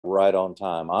right on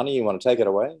time. Ani, you want to take it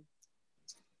away?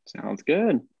 Sounds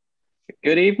good.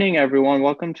 Good evening, everyone.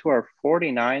 Welcome to our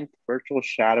 49th virtual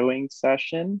shadowing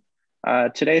session.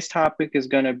 Today's topic is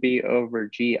going to be over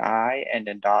GI and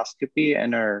endoscopy,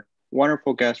 and our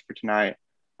wonderful guest for tonight,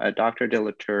 Dr.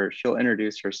 Delatour, she'll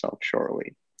introduce herself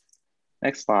shortly.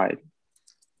 Next slide.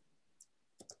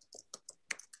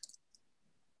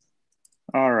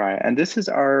 All right, and this is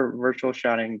our virtual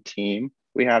shadowing team.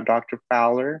 We have Dr.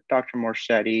 Fowler, Dr.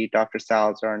 Morchetti, Dr.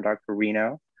 Salazar, and Dr.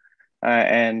 Reno,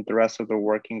 and the rest of the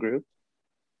working group.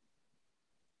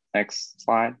 Next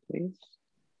slide, please.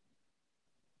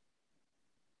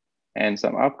 And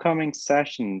some upcoming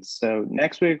sessions. So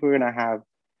next week, we're gonna have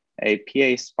a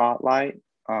PA spotlight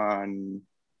on,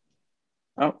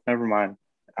 oh, never mind.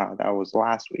 That was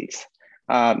last week's.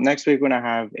 Next week, we're gonna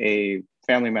have a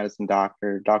family medicine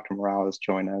doctor, Dr. Morales,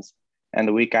 join us. And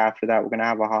the week after that, we're gonna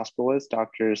have a hospitalist,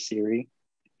 Dr. Siri,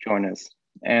 join us.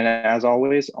 And as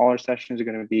always, all our sessions are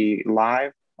gonna be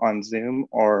live on Zoom,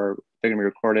 or they're gonna be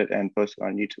recorded and posted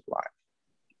on YouTube Live.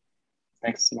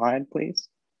 Next slide, please.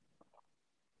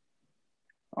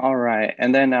 All right,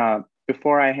 and then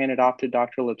before I hand it off to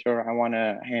Dr. Latour, I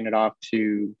wanna hand it off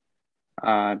to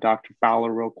Dr.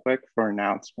 Fowler real quick for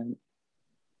announcement.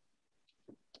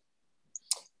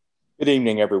 Good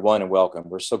evening, everyone, and welcome.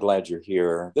 We're so glad you're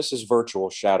here. This is virtual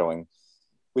shadowing.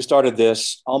 We started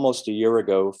this almost a year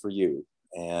ago for you,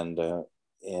 and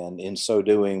in so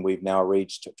doing, we've now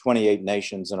reached 28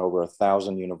 nations and over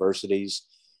 1,000 universities.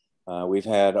 We've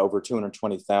had over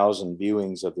 220,000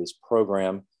 viewings of this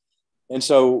program. And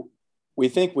so we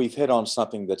think we've hit on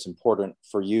something that's important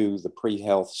for you, the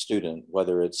pre-health student,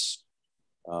 whether it's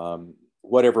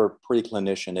whatever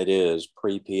pre-clinician it is,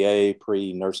 pre-PA,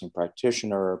 pre-nursing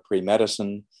practitioner,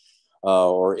 pre-medicine,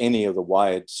 or any of the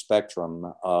wide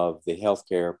spectrum of the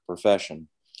healthcare profession.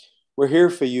 We're here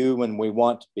for you, and we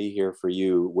want to be here for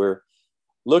you. We're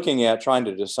looking at trying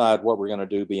to decide what we're going to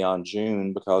do beyond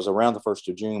June, because around the 1st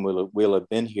of June, we'll have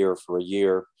been here for a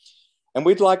year. And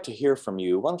we'd like to hear from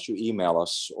you. Why don't you email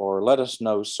us or let us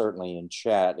know, certainly in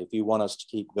chat, if you want us to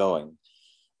keep going.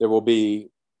 There will be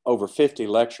over 50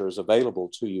 lectures available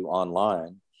to you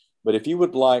online. But if you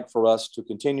would like for us to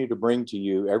continue to bring to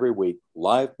you every week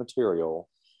live material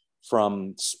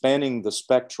from spanning the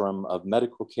spectrum of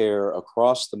medical care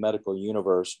across the medical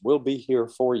universe, we'll be here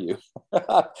for you.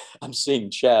 I'm seeing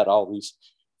chat, all these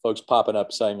folks popping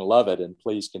up saying, love it, and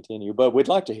please continue. But we'd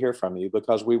like to hear from you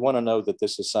because we want to know that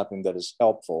this is something that is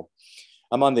helpful.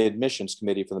 I'm on the admissions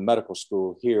committee for the medical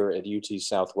school here at UT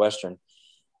Southwestern.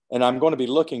 And I'm going to be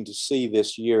looking to see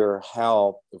this year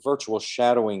how virtual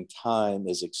shadowing time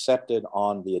is accepted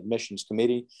on the admissions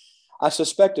committee. I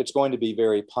suspect it's going to be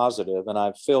very positive, and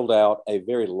I've filled out a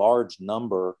very large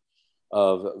number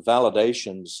of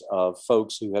validations of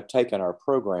folks who have taken our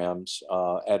programs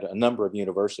at a number of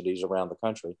universities around the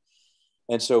country.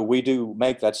 And so we do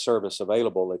make that service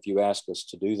available if you ask us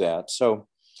to do that. So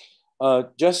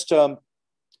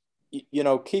you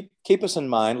know, keep us in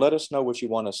mind. Let us know what you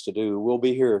want us to do. We'll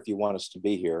be here if you want us to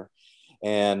be here.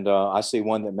 And I see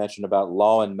one that mentioned about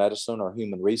law and medicine or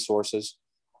human resources.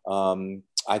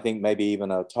 I think maybe even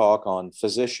a talk on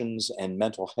physicians and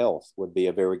mental health would be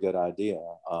a very good idea.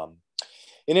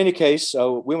 In any case,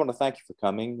 we want to thank you for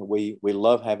coming. We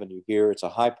love having you here. It's a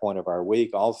high point of our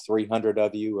week. All 300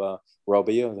 of you,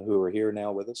 Robia, who are here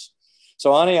now with us.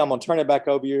 So, Ani, I'm going to turn it back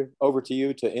over to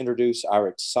you to introduce our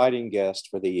exciting guest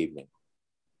for the evening.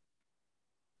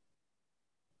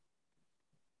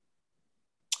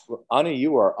 Ani,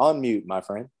 you are on mute, my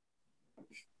friend.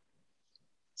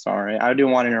 Sorry, I do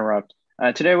want to interrupt.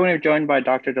 Today, we're joined by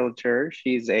Dr. Delatour.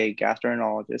 She's a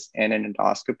gastroenterologist and an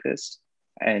endoscopist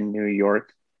in New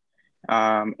York.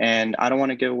 And I don't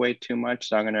want to give away too much,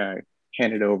 so I'm going to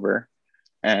hand it over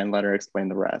and let her explain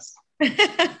the rest.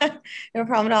 No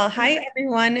problem at all. Hi,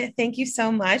 everyone. Thank you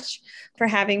so much for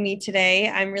having me today.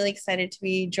 I'm really excited to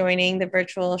be joining the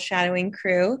virtual shadowing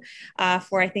crew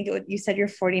for, I think you said your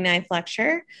 49th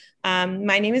lecture.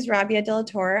 My name is Rabia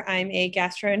Delatour. I'm a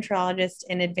gastroenterologist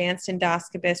and advanced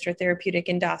endoscopist or therapeutic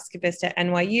endoscopist at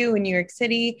NYU in New York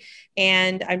City.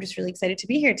 And I'm just really excited to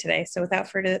be here today. So without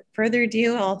further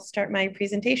ado, I'll start my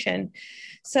presentation.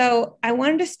 So I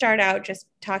wanted to start out just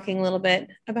talking a little bit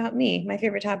about me, my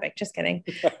favorite topic, just just kidding.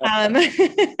 Um,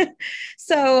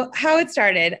 so how it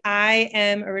started, I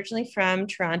am originally from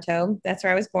Toronto. That's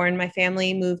where I was born. My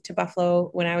family moved to Buffalo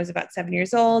when I was about 7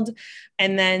 years old.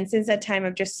 And then since that time,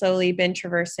 I've just slowly been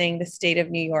traversing the state of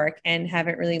New York and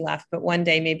haven't really left. But one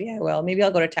day, maybe I will. Maybe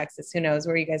I'll go to Texas. Who knows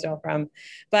where you guys are all from.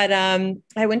 But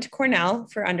I went to Cornell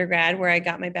for undergrad, where I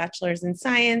got my bachelor's in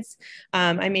science.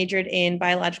 I majored in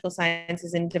biological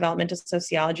sciences and developmental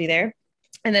sociology there.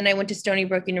 And then I went to Stony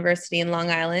Brook University in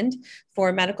Long Island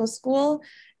for medical school.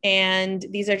 And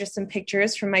these are just some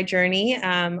pictures from my journey.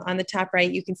 On the top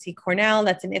right, you can see Cornell.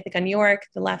 That's in Ithaca, New York.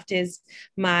 The left is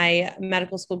my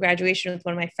medical school graduation with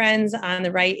one of my friends. On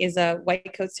the right is a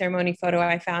white coat ceremony photo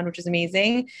I found, which is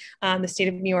amazing. The state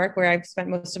of New York, where I've spent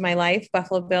most of my life.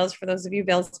 Buffalo Bills, for those of you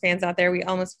Bills fans out there, we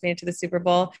almost made it to the Super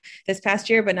Bowl this past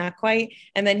year, but not quite.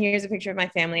 And then here's a picture of my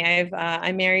family.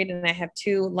 I'm married and I have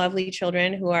two lovely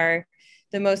children who are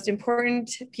the most important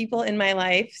people in my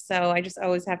life. So I just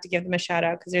always have to give them a shout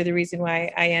out because they're the reason why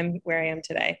I am where I am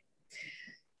today.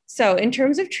 So in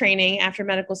terms of training after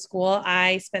medical school,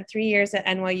 I spent 3 years at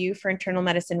NYU for internal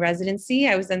medicine residency.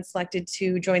 I was then selected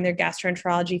to join their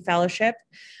gastroenterology fellowship,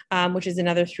 which is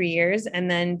another 3 years. And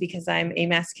then because I'm a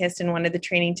masochist and wanted the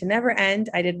training to never end,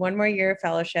 I did one more year of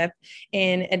fellowship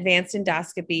in advanced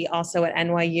endoscopy, also at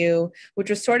NYU, which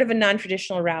was sort of a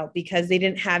non-traditional route because they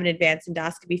didn't have an advanced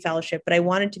endoscopy fellowship, but I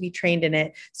wanted to be trained in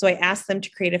it. So I asked them to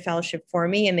create a fellowship for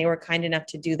me, and they were kind enough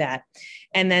to do that.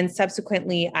 And then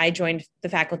subsequently, I joined the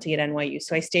faculty at NYU.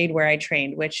 So I stayed where I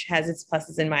trained, which has its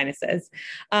pluses and minuses.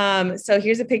 So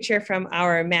here's a picture from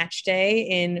our match day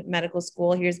in medical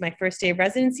school. Here's my first day of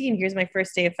residency, and here's my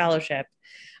first day of fellowship.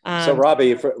 So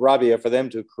Robbie, for them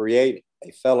to create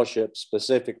a fellowship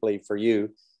specifically for you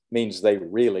means they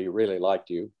really, really liked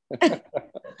you.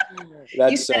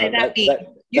 You said it, not me.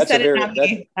 You said it, not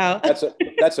me.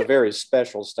 That's a very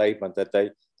special statement that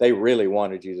they really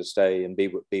wanted you to stay and be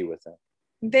with them.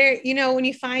 There, when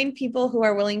you find people who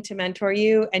are willing to mentor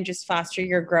you and just foster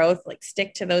your growth, like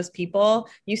stick to those people.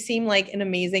 You seem like an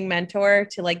amazing mentor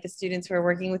to like the students who are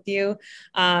working with you.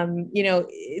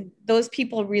 Those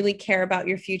people really care about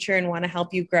your future and want to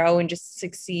help you grow and just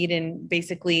succeed and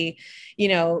basically,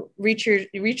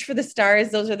 reach for the stars.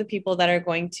 Those are the people that are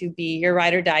going to be your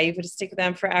ride or die. You've got to stick with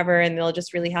them forever, and they'll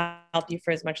just really help you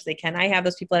for as much as they can. I have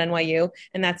those people at NYU,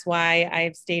 and that's why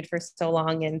I've stayed for so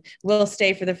long and will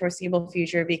stay for the foreseeable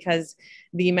future, because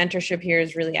the mentorship here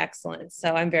is really excellent.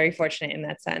 So I'm very fortunate in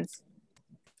that sense.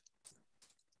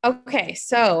 Okay,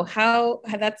 so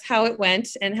that's how it went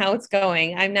and how it's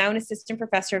going. I'm now an assistant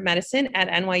professor of medicine at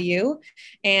NYU,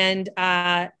 and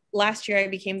last year, I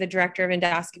became the director of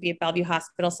endoscopy at Bellevue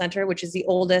Hospital Center, which is the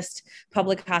oldest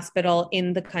public hospital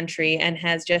in the country and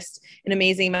has just an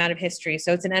amazing amount of history.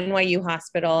 So it's an NYU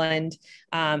hospital, and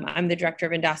I'm the director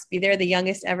of endoscopy there, the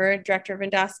youngest ever director of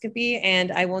endoscopy.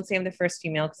 And I won't say I'm the first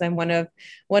female because I'm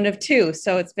one of two.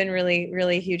 So it's been really,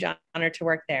 really a huge honor to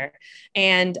work there.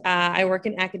 And I work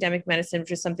in academic medicine,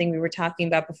 which is something we were talking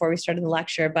about before we started the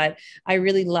lecture. But I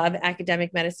really love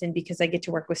academic medicine because I get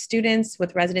to work with students,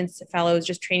 with residents, fellows,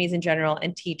 just trainees in general,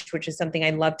 and teach, which is something I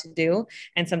love to do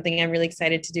and something I'm really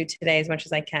excited to do today as much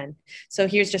as I can. So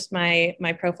here's just my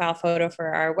profile photo for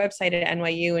our website at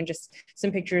NYU and just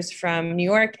some pictures from New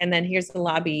York. And then here's the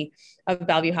lobby of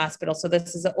Bellevue Hospital. So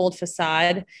this is an old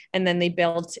facade, and then they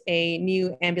built a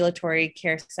new ambulatory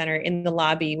care center in the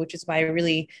lobby, which is by a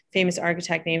really famous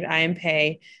architect named I.M.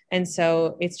 Pei. And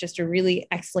so it's just a really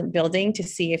excellent building to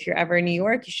see. If you're ever in New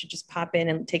York, you should just pop in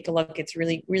and take a look. It's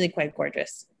really, really quite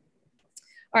gorgeous.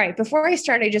 All right, before I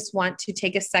start, I just want to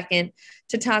take a second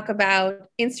to talk about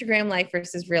Instagram life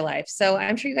versus real life. So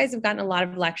I'm sure you guys have gotten a lot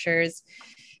of lectures.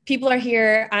 People are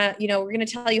here, we're going to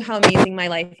tell you how amazing my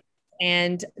life is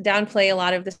and downplay a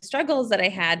lot of the struggles that I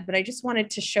had, but I just wanted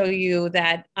to show you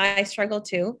that I struggled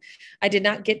too. I did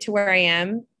not get to where I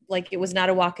am. Like, it was not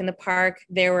a walk in the park.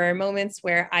 There were moments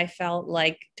where I felt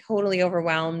like totally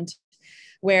overwhelmed,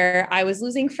 where I was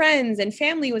losing friends and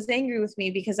family was angry with me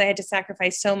because I had to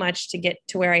sacrifice so much to get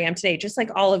to where I am today, just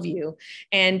like all of you.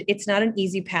 And it's not an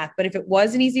easy path, but if it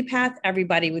was an easy path,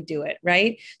 everybody would do it,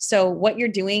 right? So what you're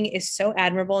doing is so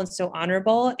admirable and so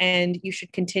honorable, and you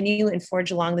should continue and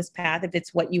forge along this path if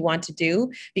it's what you want to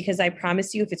do, because I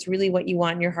promise you, if it's really what you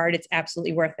want in your heart, it's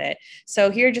absolutely worth it.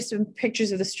 So here are just some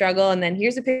pictures of the struggle. And then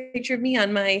here's a picture of me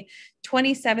on my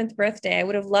 27th birthday. I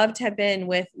would have loved to have been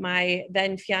with my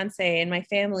then fiance and my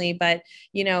family, but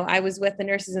I was with the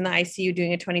nurses in the ICU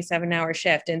doing a 27-hour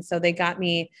shift. And so they got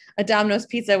me a Domino's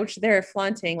pizza, which they're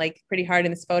flaunting like pretty hard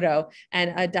in this photo,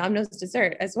 and a Domino's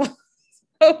dessert as well.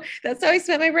 So that's how I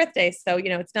spent my birthday. So,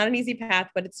 it's not an easy path,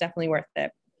 but it's definitely worth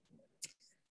it.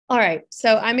 All right.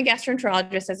 So I'm a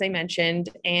gastroenterologist, as I mentioned,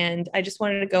 and I just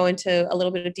wanted to go into a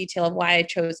little bit of detail of why I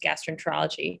chose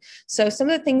gastroenterology. So some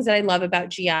of the things that I love about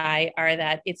GI are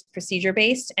that it's procedure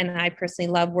based, and I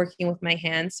personally love working with my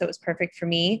hands, so it was perfect for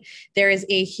me. There is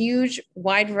a huge,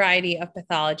 wide variety of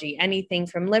pathology, anything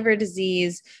from liver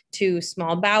disease to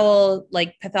small bowel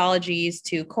like pathologies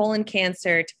to colon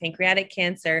cancer to pancreatic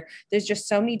cancer. There's just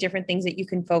so many different things that you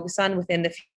can focus on within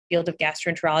the field of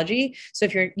gastroenterology. So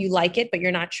if you like it, but you're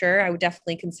not sure, I would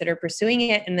definitely consider pursuing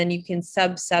it. And then you can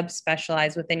sub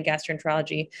specialize within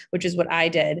gastroenterology, which is what I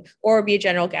did, or be a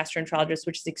general gastroenterologist,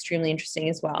 which is extremely interesting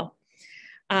as well.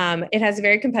 It has a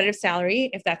very competitive salary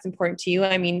if that's important to you.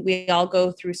 I mean, we all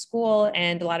go through school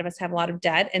and a lot of us have a lot of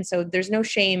debt. And so there's no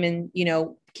shame in,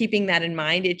 keeping that in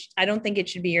mind. I don't think it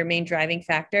should be your main driving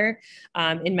factor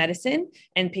in medicine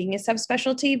and picking a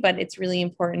subspecialty, but it's really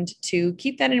important to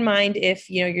keep that in mind if,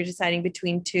 you're deciding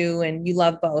between two and you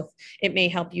love both. It may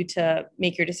help you to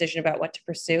make your decision about what to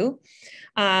pursue.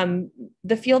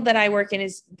 The field that I work in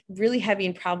is really heavy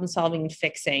in problem solving and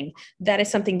fixing. That is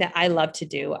something that I love to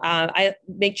do. I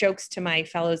make jokes to my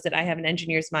fellows that I have an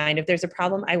engineer's mind. If there's a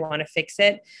problem, I want to fix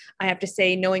it. I have to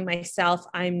say, knowing myself,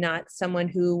 I'm not someone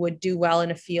who would do well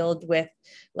in a field with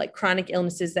like chronic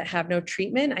illnesses that have no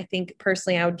treatment. I think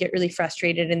personally, I would get really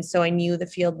frustrated. And so I knew the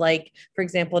field, like, for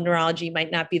example, neurology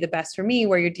might not be the best for me,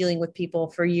 where you're dealing with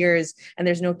people for years and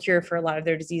there's no cure for a lot of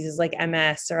their diseases like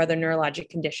MS or other neurologic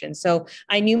conditions. So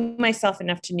I knew myself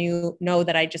enough to know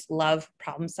that I just love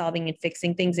problem solving and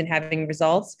fixing things and having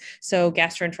results. So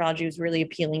gastroenterology was really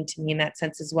appealing to me in that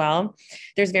sense as well.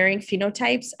 There's varying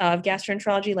phenotypes of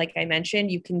gastroenterology. Like I mentioned,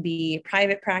 you can be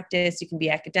private practice, you can be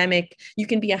academic, you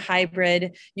can be a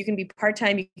hybrid, you can be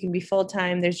part-time, you can be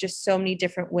full-time. There's just so many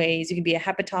different ways. You can be a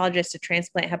hepatologist, a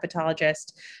transplant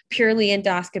hepatologist, purely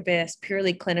endoscopist,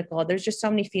 purely clinical. There's just so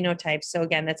many phenotypes. So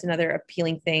again, that's another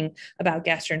appealing thing about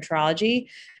gastroenterology.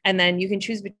 And then you can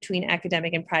choose between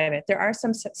academic and private. There are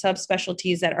some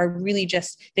subspecialties that are really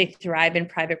they thrive in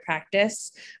private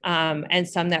practice, and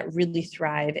some that really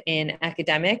thrive in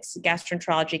academics.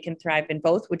 Gastroenterology can thrive in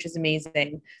both, which is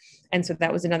amazing. And so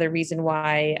that was another reason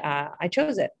why I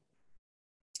chose it.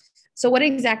 So what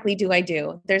exactly do I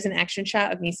do? There's an action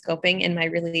shot of me scoping in my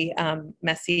really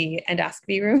messy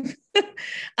endoscopy room.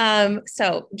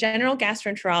 So general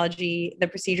gastroenterology, the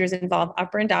procedures involve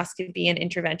upper endoscopy and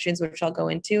interventions, which I'll go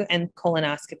into, and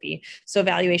colonoscopy. So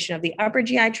evaluation of the upper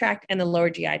GI tract and the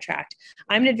lower GI tract.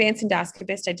 I'm an advanced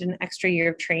endoscopist. I did an extra year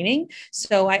of training.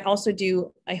 So I also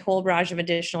do a whole barrage of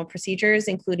additional procedures,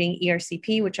 including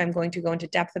ERCP, which I'm going to go into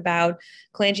depth about,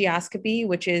 cholangioscopy,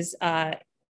 which is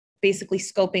basically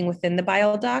scoping within the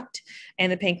bile duct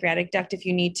and the pancreatic duct if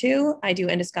you need to. I do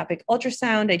endoscopic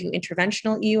ultrasound. I do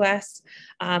interventional EUS.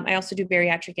 I also do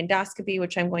bariatric endoscopy,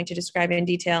 which I'm going to describe in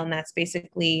detail. And that's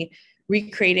basically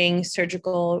recreating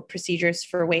surgical procedures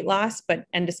for weight loss, but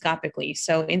endoscopically.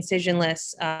 So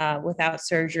incisionless, without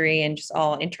surgery, and just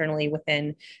all internally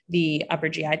within the upper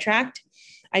GI tract.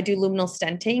 I do luminal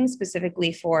stenting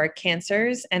specifically for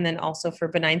cancers and then also for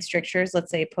benign strictures.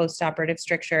 Let's say post-operative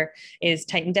stricture is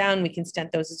tightened down, we can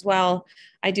stent those as well.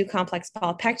 I do complex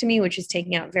polypectomy, which is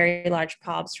taking out very large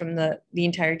polyps from the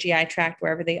entire GI tract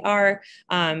wherever they are.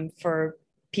 For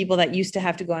people that used to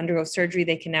have to undergo surgery,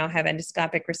 they can now have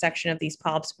endoscopic resection of these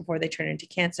polyps before they turn into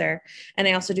cancer. And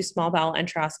I also do small bowel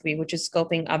enteroscopy, which is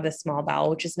scoping of the small bowel,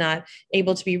 which is not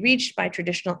able to be reached by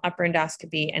traditional upper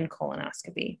endoscopy and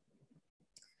colonoscopy.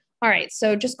 All right,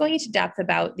 so just going into depth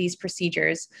about these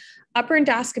procedures. Upper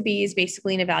endoscopy is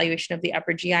basically an evaluation of the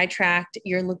upper GI tract.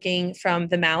 You're looking from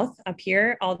the mouth up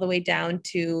here all the way down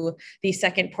to the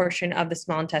second portion of the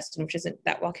small intestine, which isn't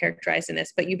that well characterized in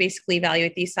this, but you basically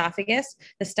evaluate the esophagus,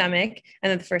 the stomach, and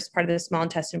then the first part of the small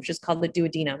intestine, which is called the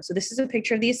duodenum. So this is a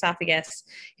picture of the esophagus.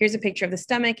 Here's a picture of the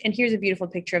stomach, and here's a beautiful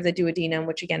picture of the duodenum,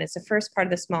 which again is the first part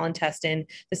of the small intestine.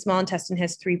 The small intestine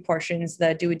has three portions: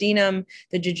 the duodenum,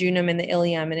 the jejunum, and the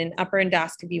ileum. And in upper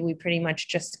endoscopy, we pretty much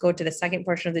just go to the second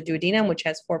portion of the duodenum, which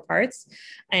has four parts,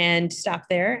 and stop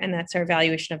there. And that's our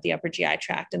evaluation of the upper GI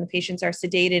tract. And the patients are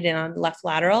sedated and on left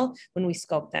lateral when we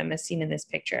scope them, as seen in this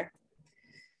picture.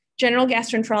 General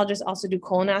gastroenterologists also do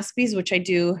colonoscopies, which I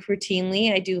do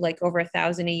routinely. I do like over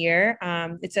 1,000 a year.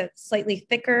 It's a slightly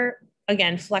thicker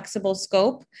again, flexible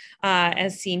scope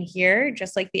as seen here,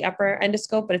 just like the upper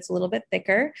endoscope, but it's a little bit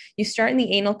thicker. You start in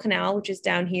the anal canal, which is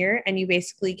down here, and you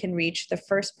basically can reach the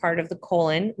first part of the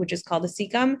colon, which is called the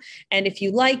cecum. And if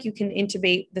you like, you can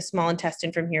intubate the small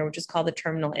intestine from here, which is called the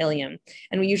terminal ileum.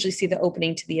 And we usually see the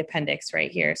opening to the appendix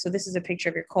right here. So this is a picture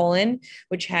of your colon,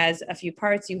 which has a few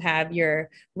parts. You have your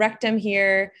rectum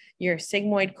here, your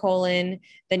sigmoid colon,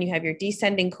 then you have your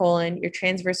descending colon, your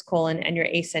transverse colon, and your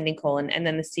ascending colon, and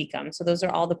then the cecum. So those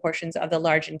are all the portions of the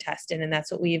large intestine, and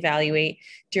that's what we evaluate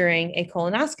during a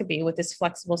colonoscopy with this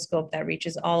flexible scope that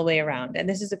reaches all the way around. And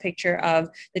this is a picture of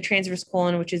the transverse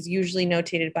colon, which is usually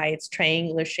notated by its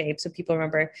triangular shape. So people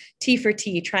remember T for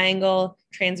T, triangle,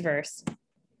 transverse.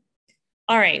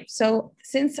 All right, so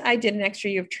since I did an extra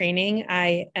year of training,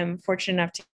 I am fortunate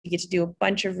enough to get to do a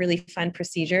bunch of really fun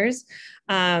procedures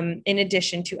in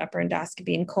addition to upper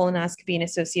endoscopy and colonoscopy and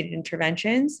associated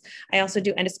interventions. I also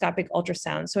do endoscopic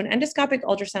ultrasound. So an endoscopic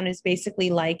ultrasound is basically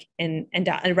like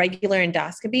a regular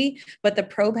endoscopy, but the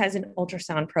probe has an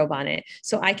ultrasound probe on it.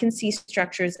 So I can see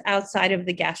structures outside of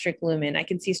the gastric lumen. I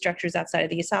can see structures outside of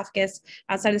the esophagus,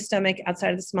 outside of the stomach,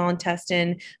 outside of the small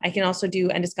intestine. I can also do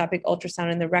endoscopic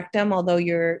ultrasound in the rectum, although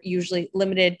you're usually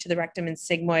limited to the rectum and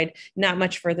sigmoid, not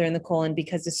much further in the colon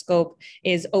because the scope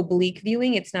is oblique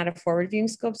viewing. It's not a forward viewing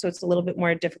scope, so it's a little bit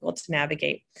more difficult to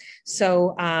navigate.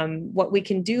 So what we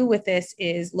can do with this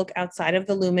is look outside of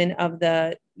the lumen of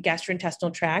the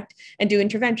gastrointestinal tract and do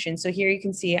intervention. So here you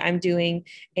can see I'm doing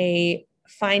a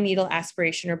fine needle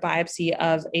aspiration or biopsy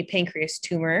of a pancreas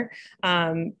tumor.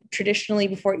 Traditionally,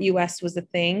 before EUS was a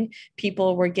thing,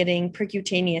 people were getting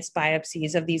percutaneous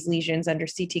biopsies of these lesions under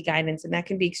CT guidance, and that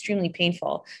can be extremely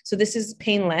painful. So this is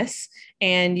painless,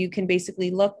 and you can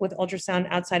basically look with ultrasound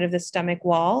outside of the stomach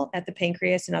wall at the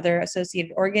pancreas and other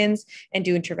associated organs and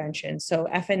do intervention. So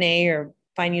FNA or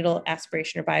fine needle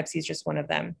aspiration or biopsy is just one of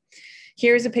them.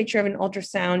 Here's a picture of an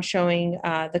ultrasound showing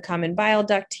the common bile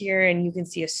duct here, and you can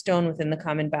see a stone within the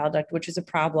common bile duct, which is a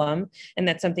problem. And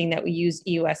that's something that we use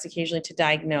EUS occasionally to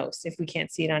diagnose if we can't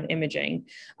see it on imaging.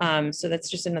 So that's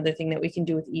just another thing that we can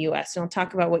do with EUS. And I'll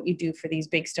talk about what you do for these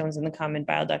big stones in the common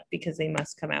bile duct because they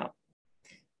must come out.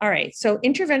 All right, so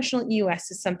interventional EUS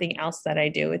is something else that I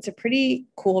do. It's a pretty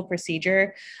cool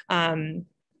procedure.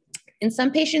 In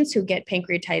some patients who get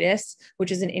pancreatitis,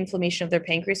 which is an inflammation of their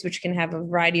pancreas, which can have a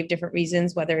variety of different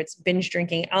reasons, whether it's binge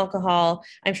drinking alcohol.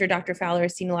 I'm sure Dr. Fowler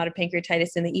has seen a lot of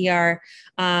pancreatitis in the ER.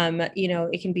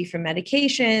 It can be from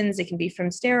medications, it can be from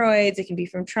steroids, it can be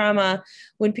from trauma,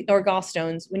 or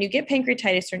gallstones. When you get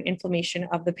pancreatitis or an inflammation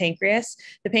of the pancreas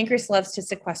loves to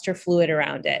sequester fluid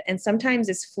around it. And sometimes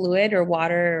it's fluid or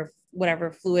water or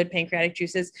whatever fluid pancreatic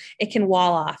juices, it can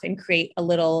wall off and create a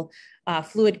little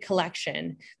fluid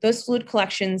collection. Those fluid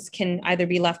collections can either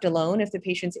be left alone if the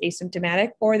patient's asymptomatic,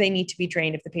 or they need to be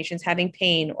drained if the patient's having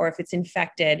pain, or if it's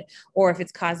infected, or if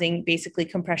it's causing basically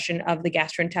compression of the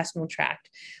gastrointestinal tract.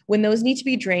 When those need to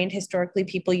be drained, historically,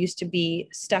 people used to be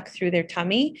stuck through their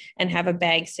tummy and have a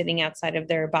bag sitting outside of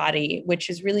their body, which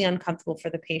is really uncomfortable for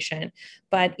the patient.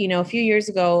 But, a few years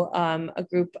ago, a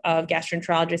group of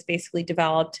gastroenterologists basically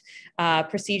developed a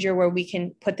procedure where we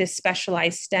can put this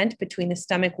specialized stent between the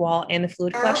stomach wall and the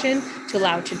fluid collection to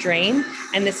allow it to drain.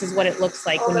 And this is what it looks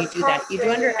like when you do that. You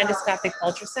do under endoscopic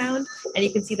ultrasound, and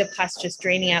you can see the pus just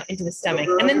draining out into the stomach,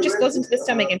 and then just goes into the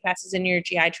stomach and passes in your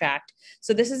GI tract.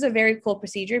 So this is a very cool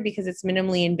procedure because it's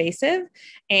minimally invasive,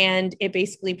 and it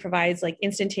basically provides like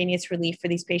instantaneous relief for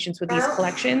these patients with these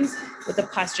collections, with the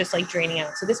pus just like draining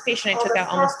out. So this patient, I took out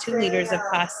almost 2 liters of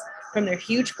pus from their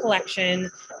huge collection.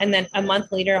 And then a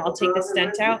month later, I'll take the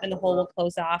stent out and the hole will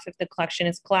close off. If the collection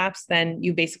is collapsed, then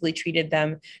you basically treated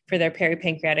them for their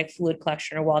peripancreatic fluid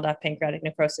collection or walled off pancreatic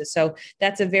necrosis. So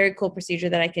that's a very cool procedure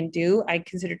that I can do. I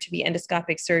consider it to be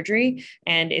endoscopic surgery.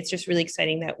 And it's just really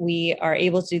exciting that we are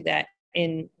able to do that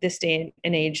in this day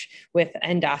and age with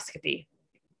endoscopy.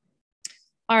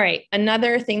 All right,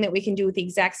 another thing that we can do with the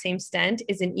exact same stent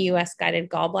is an EUS guided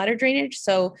gallbladder drainage.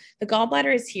 So the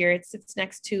gallbladder is here, it sits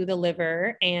next to the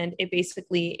liver, and it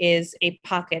basically is a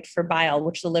pocket for bile,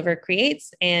 which the liver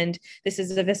creates. And this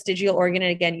is a vestigial organ.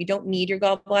 And again, you don't need your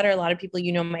gallbladder. A lot of people,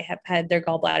 might have had their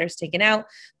gallbladders taken out,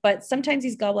 but sometimes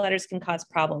these gallbladders can cause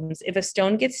problems. If a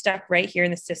stone gets stuck right here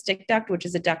in the cystic duct, which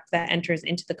is a duct that enters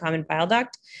into the common bile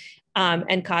duct,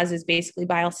 and causes basically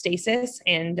bile stasis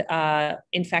and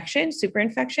infection,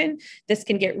 superinfection. This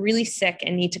can get really sick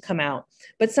and need to come out.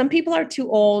 But some people are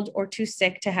too old or too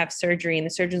sick to have surgery, and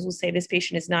the surgeons will say this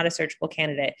patient is not a surgical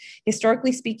candidate.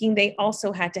 Historically speaking, they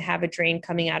also had to have a drain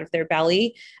coming out of their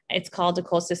belly. It's called a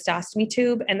cholecystostomy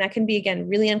tube, and that can be, again,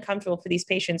 really uncomfortable for these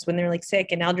patients when they're like sick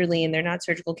and elderly and they're not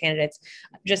surgical candidates.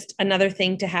 Just another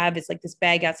thing to have is like this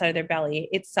bag outside of their belly.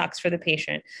 It sucks for the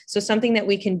patient. So something that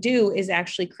we can do is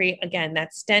actually create, again,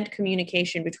 that stent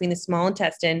communication between the small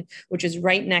intestine, which is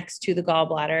right next to the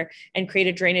gallbladder, and create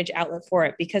a drainage outlet for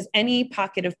it, because any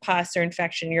pocket of pus or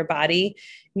infection in your body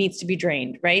needs to be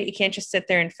drained, right? It can't just sit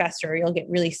there and fester, or you'll get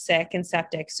really sick and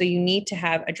septic. So you need to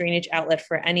have a drainage outlet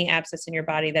for any abscess in your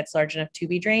body that's large enough to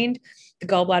be drained. The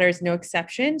gallbladder is no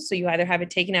exception. So you either have it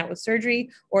taken out with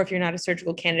surgery, or if you're not a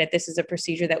surgical candidate, this is a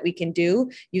procedure that we can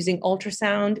do using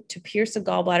ultrasound to pierce the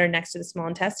gallbladder next to the small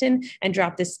intestine and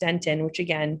drop this stent in, which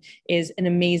again is an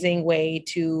amazing way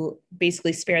to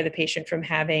basically spare the patient from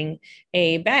having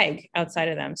a bag outside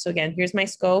of them. So again, here's my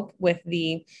scope with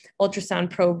the ultrasound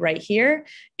probe right here.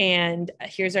 And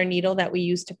here's our needle that we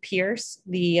use to pierce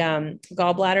the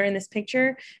gallbladder in this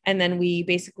picture. And then we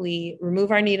basically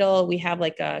remove our needle. We have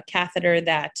like a catheter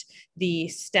that the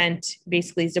stent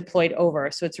basically is deployed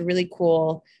over. So it's a really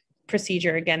cool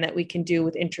procedure, again, that we can do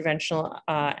with interventional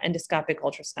endoscopic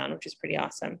ultrasound, which is pretty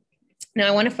awesome. Now,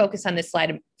 I want to focus on this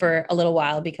slide for a little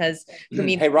while because for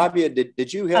me— Hey, Rabia,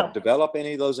 did you help develop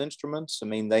any of those instruments? I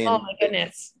mean, oh my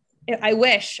goodness. I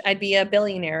wish I'd be a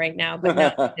billionaire right now, but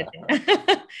no.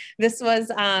 This was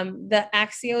the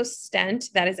Axios stent.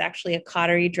 That is actually a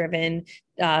cautery-driven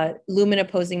lumen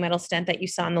opposing metal stent that you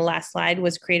saw on the last slide.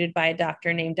 Was created by a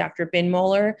doctor named Dr.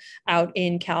 Binmoller out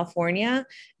in California.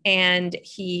 And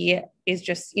he is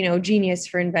just, genius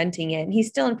for inventing it. And he's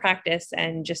still in practice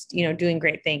and just, doing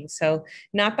great things. So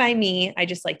not by me, I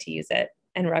just like to use it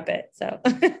and rub it. So,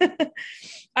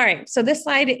 all right. So this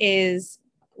slide is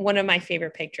one of my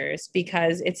favorite pictures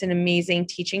because it's an amazing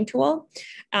teaching tool.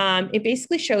 It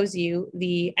basically shows you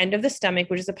the end of the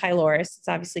stomach, which is a pylorus. It's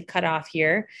obviously cut off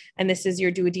here. And this is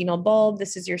your duodenal bulb.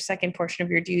 This is your second portion of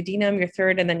your duodenum, your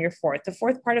third, and then your fourth. The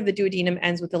fourth part of the duodenum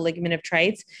ends with the ligament of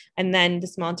Treitz, and then the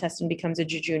small intestine becomes a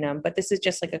jejunum. But this is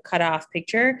just like a cut off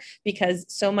picture because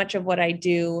so much of what I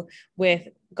do with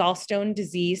gallstone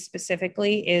disease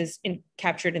specifically is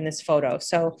captured in this photo.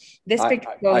 So this picture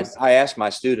goes— I ask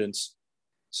my students,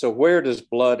 so where does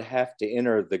blood have to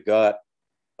enter the gut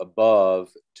above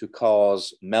to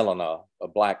cause melena, a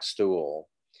black stool?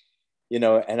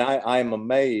 And I'm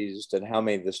amazed at how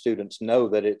many of the students know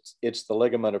that it's the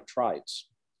ligament of Treitz.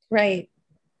 Right.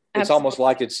 It's almost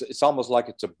like it's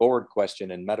a board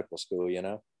question in medical school,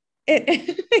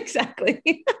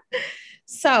 Exactly.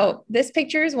 So this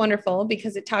picture is wonderful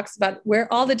because it talks about where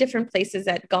all the different places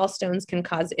that gallstones can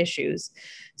cause issues.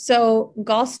 So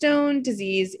gallstone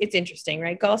disease, it's interesting,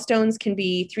 right? Gallstones can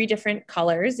be three different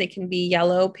colors. They can be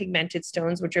yellow pigmented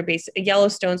stones, which are yellow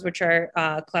stones, which are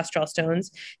cholesterol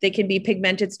stones. They can be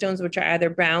pigmented stones, which are either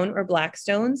brown or black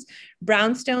stones.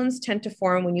 Brown stones tend to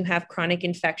form when you have chronic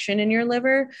infection in your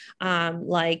liver,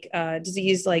 like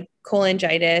disease like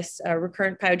cholangitis,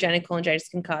 recurrent pyogenic cholangitis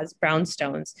can cause brown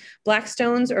stones. Black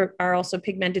stones are also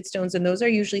pigmented stones, and those are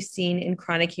usually seen in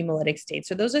chronic hemolytic states.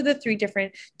 So those are the three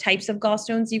different types of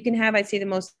gallstones you can have. I'd say the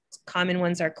most common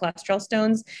ones are cholesterol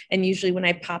stones, and usually when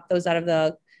I pop those out of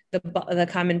the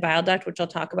common bile duct, which I'll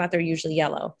talk about, they're usually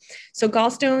yellow. So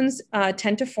gallstones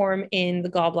tend to form in the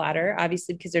gallbladder,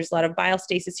 obviously, because there's a lot of bile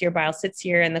stasis here, bile sits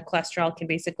here, and the cholesterol can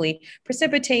basically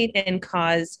precipitate and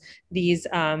cause these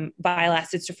bile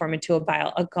acids to form into a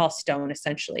gallstone,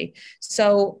 essentially.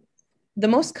 So the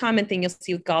most common thing you'll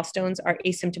see with gallstones are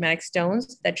asymptomatic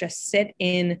stones that just sit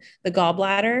in the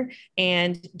gallbladder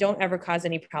and don't ever cause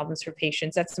any problems for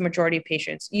patients. That's the majority of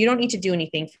patients. You don't need to do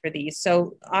anything for these.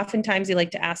 So oftentimes they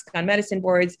like to ask on medicine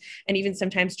boards and even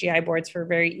sometimes GI boards for a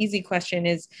very easy question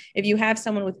is, if you have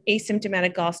someone with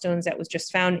asymptomatic gallstones that was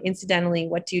just found incidentally,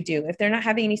 what do you do? If they're not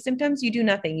having any symptoms, you do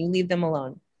nothing. You leave them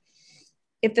alone.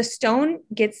 If the stone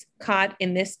gets caught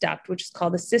in this duct, which is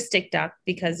called a cystic duct,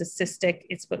 because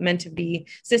it's what meant to be,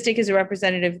 cystic is a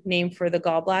representative name for the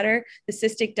gallbladder. The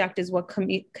cystic duct is what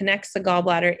connects the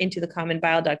gallbladder into the common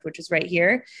bile duct, which is right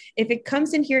here. If it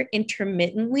comes in here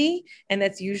intermittently, and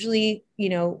that's usually,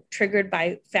 triggered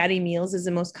by fatty meals is the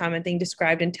most common thing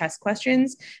described in test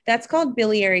questions, that's called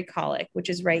biliary colic, which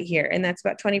is right here. And that's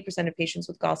about 20% of patients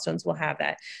with gallstones will have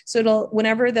that. So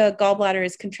whenever the gallbladder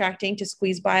is contracting to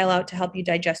squeeze bile out to help you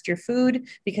digest your food,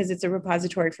 because it's a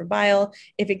repository for bile,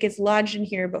 if it gets lodged in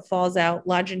here but falls out,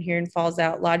 lodged in here and falls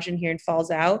out, lodged in here and falls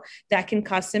out, that can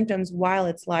cause symptoms while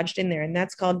it's lodged in there. And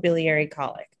that's called biliary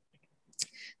colic.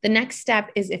 The next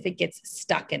step is if it gets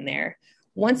stuck in there.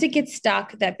 Once it gets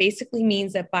stuck, that basically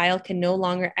means that bile can no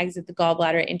longer exit the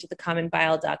gallbladder into the common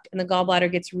bile duct. And the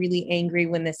gallbladder gets really angry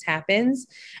when this happens.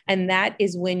 And that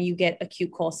is when you get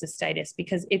acute cholecystitis.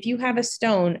 Because if you have a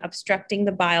stone obstructing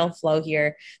the bile flow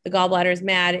here, the gallbladder is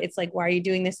mad. It's like, why are you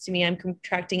doing this to me? I'm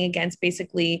contracting against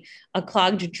basically a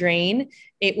clogged drain.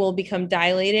 It will become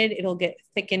dilated. It'll get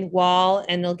thickened wall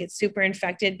and it'll get super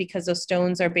infected because those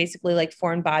stones are basically like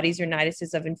foreign bodies or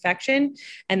niduses of infection.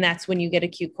 And that's when you get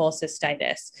acute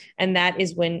cholecystitis. And that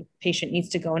is when patient needs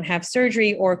to go and have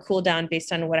surgery or cool down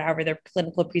based on whatever their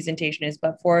clinical presentation is.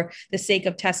 But for the sake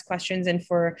of test questions and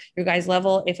for your guys'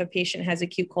 level, if a patient has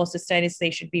acute cholecystitis, they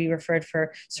should be referred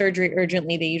for surgery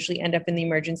urgently. They usually end up in the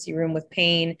emergency room with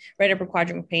pain, right upper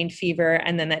quadrant with pain, fever,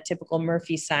 and then that typical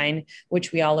Murphy sign,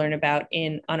 which we all learn about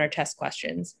on our test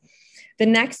questions. The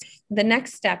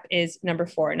next step is number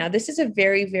 4. Now, this is a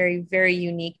very, very, very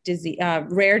unique disease,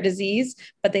 rare disease,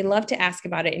 but they love to ask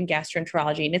about it in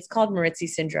gastroenterology, and it's called Moritzi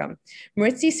syndrome.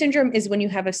 Moritzi syndrome is when you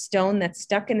have a stone that's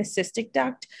stuck in the cystic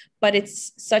duct, but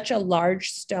it's such a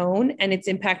large stone and it's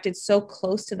impacted so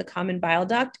close to the common bile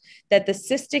duct that the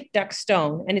cystic duct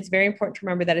stone, and it's very important to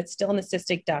remember that it's still in the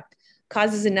cystic duct,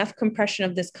 causes enough compression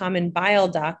of this common bile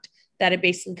duct that it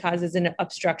basically causes an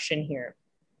obstruction here.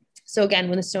 So again,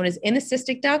 when the stone is in the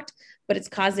cystic duct, but it's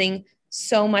causing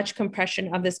so much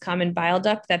compression of this common bile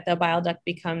duct that the bile duct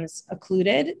becomes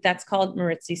occluded, that's called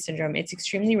Moritzi syndrome. It's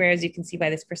extremely rare, as you can see by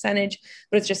this percentage,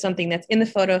 but it's just something that's in the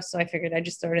photo. So I figured I'd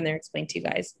just throw it in there and explain to you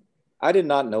guys. I did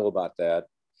not know about that.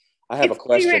 I have a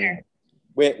question.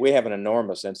 We have an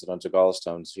enormous incidence of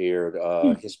gallstones here.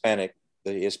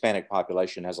 The Hispanic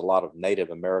population has a lot of Native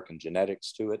American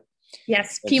genetics to it.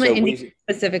 Yes, Pima Indians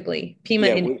specifically. Pima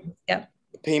Indians, yep.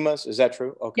 Pimas, is that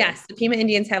true? Okay. Yes, the Pima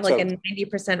Indians have like a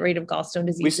 90% rate of gallstone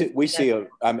disease.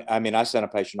 I sent a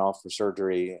patient off for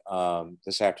surgery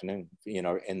this afternoon,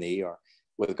 in the ER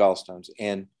with gallstones.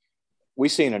 And we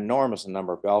see an enormous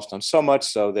number of gallstones, so much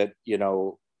so that,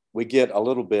 we get a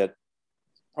little bit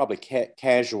probably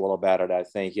casual about it, I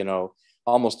think.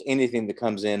 Almost anything that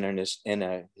comes in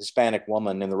a Hispanic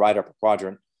woman in the right upper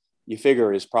quadrant, you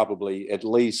figure is probably at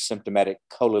least symptomatic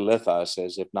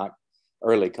cholelithiasis, if not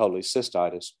early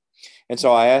cholecystitis. And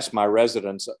so I asked my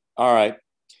residents, all right,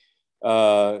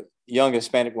 young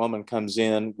Hispanic woman comes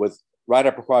in with right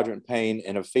upper quadrant pain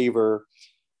and a fever,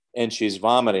 and she's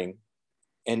vomiting,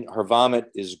 and her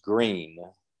vomit is green.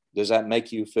 Does that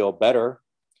make you feel better,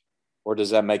 or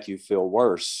does that make you feel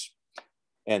worse?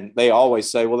 And they always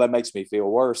say, well, that makes me feel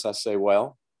worse. I say,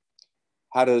 well,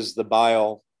 how does the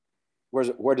bile,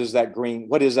 what is that green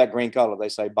color? They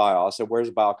say bile. I said, where's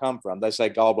bile come from? They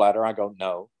say gallbladder. I go,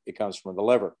 no, it comes from the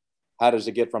liver. How does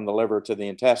it get from the liver to the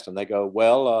intestine? They go,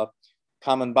 well,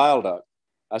 common bile duct.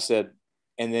 I said,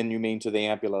 and then you mean to the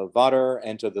ampulla of Vater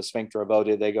and to the sphincter of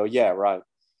Oddi? They go, yeah, right.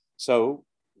 So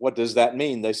what does that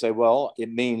mean? They say, well,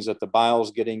 it means that the bile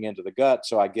is getting into the gut.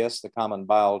 So I guess the common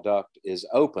bile duct is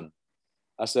open.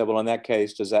 I said, well, in that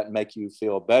case, does that make you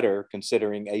feel better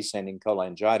considering ascending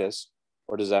cholangitis,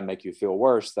 or does that make you feel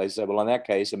worse? They said, well, in that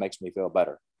case, it makes me feel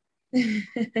better.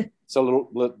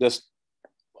 So just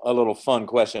a little fun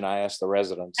question I asked the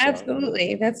residents.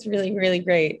 Absolutely. That's really, really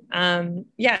great.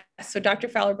 So Dr.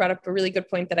 Fowler brought up a really good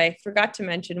point that I forgot to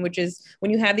mention, which is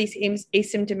when you have these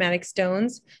asymptomatic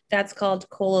stones, that's called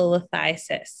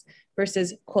cholelithiasis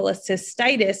versus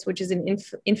cholecystitis, which is an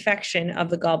infection of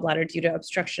the gallbladder due to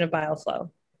obstruction of bile flow.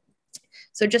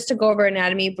 So just to go over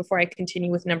anatomy before I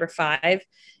continue with number 5,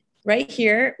 right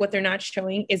here, what they're not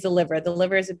showing is the liver. The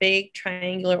liver is a big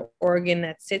triangular organ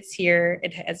that sits here.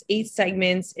 It has 8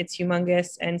 segments. It's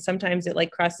humongous. And sometimes it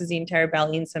like crosses the entire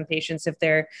belly in some patients if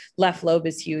their left lobe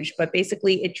is huge. But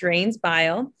basically it drains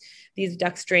bile. These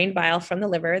ducts drain bile from the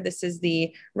liver. This is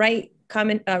the right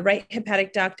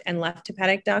hepatic duct and left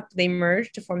hepatic duct. They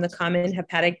merge to form the common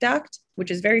hepatic duct,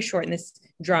 which is very short in this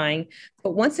drawing.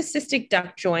 But once the cystic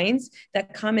duct joins,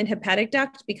 that common hepatic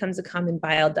duct becomes a common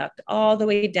bile duct all the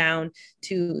way down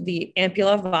to the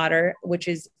ampulla of Vater, which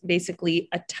is basically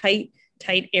a tight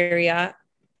area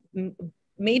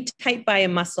made tight by a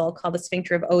muscle called the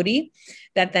sphincter of Oddi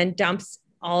that then dumps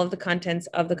all of the contents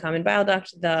of the common bile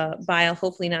duct, the bile,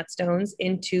 hopefully not stones,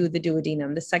 into the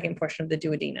duodenum, the second portion of the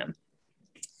duodenum.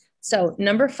 So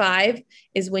number 5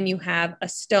 is when you have a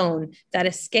stone that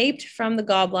escaped from the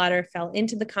gallbladder, fell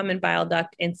into the common bile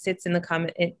duct and sits in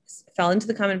the fell into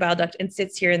the common bile duct and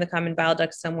sits here in the common bile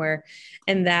duct somewhere.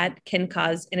 And that can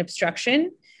cause an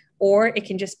obstruction or it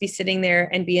can just be sitting there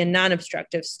and be a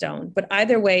non-obstructive stone. But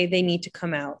either way, they need to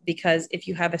come out, because if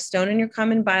you have a stone in your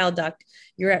common bile duct,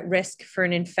 you're at risk for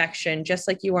an infection, just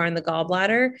like you are in the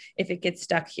gallbladder if it gets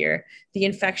stuck here. The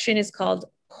infection is called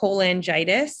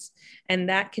cholangitis, and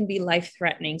that can be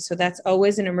life-threatening. So that's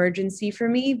always an emergency for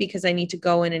me, because I need to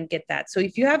go in and get that. So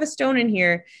if you have a stone in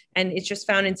here and it's just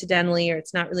found incidentally, or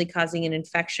it's not really causing an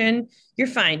infection, you're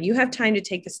fine. You have time to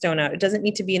take the stone out. It doesn't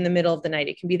need to be in the middle of the night.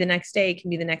 It can be the next day. It can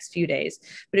be the next few days.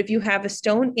 But if you have a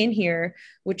stone in here,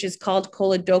 which is called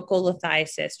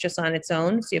choledocholithiasis, just on its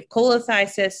own. So you have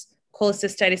cholelithiasis.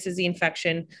 Cholecystitis is the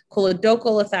infection.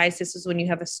 Choledocholithiasis is when you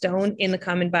have a stone in the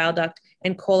common bile duct,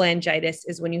 and cholangitis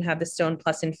is when you have the stone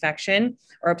plus infection,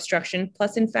 or obstruction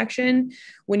plus infection.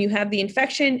 When you have the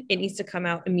infection, it needs to come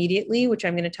out immediately, which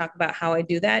I'm going to talk about how I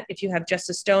do that. If you have just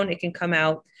a stone, it can come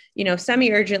out,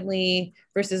 semi-urgently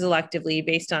versus electively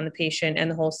based on the patient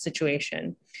and the whole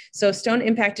situation. So stone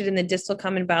impacted in the distal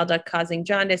common bile duct, causing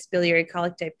jaundice, biliary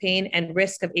colic type pain, and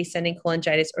risk of ascending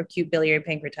cholangitis or acute biliary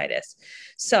pancreatitis.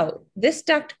 So this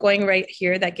duct going right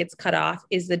here that gets cut off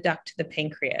is the duct to the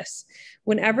pancreas.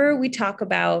 Whenever we talk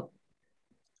about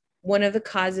one of the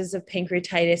causes of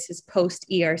pancreatitis is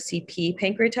post-ERCP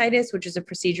pancreatitis, which is a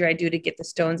procedure I do to get the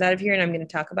stones out of here, and I'm going to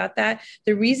talk about that.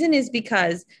 The reason is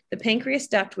because the pancreas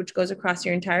duct, which goes across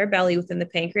your entire belly within the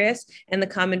pancreas, and the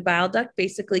common bile duct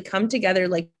basically come together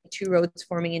like two roads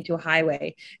forming into a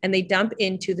highway, and they dump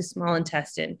into the small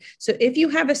intestine. So if you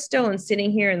have a stone sitting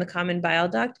here in the common bile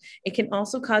duct, it can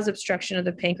also cause obstruction of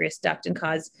the pancreas duct and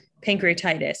cause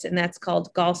pancreatitis, and that's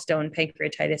called gallstone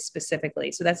pancreatitis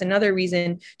specifically. So that's another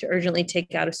reason to urgently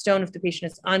take out a stone if the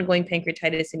patient has ongoing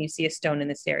pancreatitis and you see a stone in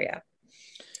this area.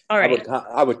 All right.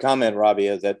 I would comment,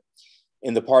 Rabia, that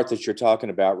in the part that you're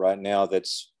talking about right now,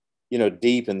 that's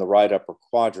deep in the right upper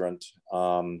quadrant.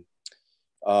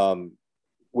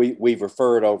 We've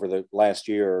referred over the last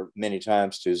year many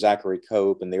times to Zachary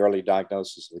Cope and the early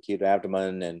diagnosis of acute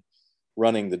abdomen, and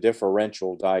running the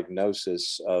differential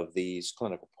diagnosis of these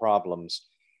clinical problems.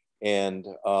 And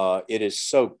it is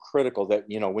so critical that,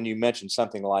 when you mention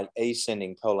something like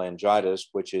ascending cholangitis,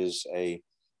 which is an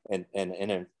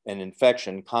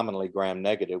infection, commonly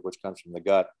gram-negative, which comes from the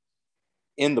gut,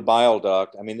 in the bile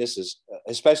duct, I mean, this is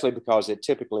especially because it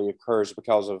typically occurs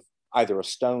because of either a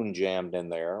stone jammed in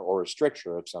there or a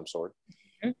stricture of some sort,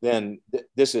 then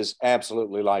this is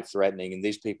absolutely life-threatening. And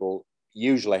these people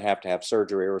usually have to have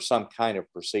surgery or some kind of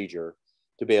procedure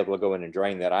to be able to go in and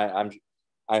drain that.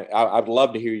 I'd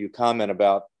love to hear you comment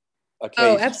about a case.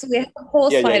 Oh, absolutely. I have a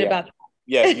whole slide about that.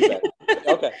 Yeah, you bet.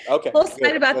 Okay. Whole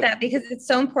slide about that, because it's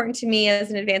so important to me as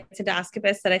an advanced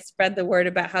endoscopist that I spread the word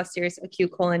about how serious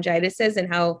acute cholangitis is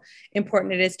and how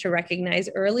important it is to recognize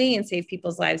early and save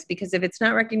people's lives. Because if it's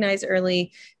not recognized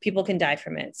early, people can die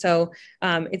from it. So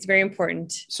it's very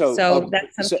important. So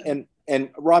that's something. And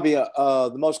Rabia,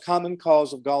 the most common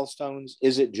cause of gallstones,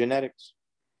 is it genetics,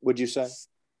 would you say?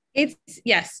 It's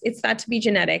thought to be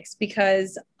genetics,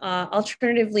 because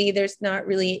alternatively,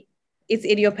 it's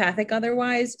idiopathic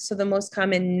otherwise. So the most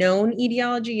common known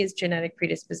etiology is genetic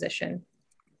predisposition,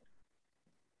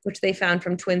 which they found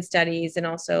from twin studies and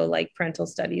also like parental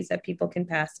studies, that people can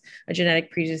pass a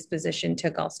genetic predisposition to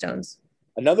gallstones.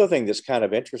 Another thing that's kind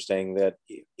of interesting, that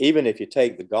even if you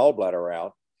take the gallbladder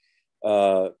out,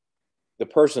 the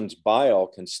person's bile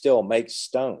can still make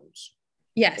stones.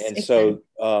 Yes. And so,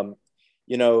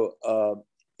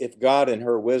 if God in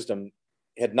her wisdom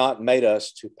had not made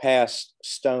us to pass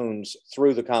stones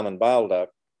through the common bile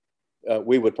duct,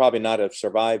 we would probably not have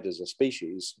survived as a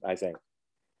species, I think,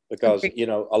 because,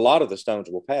 a lot of the stones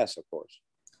will pass, of course.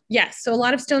 Yes. So a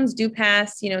lot of stones do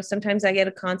pass. Sometimes I get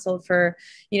a consult for,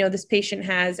 this patient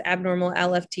has abnormal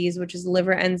LFTs, which is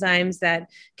liver enzymes that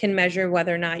can measure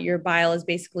whether or not your bile is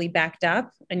basically backed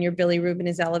up and your bilirubin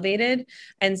is elevated.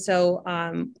 And so,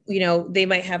 they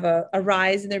might have a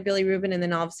rise in their bilirubin, and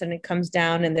then all of a sudden it comes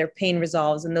down and their pain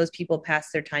resolves. And those people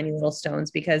pass their tiny little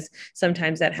stones, because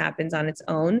sometimes that happens on its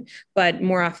own. But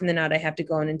more often than not, I have to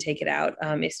go in and take it out,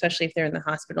 especially if they're in the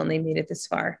hospital and they made it this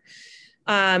far.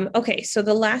 Okay, so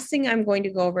the last thing I'm going to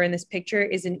go over in this picture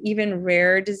is an even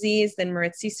rarer disease than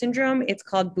Moritzi syndrome. It's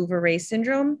called Bouveret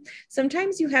syndrome.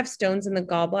 Sometimes you have stones in the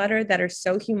gallbladder that are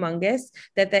so humongous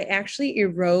that they actually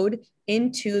erode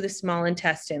into the small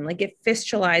intestine. Like it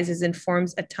fistulizes and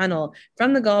forms a tunnel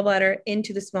from the gallbladder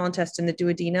into the small intestine, the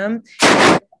duodenum.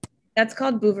 That's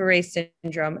called Bouveret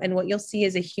syndrome. And what you'll see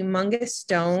is a humongous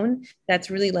stone that's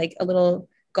really like a little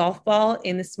golf ball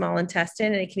in the small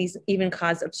intestine, and it can even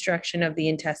cause obstruction of the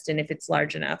intestine if it's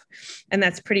large enough. And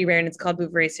that's pretty rare, and it's called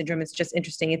Bouveret syndrome. It's just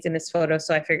interesting. It's in this photo,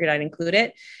 so I figured I'd include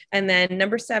it. And then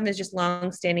number 7 is just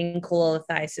long-standing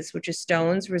cholelithiasis, which is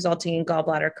stones resulting in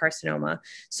gallbladder carcinoma.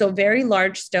 So very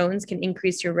large stones can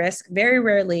increase your risk, very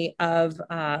rarely, of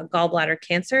gallbladder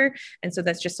cancer. And so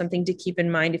that's just something to keep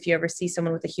in mind if you ever see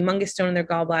someone with a humongous stone in their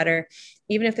gallbladder.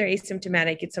 Even if they're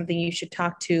asymptomatic, it's something you should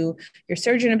talk to your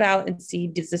surgeon about and see,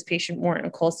 does this patient warrant a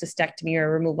cholecystectomy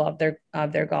or removal of their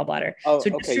gallbladder? Oh,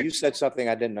 so okay. You said something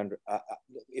I didn't under.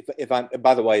 If I'm,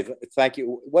 by the way, thank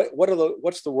you.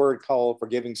 What's the word called for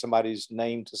giving somebody's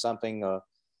name to something?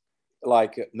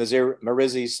 Like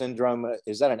Merizzi syndrome,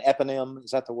 is that an eponym?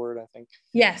 Is that the word? I think.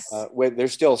 Yes.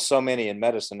 There's still so many in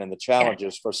medicine, and the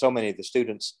challenges for so many of the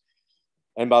students.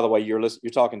 And by the way, you're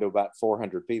talking to about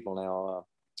 400 people now,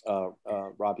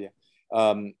 Rabia.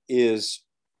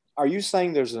 Are you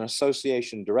saying there's an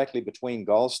association directly between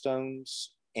gallstones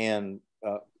and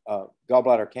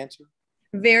gallbladder cancer?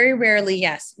 Very rarely,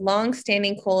 yes.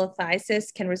 Long-standing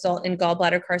cholelithiasis can result in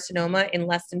gallbladder carcinoma in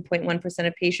less than 0.1%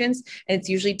 of patients, and it's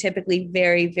usually typically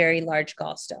very, very large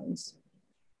gallstones.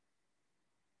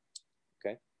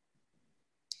 Okay.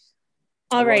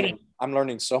 Alrighty. I'm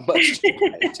learning so much.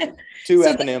 Two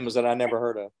eponyms that I never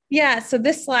heard of. Yeah, so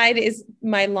this slide is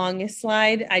my longest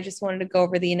slide. I just wanted to go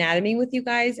over the anatomy with you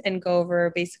guys and go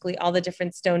over basically all the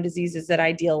different stone diseases that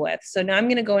I deal with. So now I'm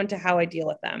going to go into how I deal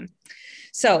with them.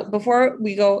 So before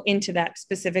we go into that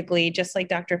specifically, just like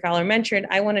Dr. Fowler mentioned,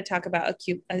 I want to talk about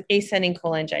acute ascending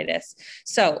cholangitis.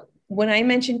 So when I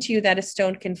mentioned to you that a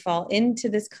stone can fall into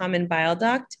this common bile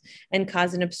duct and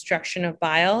cause an obstruction of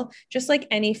bile, just like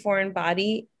any foreign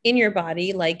body in your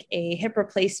body, like a hip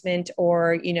replacement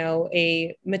or,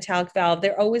 a metallic valve,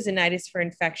 they're always a nidus for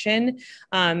infection.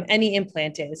 Any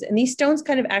implant is. And these stones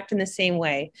kind of act in the same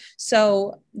way.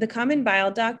 So the common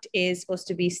bile duct is supposed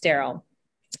to be sterile,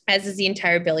 as is the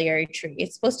entire biliary tree.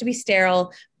 It's supposed to be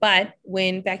sterile, but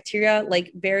when bacteria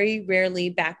very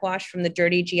rarely backwash from the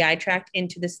dirty GI tract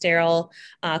into the sterile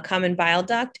common bile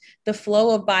duct, the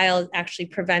flow of bile actually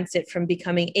prevents it from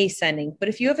becoming ascending. But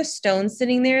if you have a stone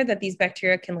sitting there that these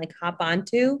bacteria can hop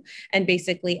onto and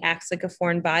basically acts like a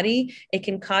foreign body, it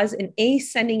can cause an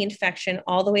ascending infection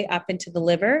all the way up into the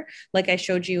liver, like I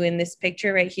showed you in this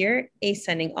picture right here,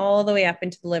 ascending all the way up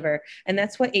into the liver. And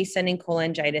that's what ascending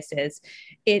cholangitis is.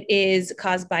 It is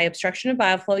caused by obstruction of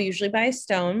bile flow, usually by a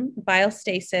stone, bile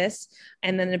stasis,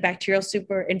 and then a bacterial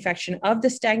super infection of the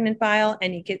stagnant bile,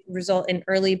 and it can result in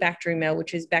early bacteremia,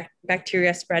 which is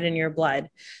bacteria spread in your blood.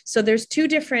 So there's 2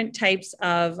 different types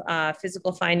of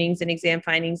physical findings and exam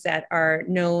findings that are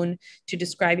known to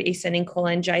describe ascending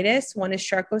cholangitis. One is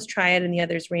Charcot's triad and the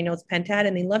other is Raynaud's pentad,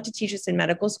 and they love to teach us in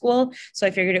medical school, so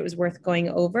I figured it was worth going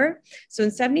over. So in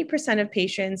 70% of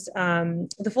patients,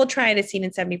 the full triad is seen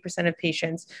in 70% of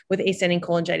patients with ascending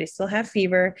cholangitis. They'll have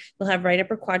fever, they'll have right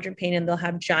upper quadrant pain, and they'll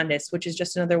have jaundice, which is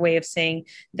just another way of saying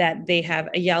that they have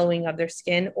a yellowing of their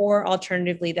skin, or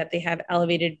alternatively that they have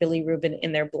elevated bilirubin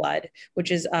in their blood,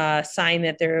 which is a sign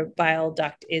that their bile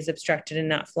duct is obstructed and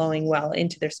not flowing well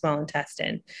into their small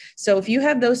intestine. So if you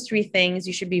have those 3 things,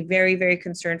 you should be very, very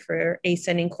concerned for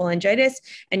ascending cholangitis,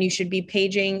 and you should be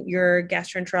paging your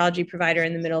gastroenterology provider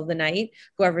in the middle of the night.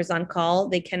 Whoever's on call,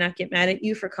 they cannot get mad at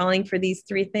you for calling for these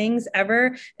 3 things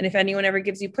ever. And if anyone ever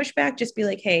gives you pushback, just be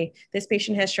like, hey, this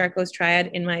patient has Charcot's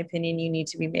triad. In my opinion, you need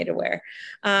to be made aware.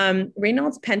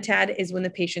 Raynaud's pentad is when the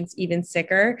patient's even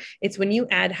sicker. It's when you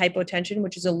add hypotension,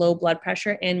 which is a low blood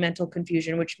pressure, and mental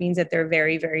confusion, which means that they're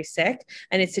very, very sick.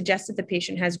 And it suggests that the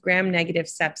patient has gram-negative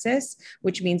sepsis,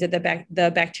 which means that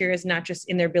the bacteria is not just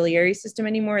in their biliary system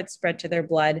anymore, it's spread to their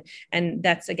blood. And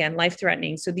that's, again,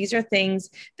 life-threatening. So these are things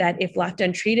that, if left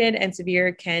untreated and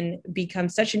severe, can become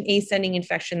such an ascending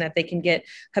infection that they can get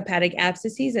hepatic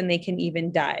abscesses and they can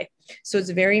even die. So it's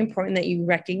very important that you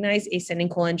recognize ascending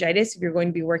cholangitis if you're going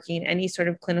to be working in any sort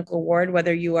of clinical ward,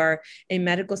 whether you are a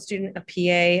medical student, a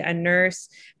PA, a nurse,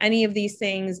 any of these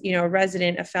things, a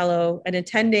resident, a fellow, an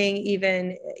attending,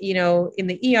 even, in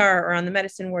the ER or on the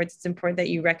medicine wards. It's important that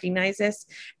you recognize this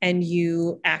and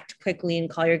you act quickly and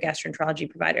call your gastroenterology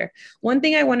provider. One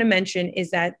thing I want to mention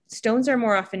is that stones are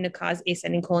more often to cause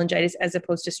ascending cholangitis as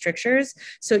opposed to strictures.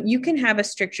 So you can have a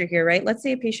stricture here, right? Let's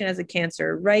say a patient has a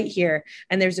cancer right here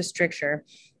and there's a stricture.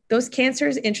 Those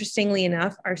cancers, interestingly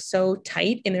enough, are so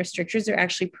tight in their strictures, they're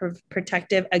actually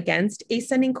protective against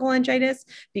ascending cholangitis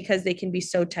because they can be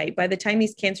so tight. By the time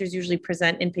these cancers usually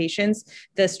present in patients,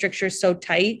 the stricture is so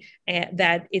tight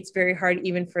that it's very hard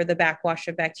even for the backwash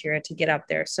of bacteria to get up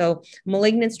there. So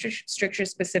malignant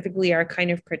strictures specifically are kind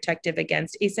of protective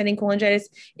against ascending cholangitis.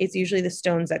 It's usually the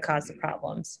stones that cause the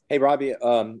problems. Hey, Robbie,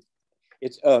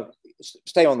 it's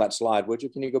stay on that slide, would you?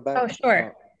 Can you go back? Oh,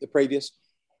 sure. The previous.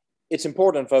 It's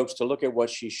important, folks, to look at what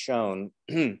she's shown.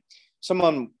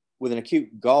 Someone with an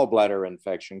acute gallbladder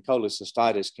infection,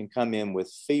 cholecystitis, can come in with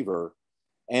fever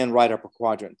and right upper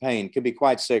quadrant pain, could be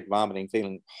quite sick, vomiting,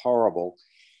 feeling horrible.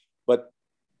 But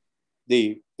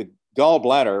the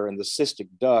gallbladder and the cystic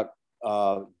duct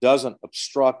doesn't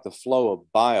obstruct the flow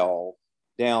of bile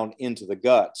down into the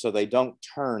gut, so they don't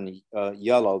turn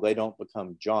yellow, they don't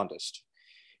become jaundiced.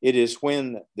 It is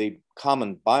when the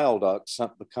common bile duct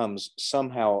becomes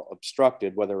somehow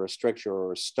obstructed, whether a stricture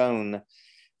or a stone,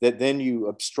 that then you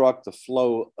obstruct the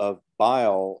flow of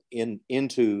bile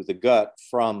into the gut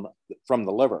from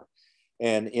the liver.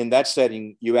 And in that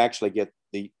setting, you actually get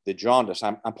the jaundice.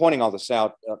 I'm pointing all this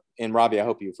out, and Robbie, I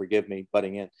hope you forgive me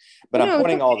butting in, but I'm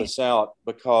pointing all this out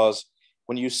because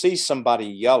when you see somebody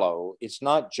yellow, it's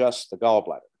not just the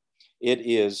gallbladder. It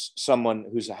is someone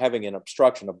who's having an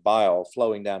obstruction of bile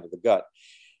flowing down to the gut.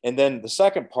 And then the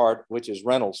second part, which is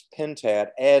Reynolds Pentat,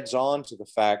 adds on to the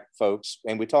fact, folks,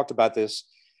 and we talked about this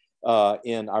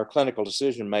in our clinical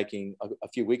decision making a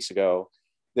few weeks ago,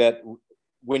 that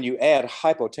when you add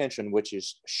hypotension, which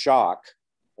is shock,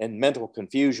 and mental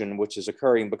confusion, which is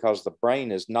occurring because the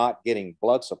brain is not getting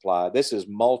blood supply, this is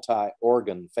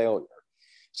multi-organ failure.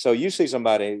 So you see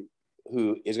somebody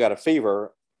who has got a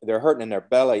fever, they're hurting in their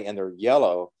belly and they're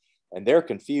yellow and they're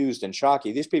confused and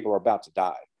shocky. These people are about to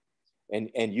die.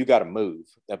 And you got to move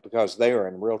because they are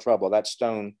in real trouble. That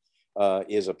stone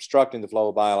is obstructing the flow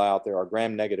of bile out. There are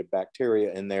gram-negative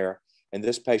bacteria in there, and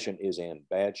this patient is in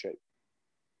bad shape.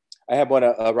 I have one,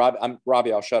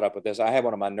 Robbie, I'll shut up with this. I had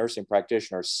one of my nursing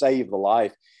practitioners save the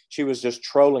life. She was just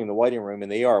trolling the waiting room in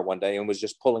the ER one day and was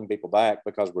just pulling people back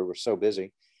because we were so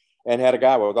busy, and had a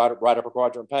guy with right upper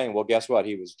quadrant pain. Well, guess what?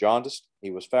 He was jaundiced,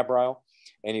 he was febrile,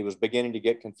 and he was beginning to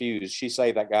get confused. She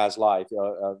saved that guy's life.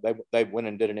 They went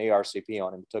and did an ERCP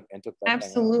on him and took that.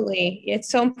 Absolutely.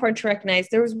 It's so important to recognize.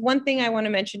 There was one thing I want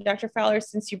to mention, Dr. Fowler,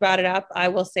 since you brought it up. I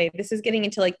will say this is getting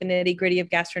into like the nitty gritty of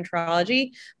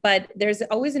gastroenterology, but there's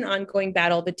always an ongoing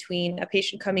battle between a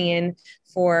patient coming in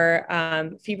for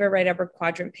fever, right upper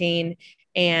quadrant pain,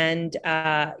 and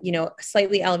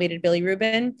slightly elevated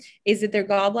bilirubin. Is it their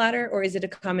gallbladder or is it a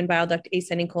common bile duct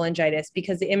ascending cholangitis?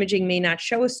 Because the imaging may not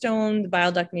show a stone, the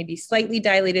bile duct may be slightly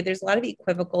dilated. There's a lot of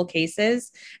equivocal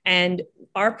cases, and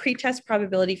our pretest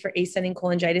probability for ascending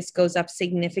cholangitis goes up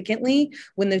significantly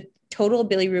when the total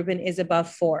bilirubin is above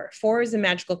 4. 4 is a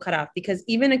magical cutoff because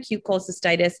even acute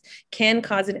cholecystitis can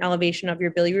cause an elevation of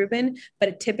your bilirubin, but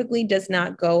it typically does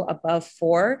not go above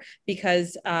 4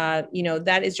 because,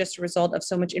 that is just a result of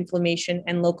so much inflammation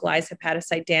and localized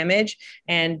hepatocyte damage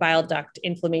and bile duct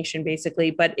inflammation, basically,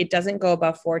 but it doesn't go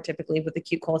above 4 typically with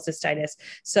acute cholecystitis.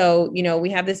 So, we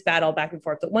have this battle back and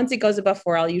forth, but once it goes above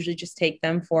 4, I'll usually just take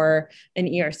them for an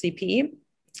ERCP.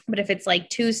 But if it's like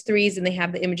 2s, 3s, and they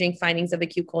have the imaging findings of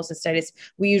acute cholecystitis,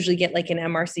 we usually get like an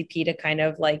MRCP to kind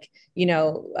of like,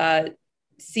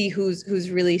 see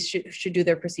who's really should do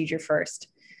their procedure first.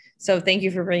 So thank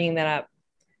you for bringing that up.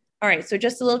 All right, so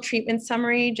just a little treatment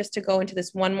summary, just to go into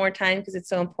this one more time because it's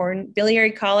so important.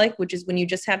 Biliary colic, which is when you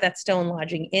just have that stone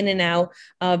lodging in and out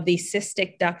of the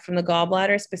cystic duct from the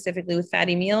gallbladder, specifically with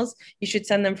fatty meals, you should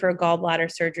send them for a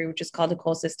gallbladder surgery, which is called a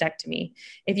cholecystectomy.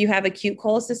 If you have acute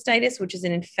cholecystitis, which is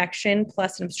an infection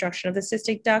plus an obstruction of the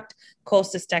cystic duct,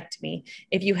 cholecystectomy.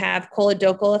 If you have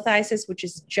choledocholithiasis, which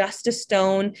is just a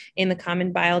stone in the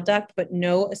common bile duct, but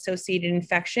no associated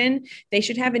infection, they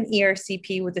should have an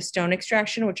ERCP with a stone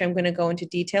extraction, which I'm going to go into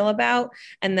detail about,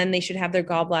 and then they should have their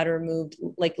gallbladder removed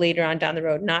like later on down the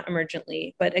road, not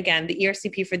emergently. But again, the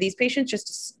ERCP for these patients,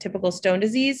 just a typical stone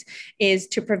disease, is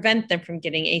to prevent them from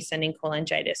getting ascending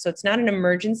cholangitis. So it's not an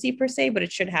emergency per se, but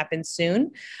it should happen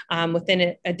soon,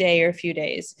 within a day or a few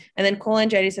days. And then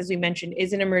cholangitis, as we mentioned,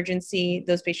 is an emergency.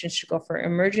 Those patients should go for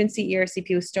emergency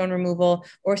ERCP with stone removal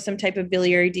or some type of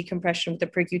biliary decompression with a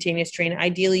percutaneous drain.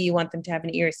 Ideally, you want them to have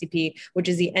an ERCP, which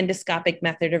is the endoscopic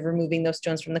method of removing those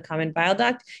stones from the common bile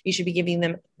duct. You should be giving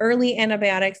them early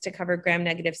antibiotics to cover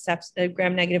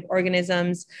gram-negative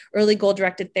organisms, early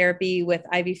goal-directed therapy with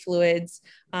IV fluids,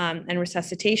 and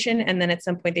resuscitation. And then at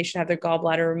some point they should have their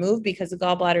gallbladder removed, because the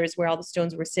gallbladder is where all the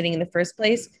stones were sitting in the first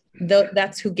place.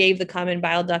 That's who gave the common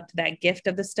bile duct that gift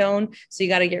of the stone. So you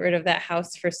got to get rid of that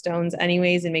house for stones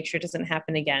anyways, and make sure it doesn't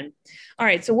happen again. All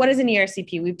right. So what is an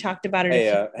ERCP? We've talked about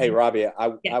it. Hey, Robbie,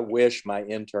 I wish my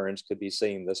interns could be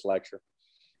seeing this lecture.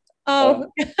 Oh,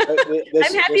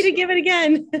 I'm happy to give it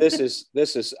again. this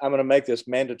is, I'm going to make this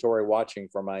mandatory watching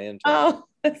for my interns. Oh,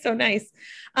 that's so nice.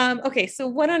 Okay, so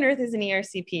what on earth is an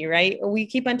ERCP, right? We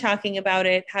keep on talking about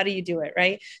it. How do you do it,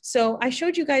 right? So I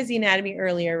showed you guys the anatomy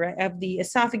earlier, right, of the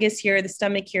esophagus here, the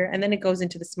stomach here, and then it goes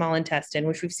into the small intestine,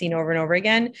 which we've seen over and over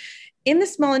again. In the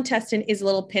small intestine is a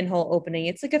little pinhole opening.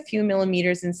 It's like a few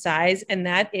millimeters in size, and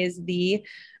that is the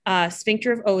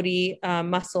sphincter of Oddi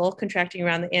muscle contracting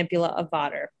around the ampulla of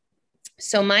Vater.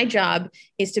 So my job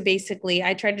is to basically,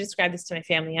 I try to describe this to my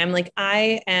family. I'm like,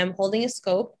 I am holding a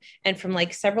scope, and from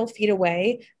like several feet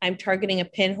away, I'm targeting a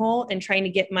pinhole and trying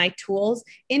to get my tools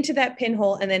into that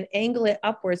pinhole and then angle it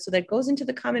upwards so that it goes into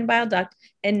the common bile duct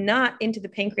and not into the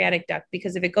pancreatic duct.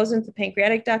 Because if it goes into the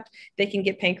pancreatic duct, they can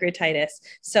get pancreatitis.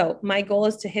 So my goal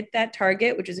is to hit that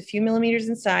target, which is a few millimeters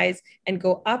in size, and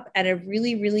go up at a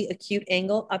really, really acute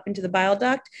angle up into the bile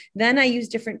duct. Then I use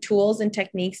different tools and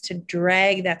techniques to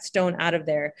drag that stone out of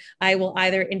there. I will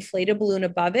either inflate a balloon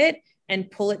above it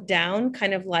and pull it down,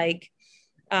 kind of like,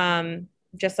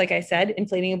 just like I said,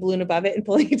 inflating a balloon above it and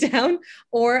pulling it down,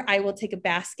 or I will take a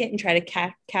basket and try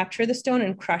to capture the stone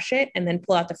and crush it and then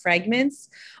pull out the fragments.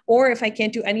 Or if I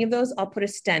can't do any of those, I'll put a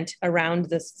stent around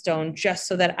the stone just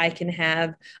so that I can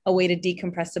have a way to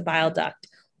decompress the bile duct.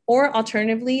 Or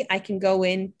alternatively, I can go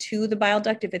into the bile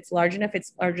duct if it's large enough,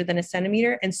 it's larger than a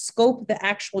centimeter, and scope the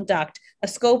actual duct, a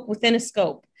scope within a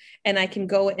scope. And I can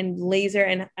go and laser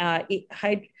and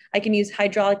I can use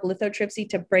hydraulic lithotripsy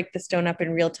to break the stone up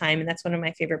in real time. And that's one of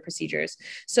my favorite procedures.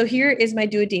 So here is my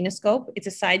duodenoscope. It's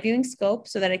a side viewing scope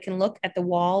so that I can look at the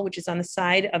wall, which is on the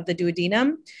side of the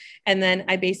duodenum. And then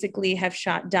I basically have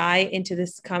shot dye into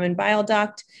this common bile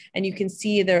duct. And you can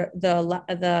see the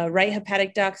right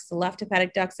hepatic ducts, the left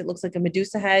hepatic ducts. It looks like a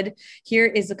Medusa head. Here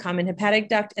is the common hepatic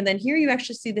duct. And then here you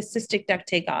actually see the cystic duct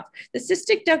take off. The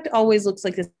cystic duct always looks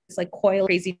like this like coil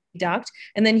crazy duct.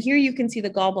 And then here you can see the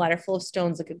gallbladder full of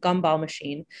stones, like a gumball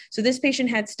machine. So this patient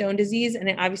had stone disease, and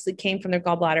it obviously came from their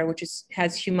gallbladder, which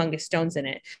has humongous stones in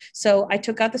it. So I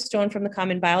took out the stone from the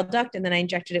common bile duct, and then I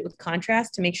injected it with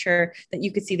contrast to make sure that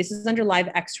you could see, this is under live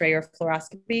x-ray or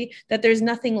fluoroscopy, that there's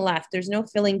nothing left. There's no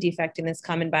filling defect in this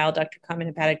common bile duct or common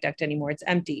hepatic duct anymore. It's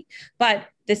empty. But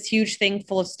this huge thing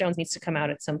full of stones needs to come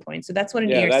out at some point. So that's what an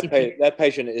ERCP is. That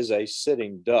patient is a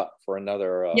sitting duck for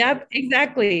another. Yep,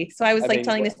 exactly. So I was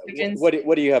telling the surgeons.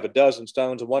 What do you have, a dozen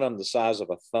stones, and one of them the size of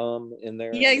a thumb in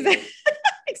there? Yeah, exactly.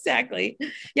 Exactly.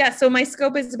 Yeah. So my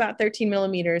scope is about 13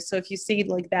 millimeters. So if you see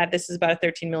like that, this is about a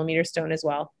 13 millimeter stone as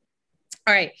well.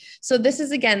 All right, so this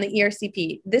is again the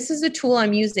ERCP. This is a tool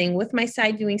I'm using with my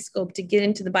side viewing scope to get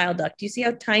into the bile duct. You see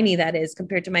how tiny that is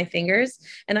compared to my fingers?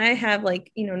 And I have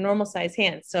like, normal size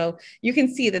hands. So you can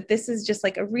see that this is just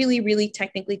like a really, really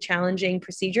technically challenging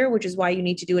procedure, which is why you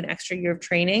need to do an extra year of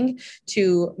training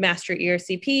to master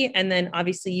ERCP. And then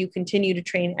obviously you continue to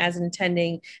train as an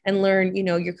attending and learn,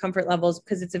 your comfort levels,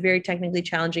 because it's a very technically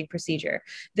challenging procedure.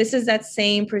 This is that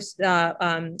same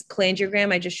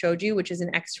cholangiogram I just showed you, which is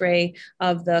an x-ray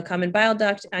of the common bile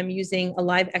duct. I'm using a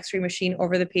live x-ray machine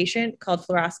over the patient called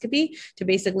fluoroscopy to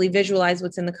basically visualize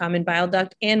what's in the common bile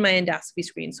duct and my endoscopy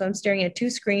screen. So I'm staring at two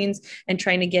screens and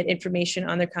trying to get information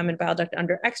on their common bile duct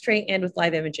under x-ray and with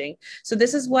live imaging. So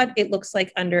this is what it looks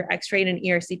like under x-ray and an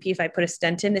ERCP if I put a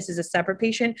stent in. This is a separate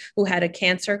patient who had a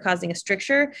cancer causing a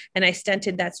stricture, and I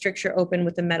stented that stricture open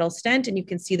with a metal stent, and you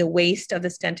can see the waist of the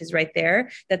stent is right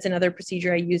there. That's another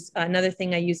procedure I use. Another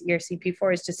thing I use ERCP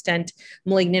for is to stent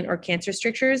malignant or cancer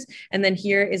strictures. And then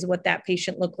here is what that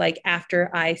patient looked like after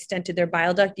I stented their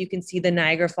bile duct. You can see the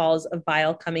Niagara Falls of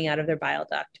bile coming out of their bile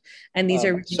duct. And these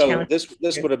are really so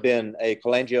this would have been a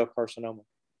cholangiocarcinoma?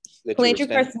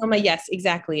 Cholangiocarcinoma, yes,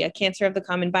 exactly. A cancer of the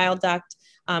common bile duct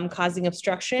causing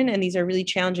obstruction. And these are really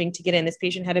challenging to get in. This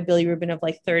patient had a bilirubin of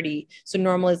like 30. So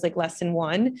normal is like less than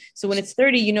 1. So when it's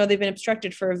 30, they've been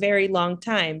obstructed for a very long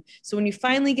time. So when you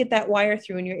finally get that wire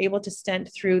through and you're able to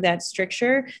stent through that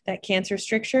stricture, that cancer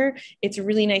stricture, it's a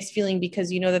really nice feeling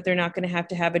because you know that they're not going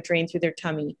to have a drain through their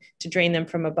tummy to drain them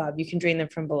from above. You can drain them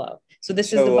from below. So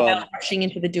this is the bile rushing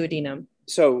into the duodenum.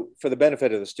 So for the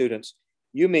benefit of the students,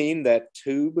 you mean that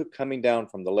tube coming down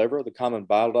from the liver, the common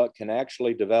bile duct, can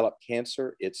actually develop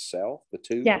cancer itself, the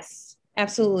tube? Yes.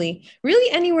 Absolutely.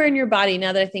 Really anywhere in your body,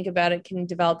 now that I think about it, can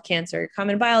develop cancer.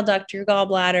 Common bile duct, your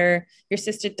gallbladder, your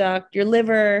cystic duct, your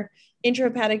liver,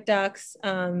 intrahepatic ducts,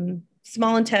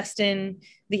 small intestine,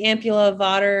 the ampulla of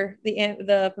Vater,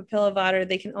 the papilla of Vater,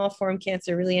 they can all form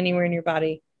cancer really anywhere in your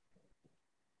body.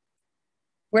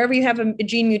 Wherever you have a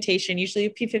gene mutation, usually a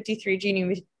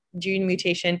P53 gene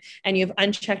mutation, and you have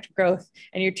unchecked growth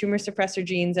and your tumor suppressor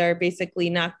genes are basically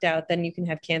knocked out, then you can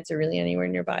have cancer really anywhere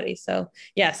in your body. So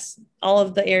yes, all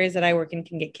of the areas that I work in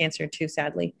can get cancer too,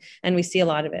 sadly. And we see a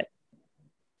lot of it.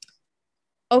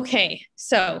 Okay,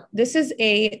 so this is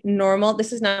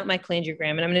this is not my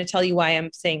cholangiogram, and I'm going to tell you why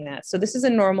I'm saying that. So this is a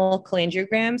normal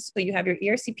cholangiogram. So you have your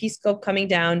ERCP scope coming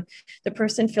down. The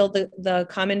person filled the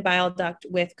common bile duct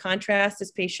with contrast.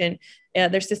 This patient, their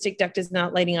cystic duct is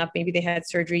not lighting up. Maybe they had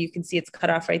surgery. You can see it's cut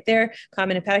off right there.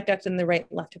 Common hepatic duct and the right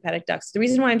left hepatic ducts. The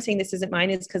reason why I'm saying this isn't mine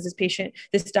is because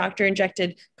this doctor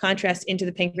injected contrast into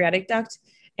the pancreatic duct,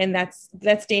 and that's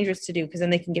dangerous to do because then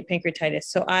they can get pancreatitis.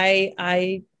 So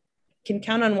I can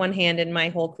count on one hand in my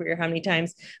whole career how many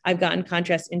times I've gotten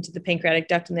contrast into the pancreatic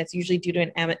duct, and that's usually due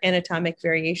to an anatomic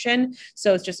variation.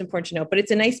 So it's just important to know. But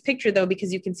it's a nice picture though,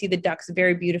 because you can see the ducts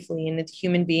very beautifully in a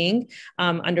human being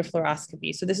under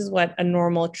fluoroscopy. So this is what a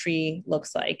normal tree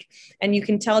looks like. And you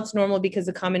can tell it's normal because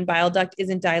the common bile duct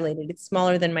isn't dilated. It's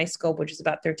smaller than my scope, which is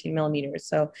about 13 millimeters.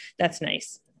 So that's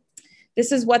nice.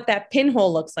 This is what that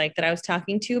pinhole looks like that I was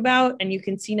talking to you about. And you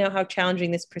can see now how challenging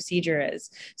this procedure is.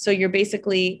 So you're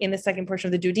basically in the second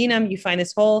portion of the duodenum, you find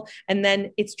this hole, and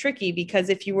then it's tricky because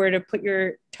if you were to put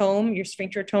your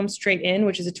sphincter tome straight in,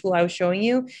 which is a tool I was showing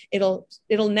you, it'll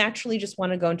naturally just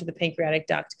want to go into the pancreatic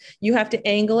duct. You have to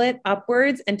angle it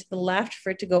upwards and to the left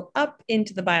for it to go up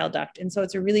into the bile duct. And so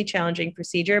it's a really challenging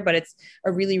procedure, but it's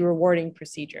a really rewarding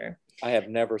procedure. I have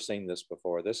never seen this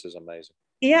before. This is amazing.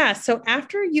 Yeah. So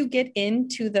after you get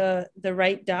into the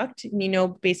right duct,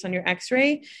 based on your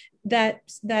X-ray, the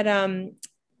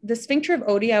sphincter of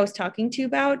Oddi I was talking to you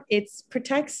about, it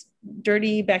protects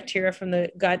dirty bacteria from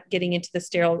the gut getting into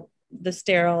the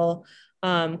sterile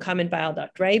common bile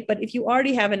duct, right? But if you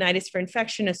already have a nidus for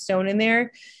infection, a stone in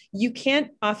there, you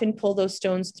can't often pull those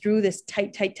stones through this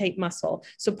tight muscle.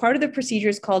 So part of the procedure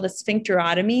is called a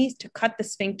sphincterotomy, to cut the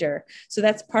sphincter. So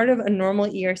that's part of a normal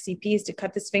ERCP, is to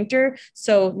cut the sphincter.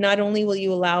 So not only will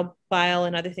you allow bile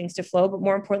and other things to flow, but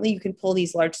more importantly, you can pull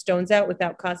these large stones out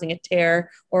without causing a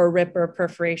tear or a rip or a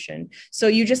perforation. So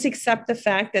you just accept the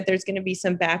fact that there's going to be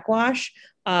some backwash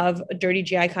of dirty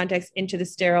GI contacts into the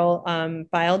sterile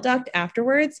bile duct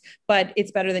afterwards, but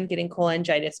it's better than getting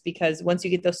cholangitis, because once you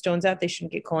get those stones out, they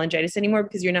shouldn't get cholangitis anymore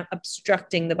because you're not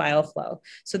obstructing the bile flow.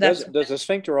 So does the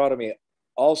sphincterotomy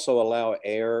also allow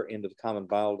air into the common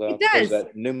bile duct? It does. Is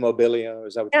that pneumobilia?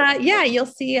 Is that what yeah, you'll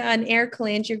see an air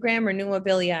cholangiogram or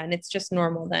pneumobilia, and it's just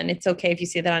normal then. It's okay if you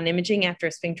see that on imaging after a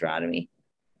sphincterotomy.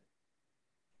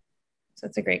 So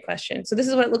that's a great question. So this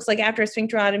is what it looks like after a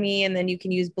sphincterotomy, and then you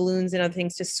can use balloons and other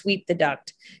things to sweep the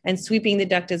duct, and sweeping the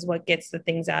duct is what gets the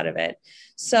things out of it.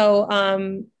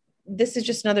 So this is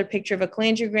just another picture of a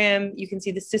cholangiogram. You can see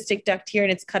the cystic duct here,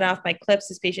 and it's cut off by clips.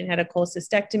 This patient had a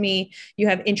cholecystectomy. You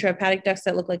have intrahepatic ducts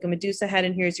that look like a Medusa head,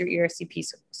 and here's your ERCP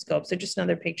scope. So just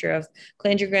another picture of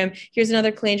cholangiogram. Here's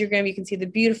another cholangiogram. You can see the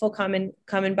beautiful common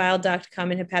bile duct,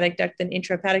 common hepatic duct, then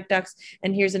intrahepatic ducts.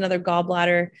 And here's another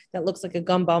gallbladder that looks like a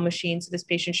gumball machine. So this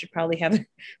patient should probably have a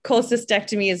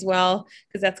cholecystectomy as well,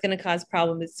 because that's going to cause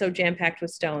problems. It's so jam-packed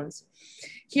with stones.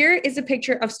 Here is a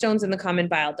picture of stones in the common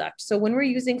bile duct. So when we're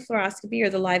using fluoroscopy or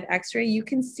the live x-ray, you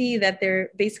can see that they're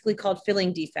basically called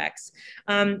filling defects.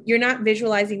 You're not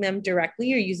visualizing them directly.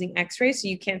 You're using x-ray, so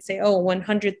you can't say, oh,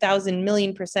 100,000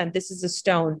 million%, this is a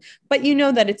stone. But you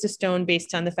know that it's a stone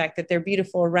based on the fact that they're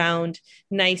beautiful, round,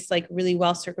 nice, like really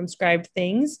well circumscribed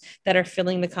things that are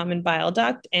filling the common bile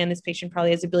duct. And this patient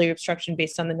probably has a biliary obstruction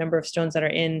based on the number of stones that are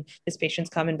in this patient's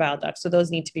common bile duct. So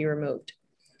those need to be removed.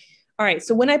 All right,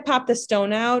 so when I pop the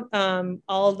stone out,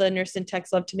 all the nurse and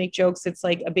techs love to make jokes. It's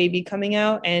like a baby coming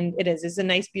out, and it is. It's a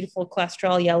nice, beautiful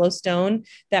cholesterol yellow stone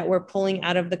that we're pulling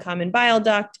out of the common bile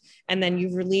duct, and then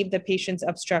you've relieved the patient's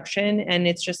obstruction, and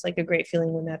it's just like a great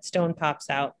feeling when that stone pops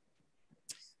out.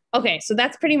 Okay, so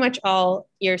that's pretty much all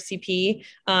ERCP.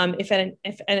 If at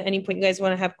any point you guys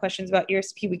want to have questions about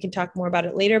ERCP, we can talk more about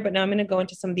it later, but now I'm going to go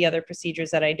into some of the other procedures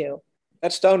that I do.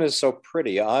 That stone is so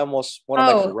pretty. I almost want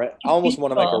to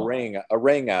make a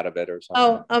ring out of it or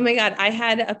something. Oh my God. I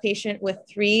had a patient with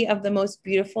 3 of the most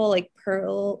beautiful, like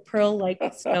pearl like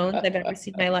stones I've ever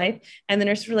seen in my life. And the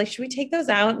nurses were like, should we take those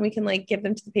out and we can like give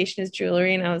them to the patient as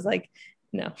jewelry? And I was like,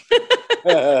 no.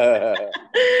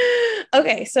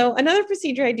 Okay. So another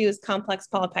procedure I do is complex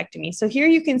polypectomy. So here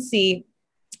you can see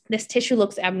this tissue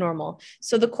looks abnormal.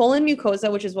 So the colon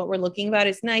mucosa, which is what we're looking about,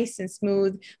 is nice and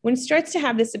smooth. When it starts to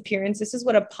have this appearance, this is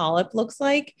what a polyp looks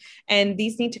like. And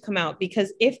these need to come out,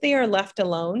 because if they are left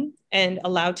alone and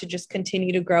allowed to just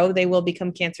continue to grow, they will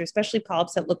become cancer, especially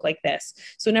polyps that look like this.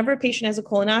 So whenever a patient has a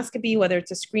colonoscopy, whether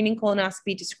it's a screening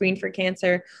colonoscopy to screen for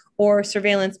cancer, or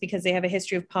surveillance because they have a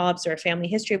history of polyps or a family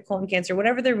history of colon cancer,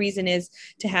 whatever the reason is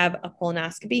to have a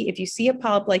colonoscopy, if you see a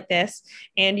polyp like this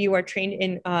and you are trained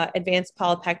in advanced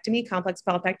polypectomy, complex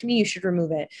polypectomy, you should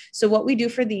remove it. So what we do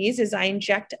for these is I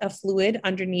inject a fluid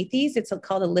underneath these. It's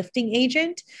called a lifting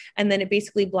agent. And then it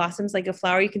basically blossoms like a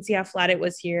flower. You can see how flat it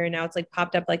was here. And now it's like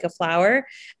popped up like a flower.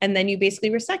 And then you basically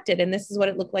resect it. And this is what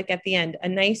it looked like at the end. A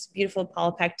nice, beautiful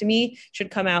polypectomy should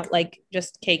come out like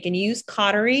just cake. And you use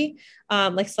cautery,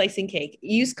 like slicing cake.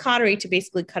 You use cautery to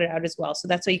basically cut it out as well. So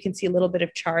that's why you can see a little bit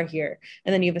of char here.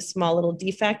 And then you have a small little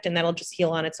defect, and that'll just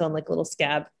heal on its own like a little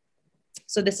scab.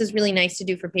 So this is really nice to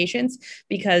do for patients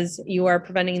because you are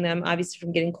preventing them obviously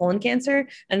from getting colon cancer.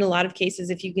 And in a lot of cases,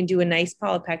 if you can do a nice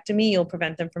polypectomy, you'll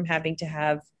prevent them from having to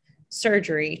have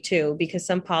surgery too, because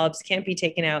some polyps can't be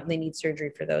taken out and they need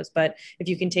surgery for those. But if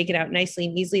you can take it out nicely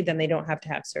and easily, then they don't have to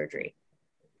have surgery.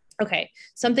 Okay,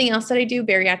 something else that I do,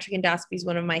 bariatric endoscopy is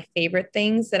one of my favorite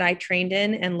things that I trained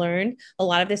in and learned. A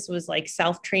lot of this was like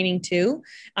self-training too.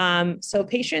 So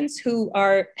patients who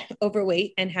are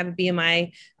overweight and have a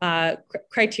BMI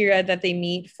criteria that they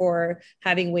meet for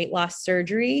having weight loss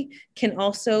surgery can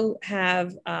also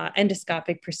have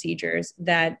endoscopic procedures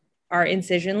that are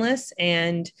incisionless.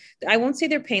 And I won't say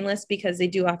they're painless because they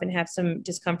do often have some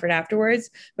discomfort afterwards.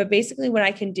 But basically what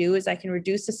I can do is I can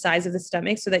reduce the size of the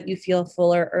stomach so that you feel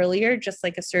fuller earlier, just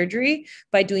like a surgery,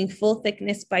 by doing full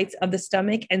thickness bites of the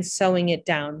stomach and sewing it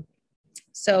down.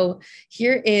 So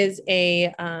here is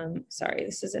a, sorry,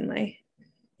 this is in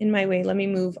my way. Let me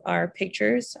move our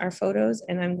pictures, our photos,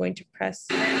 and I'm going to press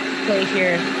play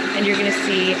here. And you're gonna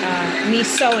see me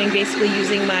sewing, basically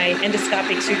using my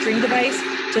endoscopic suturing device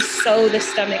to sew the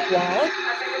stomach wall.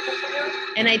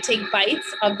 And I take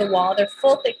bites of the wall. They're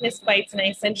full thickness bites, and I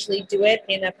essentially do it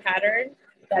in a pattern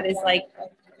that is like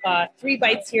 3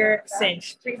 bites here,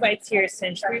 cinch, 3 bites here,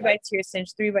 cinch, 3 bites here, cinch,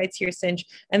 3 bites here, cinch.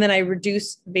 And then I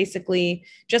reduce basically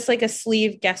just like a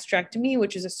sleeve gastrectomy,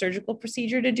 which is a surgical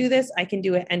procedure to do this. I can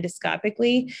do it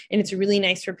endoscopically. And it's really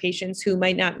nice for patients who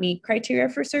might not meet criteria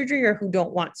for surgery or who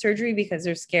don't want surgery because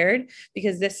they're scared,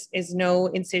 because this is no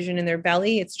incision in their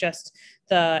belly. It's just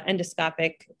the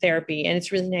endoscopic therapy. And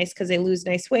it's really nice because they lose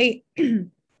nice weight.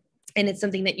 And it's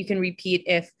something that you can repeat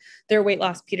if their weight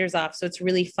loss peters off. So it's a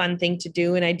really fun thing to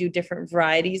do. And I do different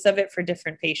varieties of it for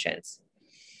different patients.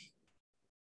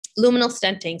 Luminal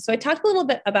stenting. So I talked a little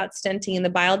bit about stenting in the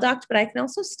bile duct, but I can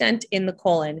also stent in the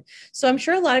colon. So I'm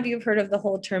sure a lot of you have heard of the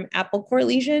whole term apple core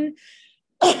lesion.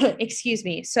 Excuse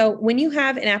me. So when you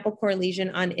have an apple core lesion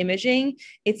on imaging,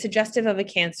 it's suggestive of a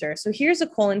cancer. So here's a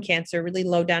colon cancer, really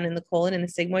low down in the colon, in the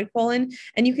sigmoid colon.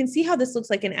 And you can see how this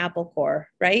looks like an apple core,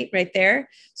 right? Right there.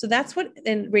 So that's what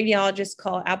radiologists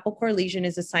call apple core lesion,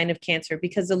 is a sign of cancer,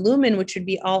 because the lumen, which should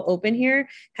be all open here,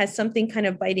 has something kind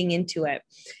of biting into it.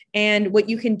 And what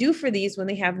you can do for these when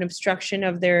they have an obstruction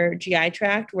of their GI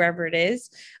tract, wherever it is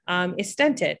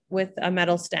stent it with a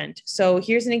metal stent. So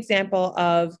here's an example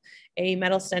of a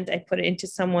metal stent. I put it into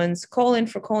someone's colon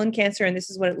for colon cancer, and this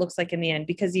is what it looks like in the end,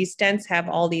 because these stents have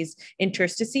all these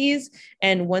interstices.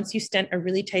 And once you stent a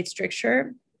really tight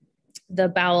stricture, the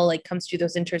bowel like comes through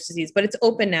those interstices, but it's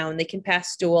open now and they can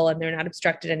pass stool and they're not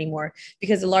obstructed anymore,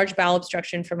 because a large bowel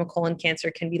obstruction from a colon cancer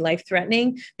can be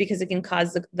life-threatening because it can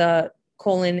cause the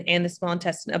colon and the small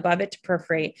intestine above it to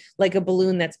perforate like a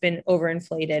balloon that's been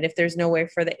overinflated if there's no way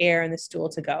for the air and the stool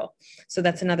to go. So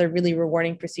that's another really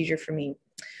rewarding procedure for me.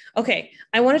 Okay,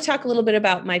 I want to talk a little bit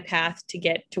about my path to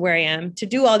get to where I am to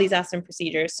do all these awesome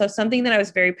procedures. So something that I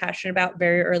was very passionate about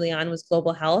very early on was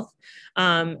global health.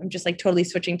 I'm just like totally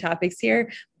switching topics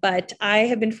here, but I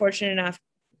have been fortunate enough,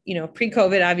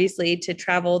 pre-COVID, obviously, to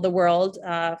travel the world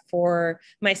for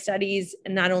my studies,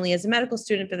 not only as a medical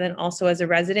student, but then also as a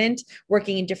resident,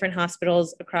 working in different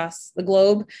hospitals across the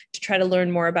globe to try to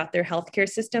learn more about their healthcare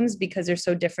systems, because they're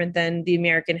so different than the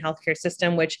American healthcare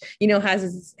system, which, has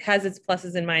its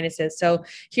pluses and minuses. So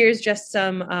here's just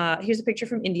here's a picture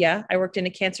from India. I worked in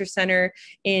a cancer center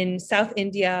in South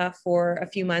India for a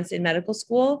few months in medical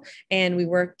school, and we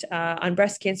worked on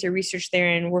breast cancer research there,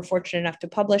 and we're fortunate enough to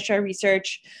publish our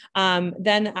research.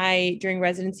 Then I, during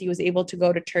residency, was able to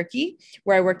go to Turkey,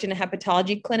 where I worked in a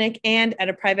hepatology clinic and at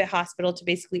a private hospital to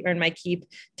basically earn my keep,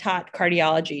 taught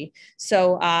cardiology.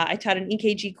 So I taught an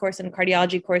EKG course and a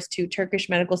cardiology course to Turkish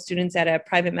medical students at a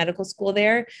private medical school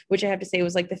there, which I have to say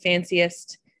was like the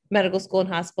fanciest medical school and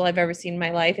hospital I've ever seen in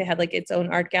my life. It had like its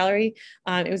own art gallery.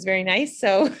 It was very nice.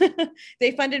 So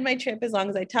they funded my trip as long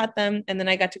as I taught them. And then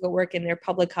I got to go work in their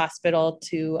public hospital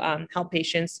to help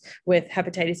patients with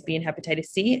hepatitis B and hepatitis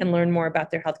C and learn more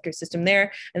about their healthcare system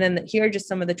there. And then here are just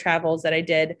some of the travels that I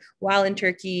did while in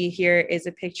Turkey. Here is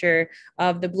a picture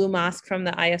of the Blue Mosque from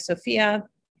the Hagia Sophia.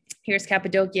 Here's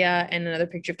Cappadocia and another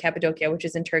picture of Cappadocia, which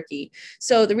is in Turkey.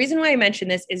 So the reason why I mention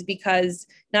this is because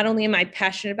not only am I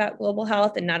passionate about global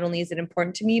health and not only is it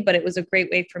important to me, but it was a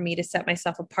great way for me to set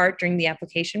myself apart during the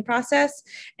application process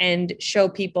and show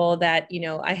people that, you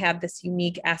know, I have this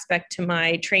unique aspect to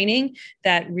my training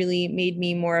that really made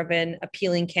me more of an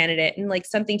appealing candidate and like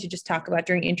something to just talk about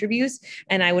during interviews.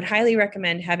 And I would highly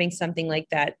recommend having something like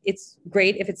that. It's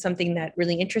great if it's something that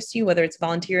really interests you, whether it's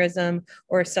volunteerism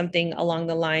or something along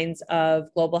the lines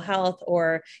of global health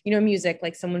or, you know, music,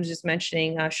 like someone was just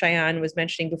mentioning, Cheyenne was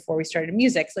mentioning before we started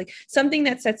music. It's like something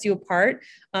that sets you apart,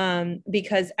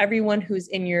 because everyone who's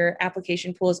in your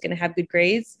application pool is going to have good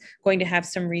grades, going to have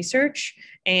some research,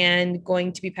 and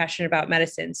going to be passionate about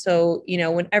medicine. So, you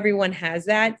know, when everyone has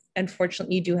that,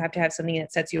 unfortunately, you do have to have something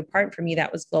that sets you apart. For me,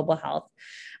 that was global health.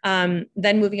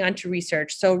 Then moving on to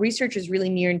research. So research is really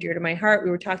near and dear to my heart.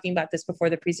 We were talking about this before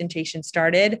the presentation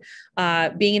started.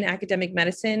 Being in academic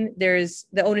medicine, there's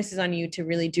the onus is on you to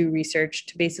really do research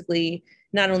to basically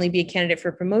not only be a candidate for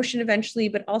promotion eventually,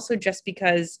 but also just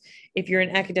because if you're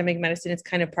in academic medicine, it's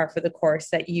kind of par for the course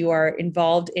that you are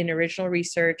involved in original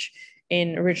research,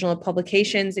 in original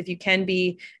publications, if you can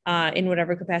be in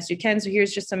whatever capacity you can. So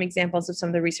here's just some examples of some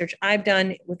of the research I've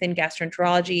done within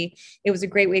gastroenterology. It was a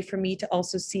great way for me to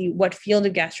also see what field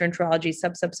of gastroenterology,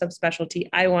 subspecialty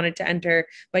I wanted to enter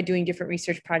by doing different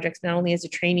research projects, not only as a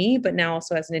trainee, but now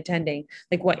also as an attending,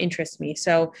 like what interests me.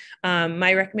 So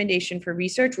my recommendation for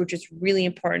research, which is really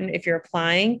important if you're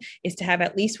applying, is to have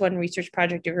at least one research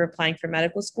project if you're applying for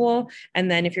medical school. And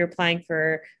then if you're applying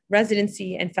for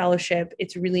residency and fellowship,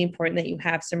 it's really important that you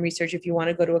have some research if you want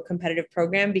to go to a competitive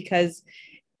program, because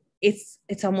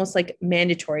it's almost like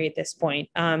mandatory at this point.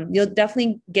 You'll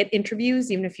definitely get interviews,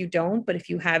 even if you don't, but if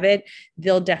you have it,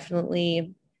 they'll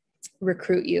definitely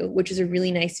recruit you, which is a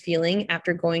really nice feeling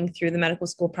after going through the medical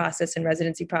school process and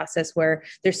residency process where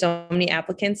there's so many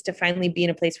applicants. To finally be in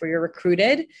a place where you're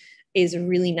recruited is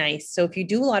really nice. So if you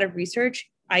do a lot of research,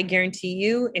 I guarantee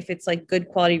you, if it's like good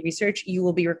quality research, you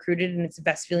will be recruited. And it's the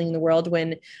best feeling in the world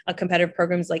when a competitive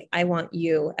program is like, I want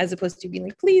you, as opposed to being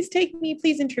like, please take me,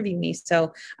 please interview me.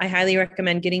 So I highly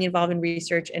recommend getting involved in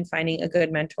research and finding a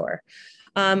good mentor.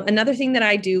 Another thing that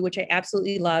I do, which I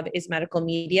absolutely love, is medical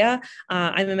media.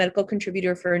 I'm a medical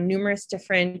contributor for numerous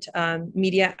different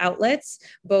media outlets,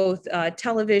 both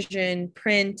television,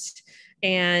 print,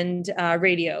 and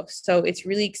radio. So it's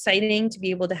really exciting to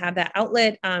be able to have that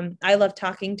outlet. I love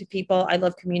talking to people. I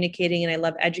love communicating and I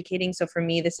love educating. So for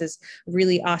me, this is a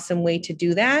really awesome way to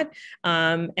do that.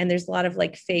 And there's a lot of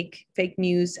like fake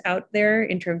news out there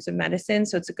in terms of medicine.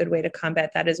 So it's a good way to combat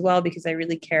that as well, because I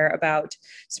really care about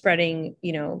spreading,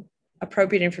 you know,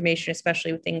 appropriate information,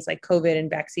 especially with things like COVID and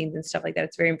vaccines and stuff like that.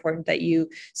 It's very important that you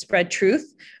spread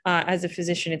truth. As a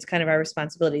physician, it's kind of our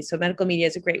responsibility. So medical media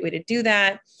is a great way to do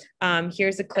that.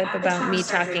 Here's a clip about me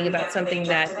talking about something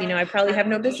that, you know, I probably have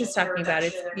no business talking about.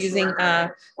 It's using a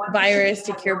virus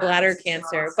to cure bladder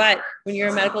cancer. But when you're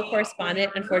a medical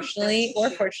correspondent, unfortunately,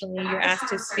 or fortunately, you're asked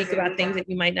to speak about things that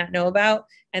you might not know about.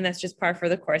 And that's just par for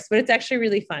the course, but it's actually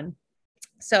really fun.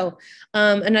 So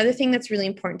another thing that's really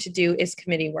important to do is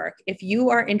committee work. If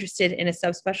you are interested in a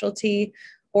subspecialty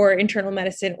or internal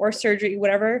medicine or surgery,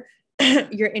 whatever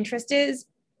your interest is,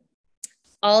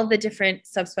 all of the different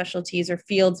subspecialties or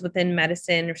fields within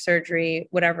medicine or surgery,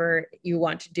 whatever you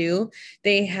want to do,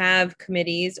 they have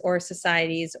committees or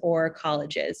societies or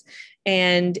colleges.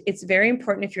 And it's very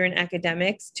important if you're in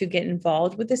academics to get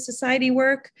involved with the society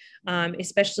work,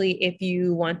 especially if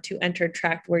you want to enter a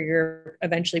track where you're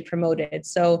eventually promoted.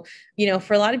 So, you know,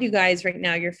 for a lot of you guys right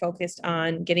now, you're focused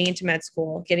on getting into med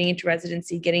school, getting into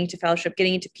residency, getting into fellowship,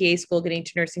 getting into PA school, getting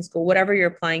into nursing school, whatever you're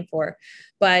applying for.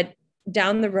 But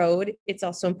down the road, it's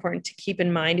also important to keep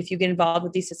in mind, if you get involved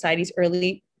with these societies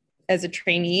early as a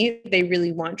trainee, they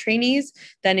really want trainees,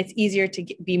 then it's easier to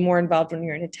be more involved when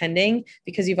you're in attending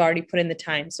because you've already put in the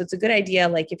time. So it's a good idea,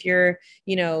 like if you're,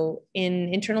 you know,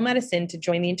 in internal medicine, to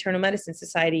join the Internal Medicine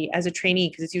Society as a trainee,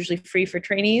 because it's usually free for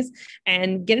trainees,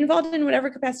 and get involved in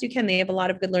whatever capacity you can. They have a lot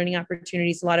of good learning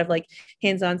opportunities, a lot of like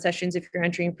hands-on sessions if you're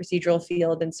entering a procedural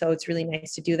field. And so it's really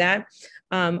nice to do that.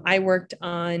 I worked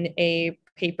on a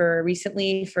paper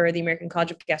recently for the American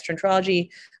College of Gastroenterology,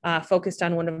 focused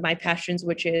on one of my passions,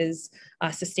 which is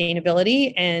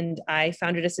sustainability. And I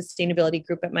founded a sustainability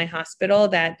group at my hospital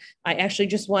that I actually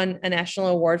just won a national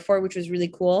award for, which was really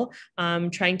cool,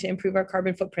 trying to improve our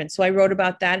carbon footprint. So I wrote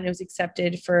about that, and it was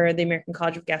accepted for the American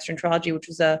College of Gastroenterology, which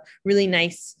was a really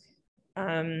nice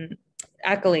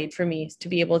accolade for me to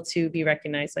be able to be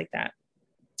recognized like that.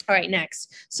 All right,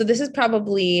 next. So this is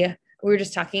probably, we were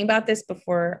just talking about this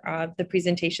before the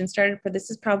presentation started, but this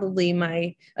is probably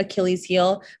my Achilles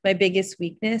heel. My biggest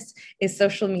weakness is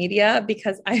social media,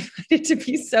 because I find it to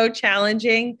be so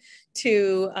challenging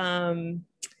to,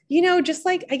 just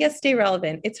like, I guess, stay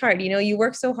relevant. It's hard. You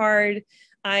work so hard.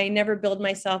 I never build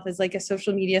myself as like a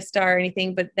social media star or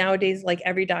anything, but nowadays, like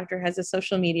every doctor has a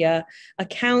social media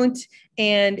account,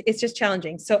 and it's just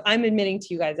challenging. So I'm admitting to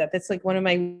you guys that that's like one of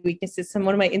my weaknesses. One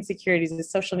of my insecurities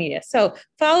is social media. So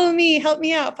follow me, help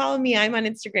me out, follow me. I'm on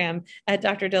Instagram at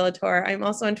Dr. Delator. I'm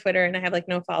also on Twitter, and I have like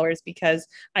no followers because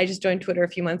I just joined Twitter a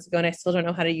few months ago and I still don't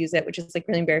know how to use it, which is like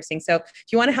really embarrassing. So if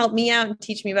you want to help me out and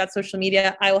teach me about social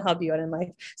media, I will help you out in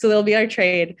life. So there'll be our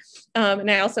trade.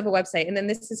 And I also have a website. And then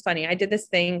this is funny. I did this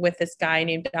thing with this guy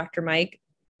named Dr. Mike,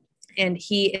 and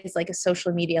he is like a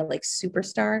social media like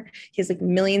superstar. He has like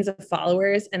millions of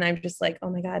followers, and I'm just like, oh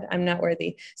my God, I'm not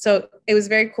worthy. So it was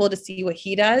very cool to see what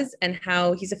he does and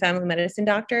how he's a family medicine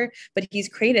doctor, but he's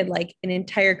created like an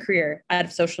entire career out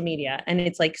of social media, and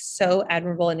it's like so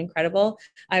admirable and incredible.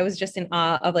 I was just in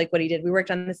awe of like what he did. We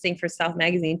worked on this thing for South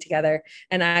Magazine together,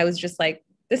 and I was just like,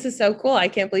 this is so cool. I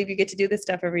can't believe you get to do this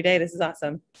stuff every day. This is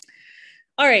awesome.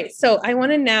 All right, so I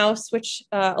want to now switch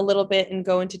a little bit and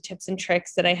go into tips and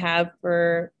tricks that I have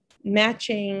for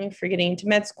matching, for getting into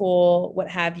med school, what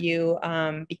have you,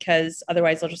 because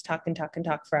otherwise I'll just talk and talk and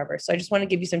talk forever. So I just want to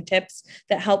give you some tips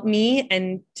that help me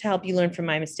and to help you learn from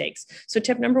my mistakes. So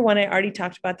tip number one, I already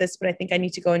talked about this, but I think I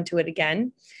need to go into it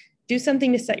again. Do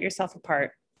something to set yourself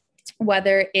apart,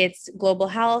 whether it's global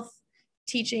health,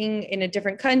 teaching in a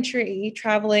different country,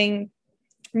 traveling,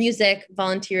 music,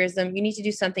 volunteerism. You need to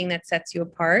do something that sets you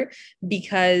apart,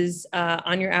 because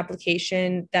on your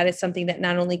application, that is something that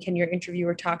not only can your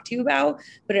interviewer talk to you about,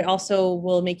 but it also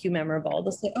will make you memorable.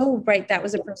 They'll say, oh, right, that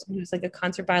was a person who's like a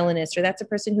concert violinist, or that's a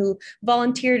person who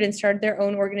volunteered and started their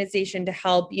own organization to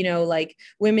help, like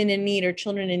women in need or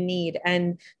children in need.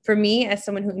 And for me, as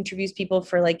someone who interviews people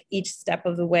for like each step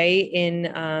of the way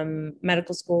in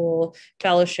medical school,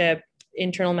 fellowship,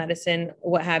 internal medicine,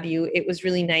 what have you, it was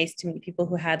really nice to meet people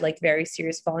who had like very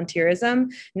serious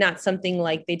volunteerism, not something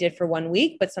like they did for 1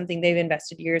 week, but something they've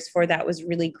invested years for. That was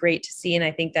really great to see. And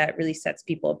I think that really sets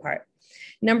people apart.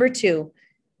 Number two,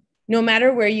 no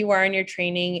matter where you are in your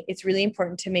training, it's really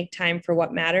important to make time for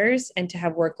what matters and to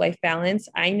have work-life balance.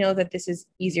 I know that this is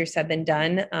easier said than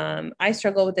done. I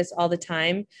struggle with this all the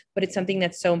time, but it's something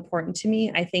that's so important to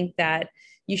me. I think that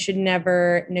you should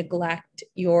never neglect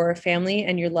your family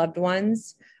and your loved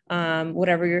ones,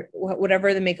 whatever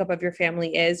the makeup of your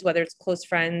family is, whether it's close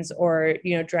friends or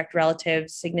direct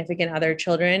relatives, significant other,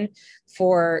 children,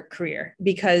 for career.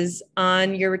 Because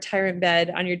on your retirement bed,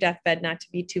 on your deathbed, not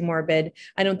to be too morbid,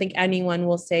 I don't think anyone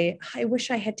will say, I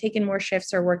wish I had taken more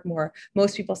shifts or worked more.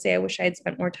 Most people say, I wish I had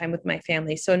spent more time with my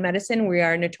family. So in medicine, we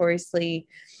are notoriously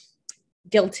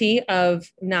guilty of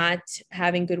not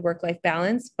having good work-life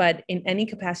balance, but in any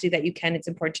capacity that you can, it's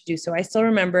important to do so. I still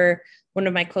remember one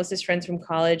of my closest friends from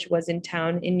college was in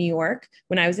town in New York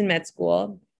when I was in med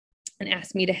school and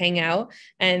asked me to hang out.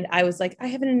 And I was like, I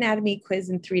have an anatomy quiz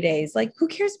in 3 days. Like, who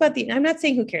cares about I'm not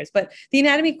saying who cares, but the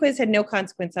anatomy quiz had no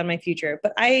consequence on my future,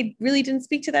 but I really didn't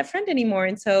speak to that friend anymore.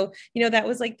 And so, that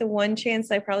was like the one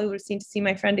chance I probably would have seen to see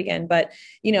my friend again. But,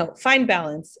 find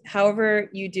balance.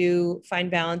 However you do, find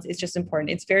balance is just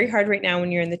important. It's very hard right now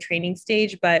when you're in the training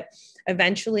stage, but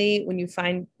eventually when you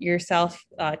find yourself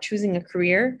choosing a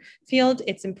career field,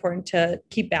 it's important to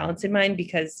keep balance in mind,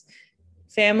 because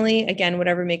family, again,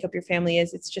 whatever makeup your family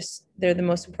is, it's just, they're the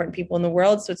most important people in the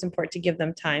world. So it's important to give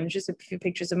them time. Just a few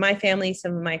pictures of my family,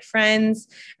 some of my friends,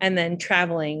 and then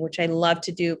traveling, which I love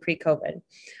to do pre-COVID.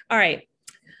 All right.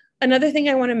 Another thing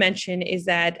I want to mention is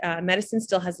that medicine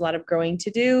still has a lot of growing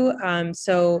to do.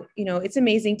 So, it's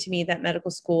amazing to me that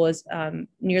medical school is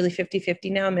nearly 50-50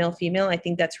 now, male, female. I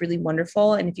think that's really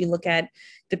wonderful. And if you look at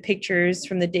the pictures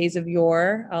from the days of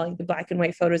yore, like the black and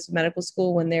white photos of medical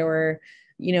school when there were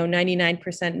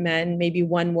 99% men, maybe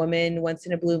one woman once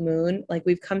in a blue moon, like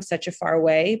we've come such a far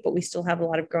way, but we still have a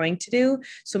lot of growing to do.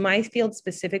 So my field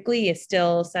specifically is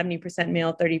still 70%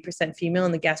 male, 30% female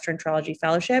in the gastroenterology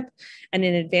fellowship. And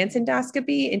in advanced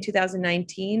endoscopy in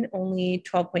 2019, only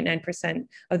 12.9%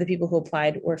 of the people who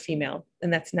applied were female.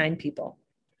 And that's 9 people.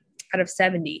 out of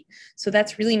 70. So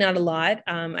that's really not a lot.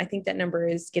 I think that number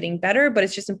is getting better, but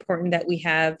it's just important that we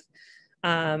have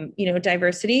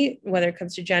diversity, whether it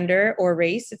comes to gender or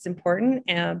race. It's important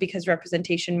because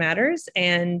representation matters.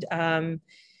 And,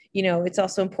 it's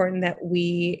also important that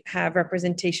we have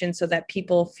representation so that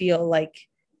people feel like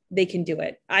they can do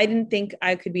it. I didn't think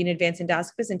I could be an advanced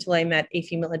endoscopist until I met a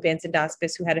female advanced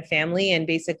endoscopist who had a family and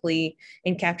basically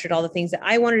captured all the things that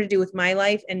I wanted to do with my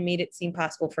life and made it seem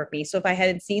possible for me. So if I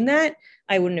hadn't seen that,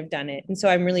 I wouldn't have done it. And so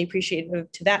I'm really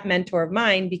appreciative to that mentor of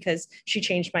mine because she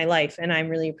changed my life. And I'm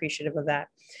really appreciative of that.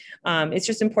 It's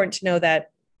just important to know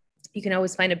that you can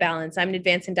always find a balance. I'm an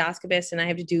advanced endoscopist and I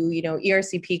have to do,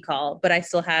 ERCP call, but I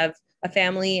still have a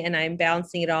family and I'm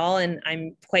balancing it all. And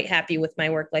I'm quite happy with my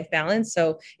work-life balance.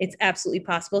 So it's absolutely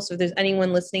possible. So if there's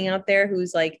anyone listening out there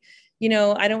who's like, I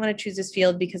don't want to choose this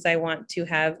field because I want to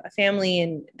have a family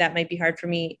and that might be hard for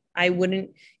me, I wouldn't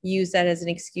use that as an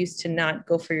excuse to not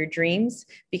go for your dreams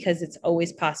because it's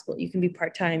always possible. You can be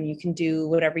part-time, you can do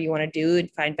whatever you want to do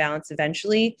and find balance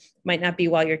eventually. Might not be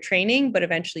while you're training, but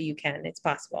eventually you can. It's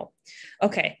possible.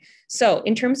 Okay. So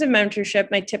in terms of mentorship,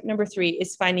 my tip number 3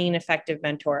 is finding an effective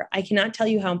mentor. I cannot tell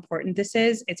you how important this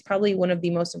is. It's probably one of the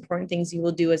most important things you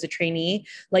will do as a trainee.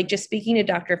 Like just speaking to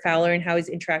Dr. Fowler and how he's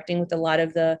interacting with a lot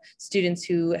of the students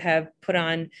who have put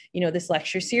on, this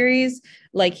lecture series,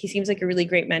 like he seems like a really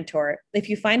great mentor. If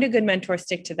you find a good mentor,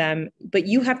 stick to them, but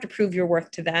you have to prove your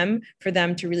worth to them for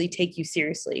them to really take you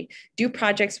seriously. Do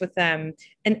projects with them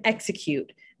and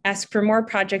execute. Ask for more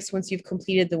projects once you've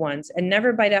completed the ones and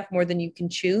never bite off more than you can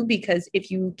chew, because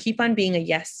if you keep on being a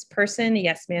yes person, a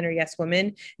yes man or yes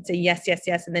woman, and say yes, yes,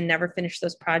 yes, and then never finish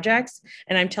those projects.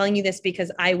 And I'm telling you this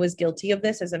because I was guilty of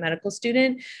this as a medical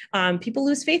student. People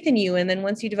lose faith in you. And then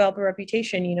once you develop a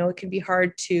reputation, it can be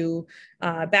hard to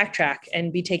backtrack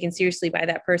and be taken seriously by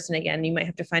that person again. You might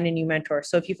have to find a new mentor.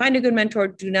 So if you find a good mentor,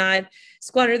 do not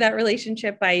squander that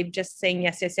relationship by just saying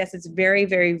yes, yes, yes. It's very,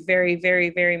 very, very,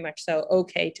 very, very much so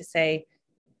okay to say,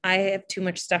 I have too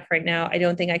much stuff right now. I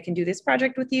don't think I can do this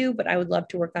project with you, but I would love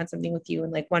to work on something with you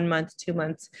in like 1 month, 2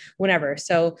 months, whenever.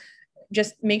 So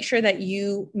just make sure that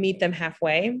you meet them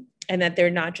halfway and that they're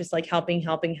not just like helping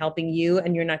you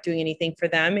and you're not doing anything for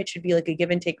them. It should be like a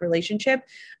give and take relationship.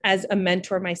 As a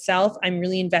mentor myself, I'm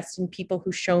really invested in people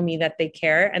who show me that they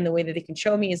care. And the way that they can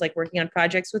show me is like working on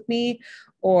projects with me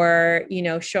or,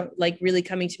 show like really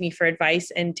coming to me for advice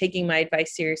and taking my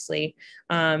advice seriously,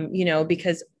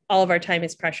 because all of our time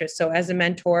is precious. So as a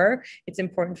mentor, it's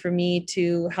important for me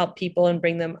to help people and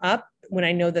bring them up when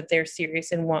I know that they're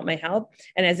serious and want my help.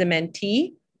 And as a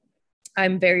mentee,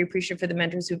 I'm very appreciative for the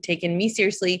mentors who've taken me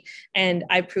seriously and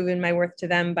I've proven my worth to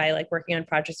them by like working on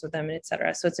projects with them and et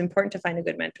cetera. So it's important to find a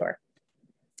good mentor.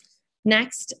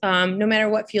 Next, no matter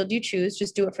what field you choose,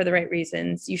 just do it for the right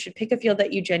reasons. You should pick a field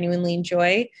that you genuinely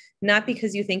enjoy, not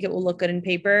because you think it will look good in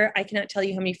paper. I cannot tell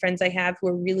you how many friends I have who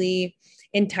are really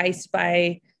enticed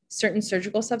by certain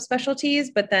surgical subspecialties,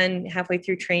 but then halfway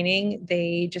through training,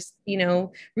 they just,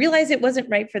 realized it wasn't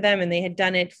right for them and they had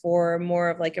done it for more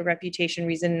of like a reputation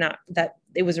reason, not that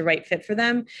it was a right fit for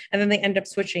them. And then they end up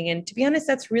switching. And to be honest,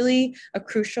 that's really a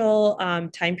crucial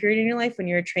time period in your life when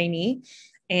you're a trainee.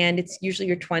 And it's usually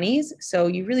your 20s. So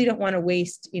you really don't want to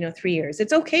waste, 3 years.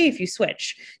 It's okay if you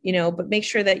switch, but make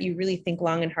sure that you really think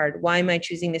long and hard. Why am I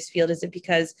choosing this field? Is it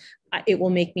because it will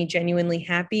make me genuinely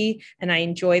happy and I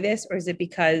enjoy this? Or is it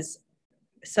because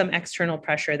some external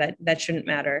pressure that shouldn't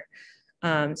matter?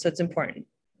 So it's important.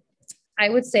 I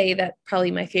would say that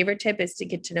probably my favorite tip is to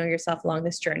get to know yourself along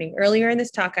this journey. Earlier in this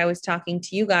talk, I was talking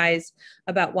to you guys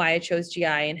about why I chose GI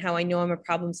and how I know I'm a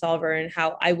problem solver and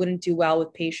how I wouldn't do well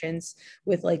with patients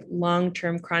with like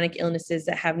long-term chronic illnesses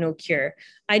that have no cure.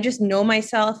 I just know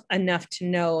myself enough to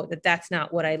know that that's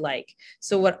not what I like.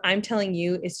 So what I'm telling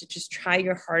you is to just try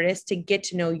your hardest to get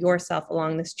to know yourself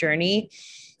along this journey.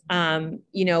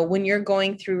 When you're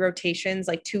going through rotations,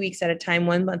 like 2 weeks at a time,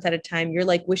 1 month at a time, you're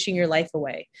like wishing your life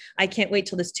away. I can't wait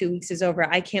till this 2 weeks is over.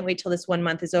 I can't wait till this 1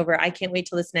 month is over. I can't wait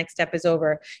till this next step is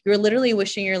over. You're literally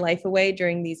wishing your life away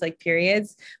during these like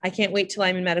periods. I can't wait till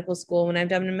I'm in medical school. When I'm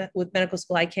done with medical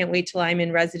school, I can't wait till I'm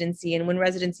in residency. And when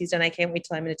residency is done, I can't wait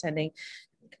till I'm in attending.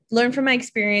 Learn from my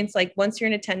experience. Like once you're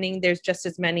in attending, there's just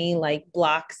as many like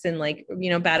blocks and like,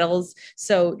 battles.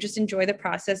 So just enjoy the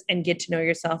process and get to know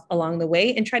yourself along the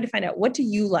way and try to find out, what do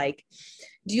you like?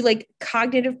 Do you like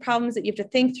cognitive problems that you have to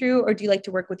think through? Or do you like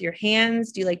to work with your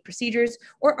hands? Do you like procedures?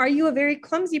 Or are you a very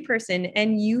clumsy person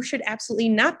and you should absolutely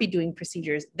not be doing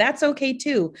procedures? That's okay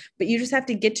too. But you just have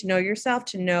to get to know yourself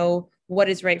to know what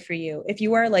is right for you. If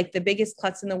you are like the biggest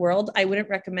klutz in the world, I wouldn't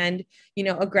recommend,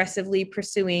 aggressively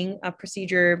pursuing a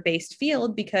procedure-based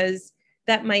field because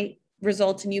that might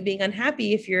result in you being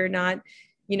unhappy if you're not,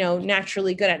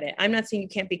 naturally good at it. I'm not saying you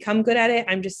can't become good at it.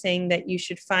 I'm just saying that you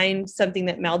should find something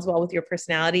that melds well with your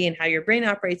personality and how your brain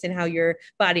operates and how your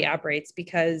body operates,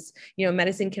 because,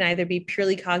 medicine can either be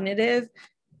purely cognitive,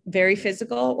 very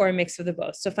physical, or a mix of the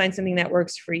both. So find something that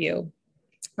works for you.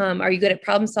 Are you good at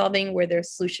problem solving where their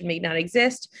solution may not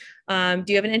exist? Do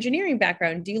you have an engineering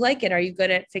background? Do you like it? Are you good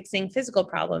at fixing physical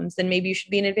problems? Then maybe you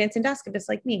should be an advanced endoscopist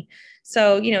like me.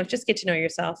 So, just get to know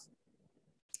yourself.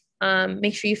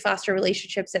 Make sure you foster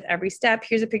relationships at every step.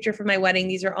 Here's a picture from my wedding.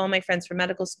 These are all my friends from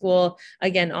medical school.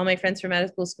 Again, all my friends from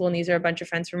medical school, and these are a bunch of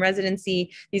friends from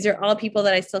residency. These are all people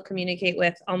that I still communicate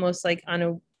with almost like on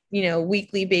a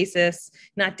weekly basis,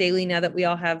 not daily now that we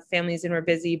all have families and we're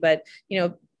busy, but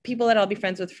people that I'll be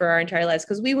friends with for our entire lives,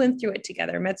 because we went through it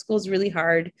together. Med school is really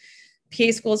hard.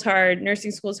 PA school is hard. Nursing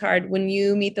school is hard. When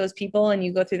you meet those people and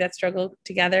you go through that struggle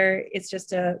together, it's just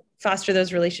to foster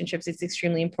those relationships. It's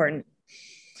extremely important.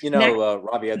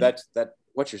 Rabia, that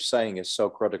what you're saying is so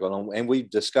critical. And we've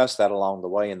discussed that along the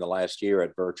way in the last year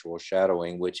at Virtual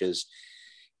Shadowing, which is,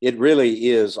 it really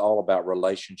is all about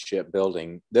relationship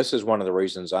building. This is one of the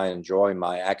reasons I enjoy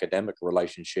my academic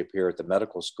relationship here at the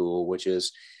medical school, which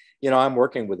is, I'm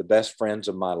working with the best friends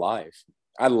of my life.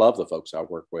 I love the folks I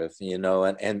work with,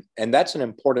 and that's an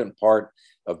important part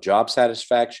of job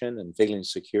satisfaction and feeling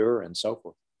secure and so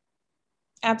forth.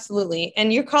 Absolutely.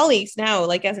 And your colleagues now,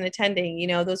 like as an attending,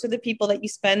 those are the people that you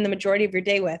spend the majority of your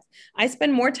day with. I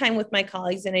spend more time with my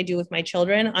colleagues than I do with my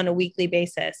children on a weekly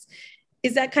basis.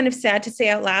 Is that kind of sad to say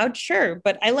out loud? Sure.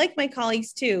 But I like my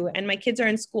colleagues too. And my kids are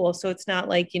in school. So it's not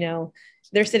like,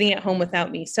 they're sitting at home without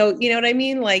me. So, you know what I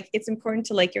mean? Like, it's important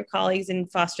to like your colleagues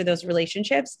and foster those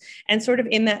relationships. And sort of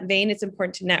in that vein, it's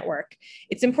important to network.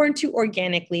 It's important to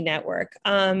organically network.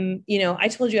 I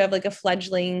told you I have like a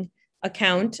fledgling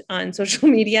account on social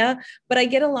media, but I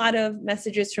get a lot of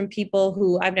messages from people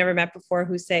who I've never met before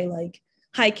who say like,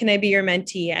 hi, can I be your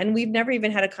mentee? And we've never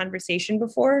even had a conversation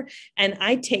before. And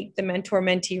I take the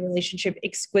mentor-mentee relationship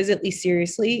exquisitely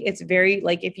seriously. It's very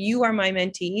like, if you are my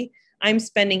mentee, I'm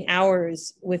spending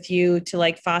hours with you to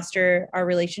like foster our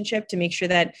relationship to make sure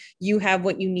that you have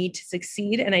what you need to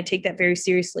succeed. And I take that very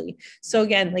seriously. So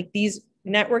again, like these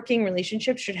networking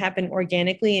relationships should happen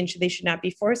organically and they should not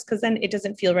be forced, because then it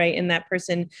doesn't feel right and that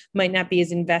person might not be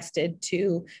as invested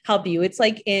to help you. It's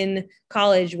like in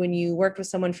college when you worked with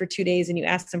someone for 2 days and you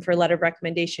asked them for a letter of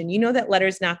recommendation. That letter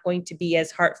is not going to be as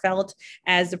heartfelt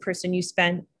as the person you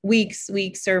spent weeks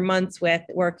or months with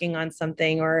working on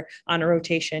something or on a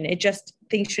rotation. It just,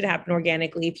 things should happen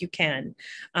organically if you can.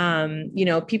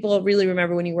 People really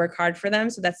remember when you work hard for them.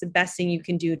 So that's the best thing you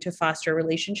can do to foster a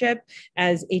relationship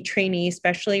as a trainee,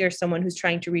 especially, or someone who's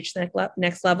trying to reach the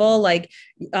next level. Like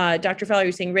Dr. Fowler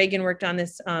was saying, Reagan worked on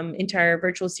this entire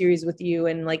virtual series with you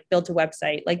and like built a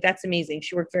website. Like that's amazing.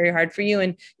 She worked very hard for you,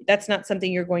 and that's not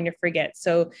something you're going to forget.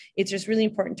 So it's just really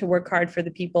important to work hard for the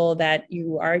people that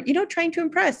you are, trying to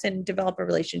impress and develop a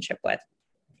relationship with.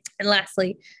 And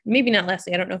lastly, maybe not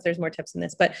lastly, I don't know if there's more tips in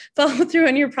this, but follow through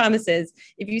on your promises.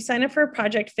 If you sign up for a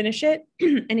project, finish it.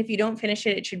 And if you don't finish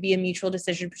it, it should be a mutual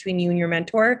decision between you and your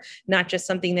mentor, not just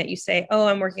something that you say, oh,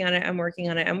 I'm working on it.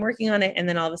 And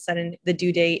then all of a sudden the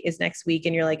due date is next week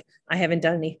and you're like, I haven't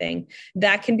done anything.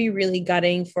 That can be really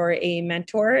gutting for a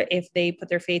mentor if they put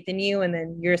their faith in you and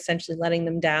then you're essentially letting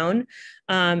them down.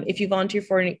 If you volunteer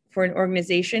for an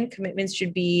organization, commitments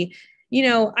should be,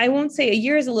 I won't say a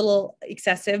year is a little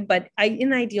excessive, but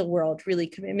in an ideal world, really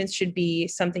commitments should be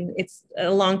something, it's a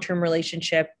long-term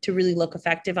relationship to really look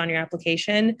effective on your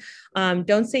application.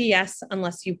 Don't say yes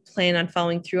unless you plan on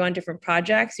following through on different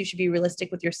projects. You should be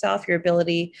realistic with yourself, your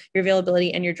ability, your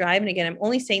availability, and your drive. And again, I'm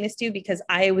only saying this to you because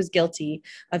I was guilty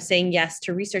of saying yes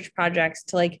to research projects,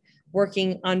 to like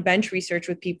working on bench research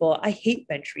with people. I hate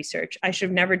bench research. I should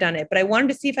have never done it, but I wanted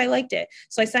to see if I liked it.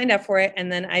 So I signed up for it.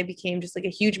 And then I became just like a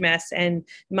huge mess. And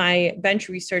my bench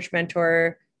research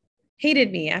mentor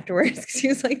hated me afterwards because he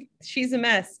was like, she's a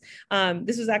mess.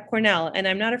 This was at Cornell. And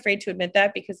I'm not afraid to admit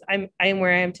that because I am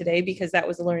where I am today because that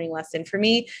was a learning lesson for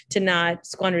me to not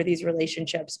squander these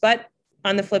relationships. But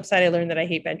on the flip side, I learned that I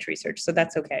hate bench research, so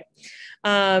that's okay.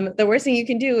 The worst thing you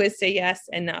can do is say yes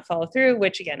and not follow through,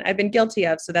 which again, I've been guilty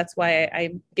of. So that's why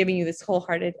I'm giving you this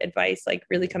wholehearted advice, like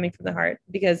really coming from the heart,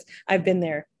 because I've been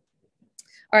there.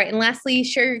 All right. And lastly,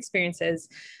 share your experiences.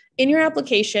 In your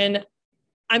application,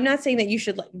 I'm not saying that you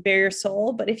should like bare your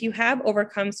soul, but if you have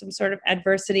overcome some sort of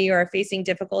adversity or are facing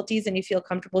difficulties and you feel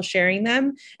comfortable sharing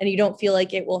them and you don't feel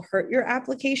like it will hurt your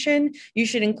application, you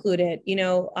should include it.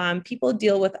 People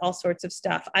deal with all sorts of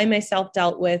stuff. I myself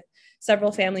dealt with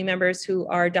several family members who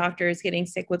are doctors getting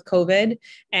sick with COVID.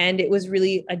 And it was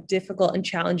really a difficult and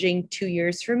challenging 2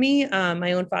 years for me.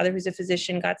 My own father, who's a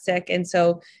physician, got sick. And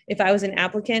so if I was an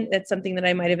applicant, that's something that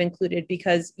I might have included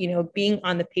because, being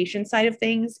on the patient side of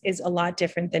things is a lot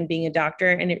different than being a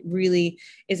doctor. And it really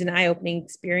is an eye-opening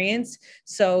experience.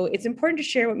 So it's important to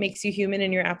share what makes you human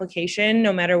in your application,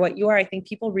 no matter what you are. I think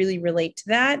people really relate to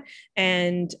that.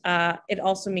 And it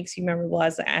also makes you memorable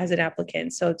as an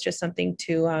applicant. So it's just something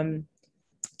to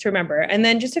remember. And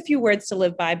then just a few words to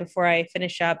live by before I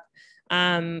finish up.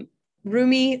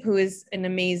 Rumi, who is an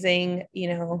amazing,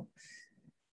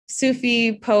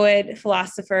 Sufi poet,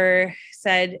 philosopher,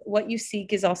 said, "What you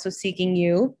seek is also seeking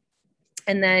you."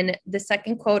 And then the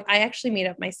second quote, I actually made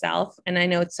up myself. And I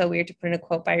know it's so weird to put in a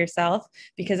quote by yourself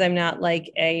because I'm not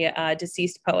like a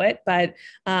deceased poet, but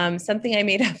something I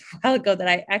made up a while ago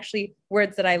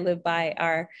words that I live by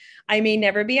are, I may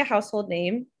never be a household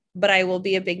name, but I will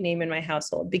be a big name in my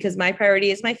household because my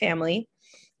priority is my family.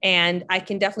 And I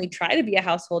can definitely try to be a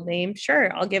household name.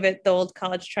 Sure, I'll give it the old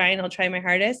college try and I'll try my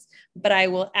hardest, but I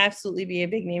will absolutely be a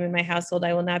big name in my household.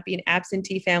 I will not be an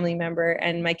absentee family member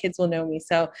and my kids will know me.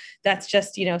 So that's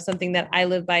just, something that I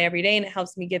live by every day and it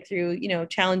helps me get through,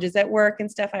 challenges at work and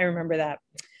stuff. I remember that.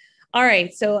 All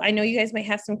right. So I know you guys might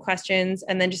have some questions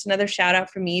and then just another shout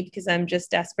out for me because I'm just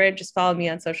desperate. Just follow me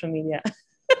on social media.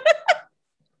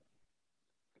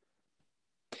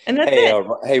 And that's it.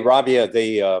 Hey, Rabia,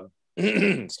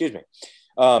 excuse me.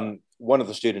 One of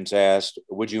the students asked,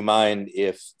 would you mind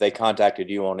if they contacted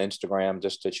you on Instagram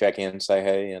just to check in, say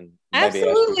hey, and maybe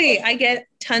absolutely. I get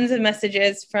tons of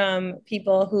messages from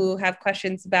people who have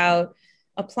questions about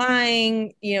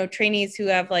applying, trainees who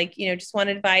have just want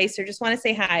advice or just want to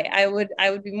say hi. I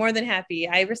would be more than happy.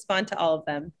 I respond to all of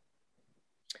them.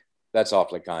 That's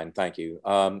awfully kind. Thank you.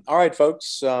 All right,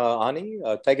 folks. Ani,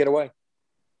 take it away.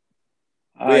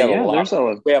 We have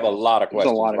a lot of questions. There's a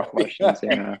lot of questions,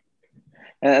 yeah.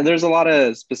 And there's a lot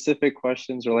of specific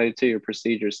questions related to your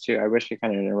procedures too. I wish I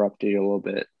kind of interrupted you a little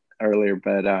bit earlier,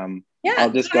 but I'll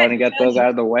just go ahead and get those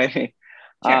out of the way.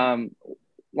 Sure.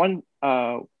 One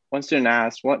student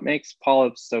asked, what makes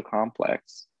polyps so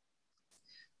complex?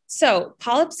 So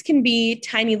polyps can be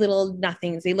tiny little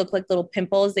nothings. They look like little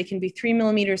pimples. They can be 3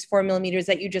 millimeters, 4 millimeters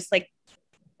that you just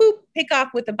pick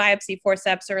off with a biopsy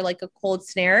forceps or like a cold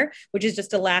snare, which is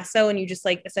just a lasso, and you just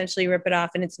essentially rip it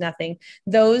off and it's nothing.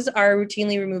 Those are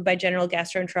routinely removed by general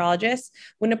gastroenterologists.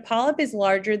 When a polyp is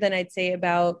larger than I'd say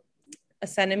about a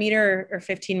centimeter or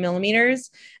 15 millimeters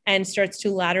and starts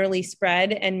to laterally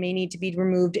spread and may need to be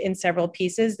removed in several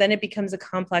pieces, then it becomes a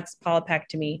complex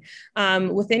polypectomy.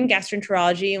 Within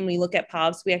gastroenterology, when we look at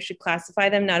polyps, we actually classify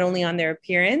them not only on their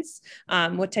appearance,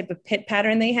 what type of pit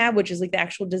pattern they have, which is like the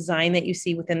actual design that you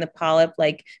see within the polyp,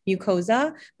 like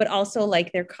mucosa, but also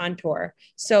like their contour.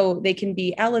 So they can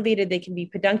be elevated, they can be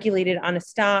pedunculated on a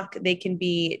stalk, they can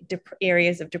be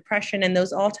areas of depression, and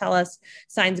those all tell us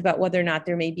signs about whether or not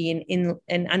there may be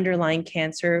an underlying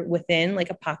cancer within, like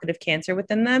a pocket of cancer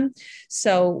within them.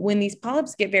 So when these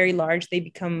polyps get very large, they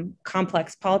become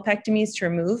complex polypectomies to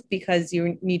remove because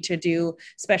you need to do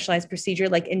specialized procedure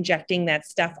like injecting that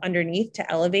stuff underneath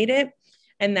to elevate it.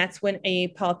 And that's when a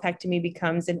polypectomy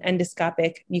becomes an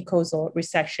endoscopic mucosal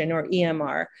resection or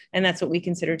EMR. And that's what we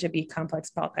consider to be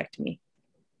complex polypectomy.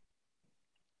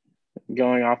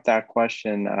 Going off that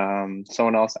question,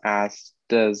 someone else asked,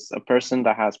 does a person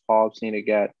that has polyps need to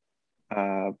get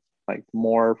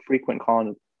more frequent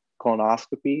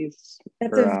colonoscopies?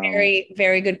 That's a very,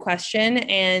 very good question.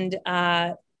 And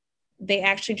they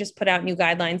actually just put out new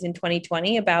guidelines in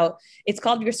 2020 about, it's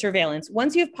called your surveillance.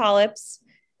 Once you have polyps,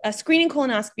 screening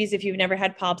colonoscopies if you've never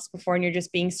had polyps before and you're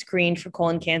just being screened for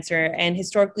colon cancer. And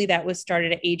historically that was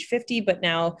started at age 50, but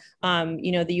now,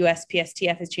 the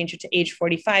USPSTF has changed it to age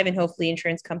 45 and hopefully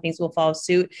insurance companies will follow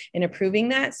suit in approving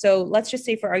that. So let's just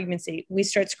say for argument's sake, we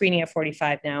start screening at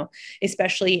 45 now,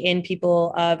 especially in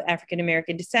people of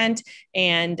African-American descent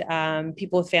and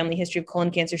people with family history of colon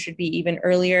cancer should be even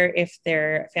earlier if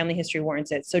their family history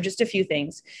warrants it. So just a few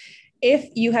things.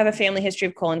 If you have a family history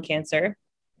of colon cancer,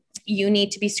 you need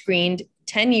to be screened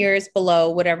 10 years below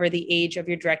whatever the age of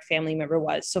your direct family member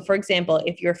was. So for example,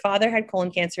 if your father had colon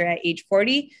cancer at age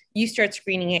 40, you start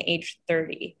screening at age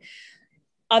 30.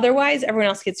 Otherwise, everyone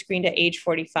else gets screened at age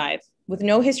 45. With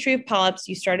no history of polyps,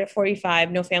 you start at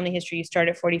 45, no family history, you start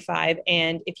at 45.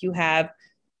 And if you have,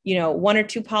 1 or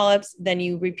 2 polyps, then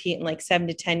you repeat in 7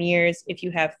 to 10 years. If you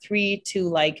have 3 to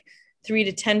 3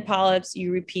 to 10 polyps,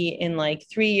 you repeat in like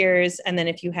 3 years. And then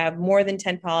if you have more than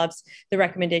 10 polyps, the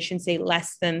recommendations say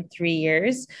less than 3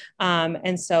 years.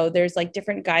 And so there's like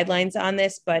different guidelines on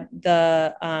this, but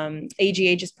the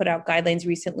AGA just put out guidelines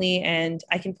recently, and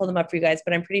I can pull them up for you guys,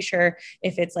 but I'm pretty sure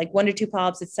if it's like 1 to 2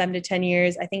 polyps, it's 7 to 10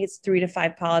 years. I think it's 3 to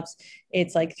 5 polyps,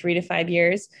 it's like 3 to 5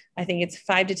 years. I think it's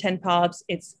 5 to 10 polyps,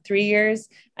 it's 3 years.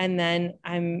 And then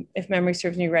if memory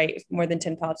serves me right, if more than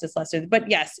 10 polyps, it's lesser. But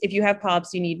yes, if you have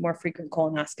polyps, you need more frequent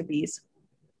colonoscopies.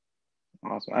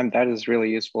 Awesome. That is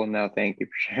really useful to know. Thank you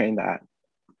for sharing that.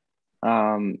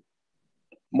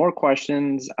 More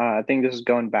questions. I think this is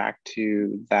going back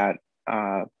to that,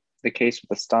 the case with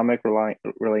the stomach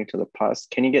relating to the pus.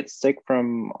 Can you get sick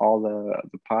from all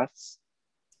the pus?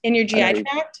 In your GI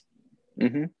tract?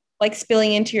 Mm-hmm. Like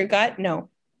spilling into your gut? No.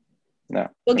 No.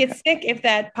 You'll get sick if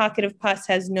that pocket of pus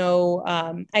has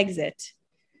no exit.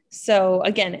 So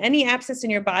again, any abscess in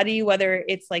your body, whether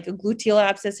it's like a gluteal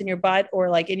abscess in your butt or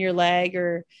like in your leg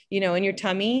or, in your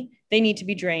tummy, they need to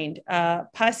be drained.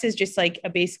 Pus is just like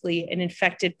basically an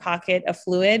infected pocket of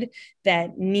fluid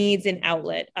that needs an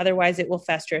outlet. Otherwise, it will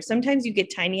fester. Sometimes you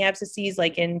get tiny abscesses,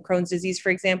 like in Crohn's disease, for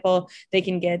example, they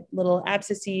can get little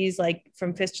abscesses like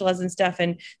from fistulas and stuff.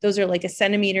 And those are like a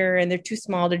centimeter and they're too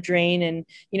small to drain. And,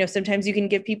 sometimes you can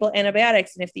give people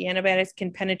antibiotics. And if the antibiotics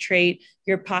can penetrate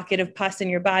your pocket of pus in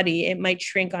your body, it might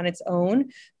shrink on its own.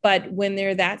 But when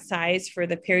they're that size for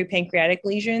the peripancreatic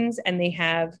lesions and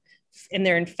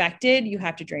they're infected, you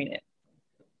have to drain it.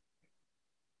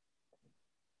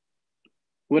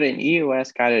 Would an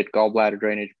EUS guided gallbladder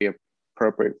drainage be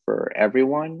appropriate for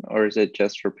everyone, or is it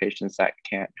just for patients that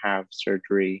can't have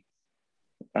surgery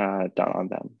done on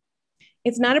them?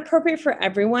 It's not appropriate for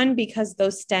everyone because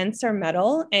those stents are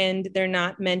metal and they're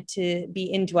not meant to be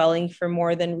indwelling for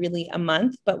more than really a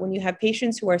month. But when you have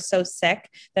patients who are so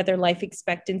sick that their life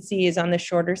expectancy is on the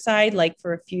shorter side, like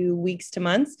for a few weeks to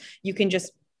months, you can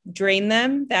just drain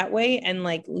them that way and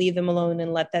like leave them alone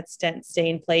and let that stent stay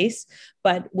in place.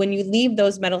 But when you leave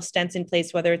those metal stents in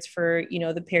place, whether it's for,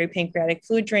 the peripancreatic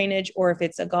fluid drainage or if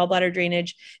it's a gallbladder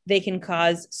drainage, they can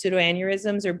cause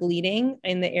pseudoaneurysms or bleeding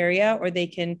in the area, or they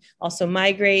can also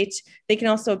migrate. They can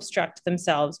also obstruct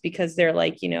themselves because they're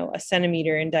like, a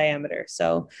centimeter in diameter.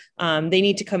 So they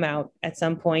need to come out at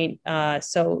some point.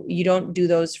 So you don't do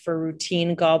those for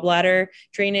routine gallbladder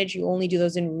drainage. You only do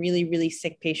those in really, really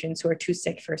sick patients who are too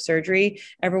sick for surgery.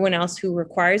 Everyone else who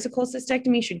requires a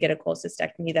cholecystectomy should get a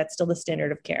cholecystectomy. That's still the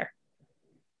standard of care.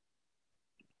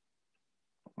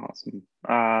 Awesome.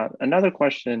 Another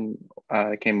question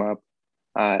came up.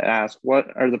 Asked, what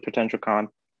are the potential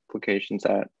complications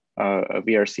of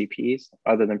ERCPs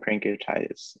other than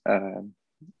pancreatitis?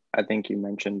 I think you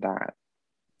mentioned that.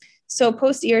 So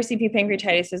post-ERCP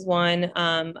pancreatitis is one.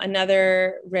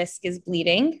 Another risk is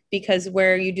bleeding, because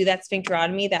where you do that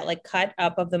sphincterotomy, that like cut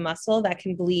up of the muscle, that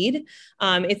can bleed.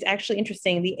 It's actually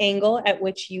interesting. The angle at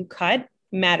which you cut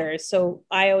matters. So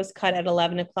I always cut at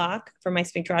 11 o'clock for my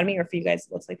sphincterotomy, or for you guys,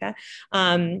 it looks like that.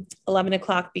 11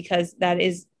 o'clock, because that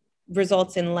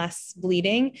results in less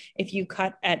bleeding. If you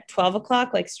cut at 12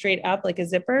 o'clock, like straight up, like a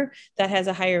zipper, that has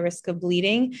a higher risk of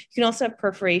bleeding. You can also have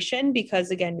perforation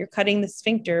because, again, you're cutting the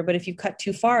sphincter, but if you cut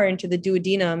too far into the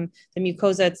duodenum, the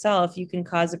mucosa itself, you can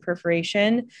cause a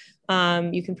perforation.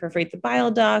 You can perforate the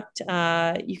bile duct.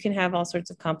 You can have all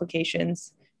sorts of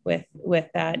complications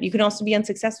with that. You can also be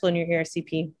unsuccessful in your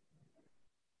ERCP.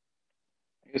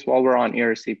 I guess while we're on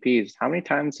ERCPs, how many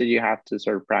times did you have to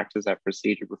sort of practice that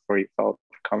procedure before you felt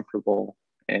comfortable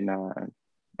in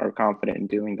or confident in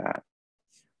doing that?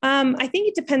 I think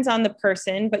it depends on the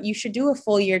person, but you should do a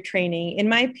full year training. In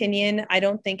my opinion, I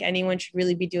don't think anyone should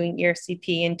really be doing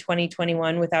ERCP in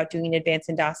 2021 without doing an advanced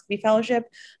endoscopy fellowship.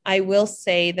 I will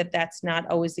say that that's not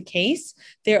always the case.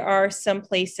 There are some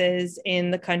places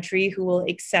in the country who will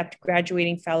accept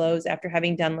graduating fellows after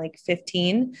having done like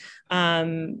 15.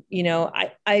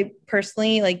 I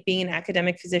personally, like being an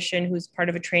academic physician who's part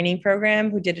of a training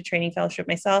program, who did a training fellowship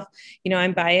myself,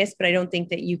 I'm biased, but I don't think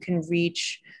that you can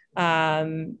reach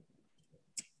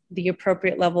the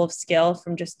appropriate level of skill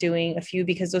from just doing a few,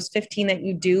 because those 15 that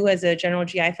you do as a general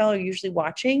GI fellow are usually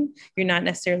watching. You're not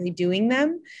necessarily doing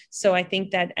them. So I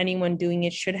think that anyone doing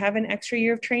it should have an extra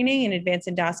year of training in advanced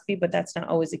endoscopy, but that's not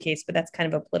always the case. But that's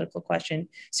kind of a political question.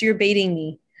 So you're baiting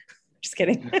me. Just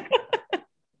kidding.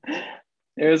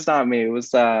 It was not me. It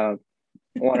was one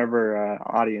of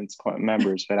our audience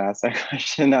members that asked that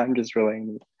question. I'm just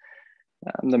relaying.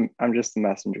 I'm just the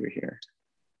messenger here.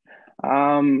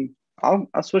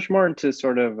 I'll switch more into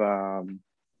sort of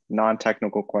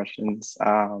non-technical questions.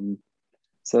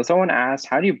 So someone asked,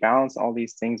 how do you balance all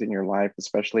these things in your life,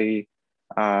 especially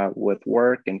with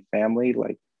work and family?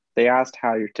 Like, they asked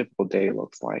how your typical day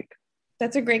looks like.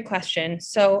 That's a great question.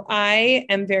 So I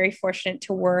am very fortunate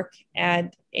to work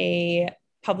at a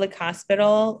public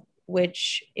hospital,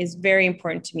 which is very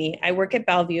important to me. I work at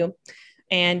Bellevue.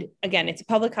 And again, it's a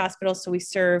public hospital, so we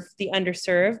serve the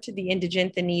underserved, the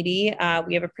indigent, the needy.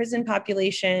 We have a prison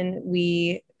population.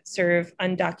 We serve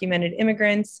undocumented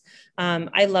immigrants.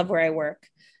 I love where I work.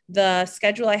 The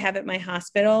schedule I have at my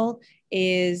hospital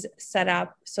is set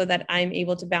up so that I'm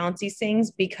able to balance these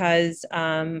things because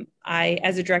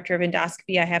as a director of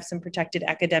endoscopy, I have some protected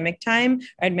academic time,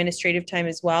 or administrative time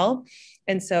as well.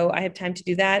 And so I have time to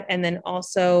do that. And then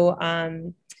also,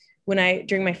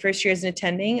 during my first year as an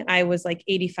attending, I was like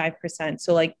 85%,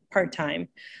 so like part-time,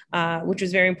 which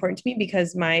was very important to me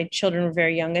because my children were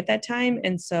very young at that time.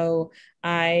 And so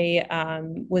I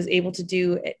was able to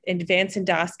do advanced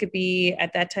endoscopy.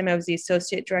 At that time, I was the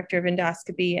associate director of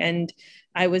endoscopy, and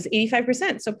I was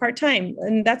 85%, so part-time.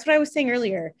 And that's what I was saying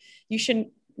earlier. You should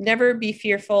never be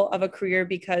fearful of a career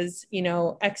because,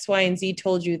 X, Y, and Z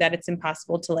told you that it's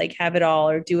impossible to like have it all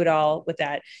or do it all with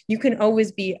that. You can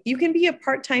be a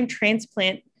part-time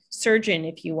transplant surgeon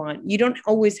if you want. You don't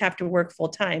always have to work full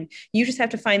time. You just have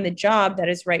to find the job that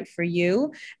is right for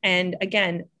you. And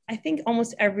again, I think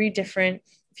almost every different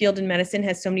field in medicine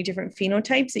has so many different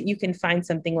phenotypes that you can find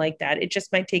something like that. It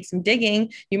just might take some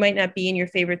digging. You might not be in your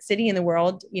favorite city in the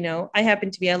world. I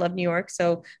happen to be, I love New York,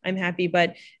 so I'm happy,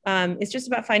 but it's just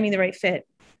about finding the right fit.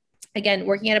 Again,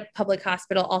 working at a public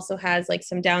hospital also has like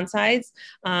some downsides.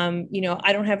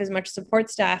 I don't have as much support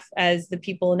staff as the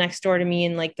people next door to me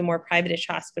in like the more private-ish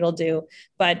hospital do,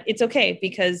 but it's okay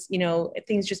because,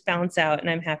 things just balance out and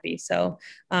I'm happy. So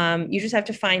you just have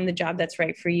to find the job that's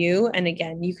right for you. And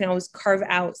again, you can always carve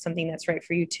out something that's right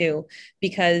for you too,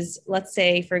 because let's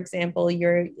say, for example,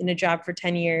 you're in a job for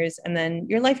 10 years and then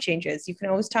your life changes. You can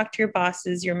always talk to your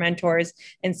bosses, your mentors,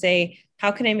 and say,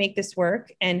 how can I make this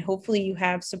work? And hopefully you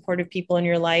have supportive people in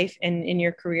your life and in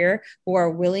your career who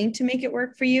are willing to make it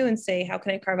work for you and say, how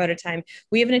can I carve out a time?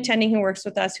 We have an attending who works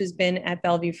with us who's been at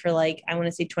Bellevue for like, I want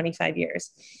to say 25 years.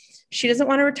 She doesn't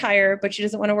want to retire, but she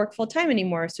doesn't want to work full time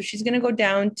anymore. So she's going to go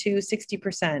down to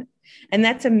 60%. And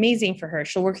that's amazing for her.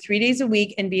 She'll work 3 days a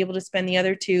week and be able to spend the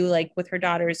other two like with her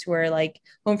daughters who are like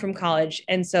home from college.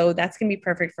 And so that's going to be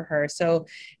perfect for her. So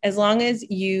as long as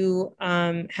you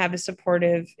have a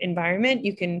supportive environment,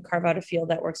 you can carve out a field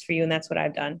that works for you. And that's what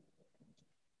I've done.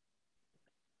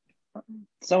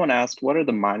 Someone asked, what are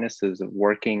the minuses of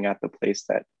working at the place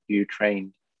that you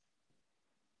trained?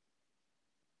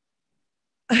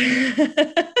 You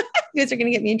guys are going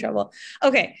to get me in trouble.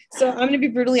 Okay, so I'm going to be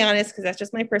brutally honest because that's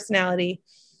just my personality.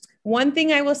 One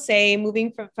thing I will say,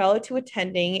 moving from fellow to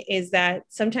attending, is that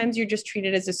sometimes you're just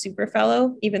treated as a super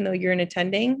fellow, even though you're an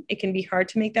attending. It can be hard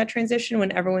to make that transition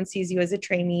when everyone sees you as a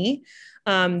trainee.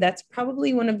 That's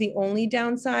probably one of the only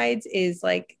downsides is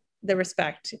like the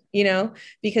respect,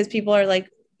 because people are like,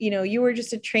 you were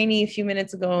just a trainee a few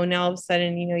minutes ago, and now all of a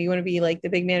sudden, you want to be like the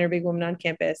big man or big woman on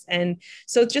campus. And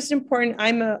so it's just important.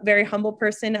 I'm a very humble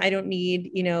person. I don't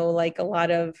need, like a lot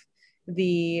of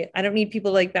I don't need people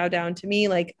to like bow down to me.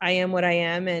 Like I am what I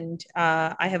am. And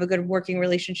I have a good working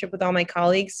relationship with all my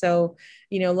colleagues. So,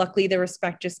 luckily the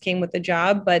respect just came with the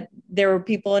job, but there were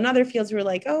people in other fields who were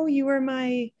like, oh, you were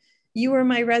my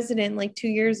resident like 2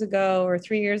 years ago or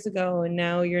 3 years ago, and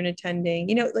now you're an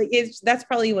attending, that's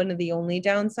probably one of the only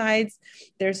downsides.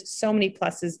 There's so many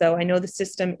pluses though. I know the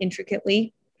system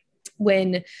intricately.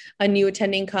 When a new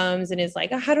attending comes and is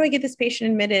like, oh, how do I get this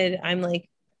patient admitted? I'm like,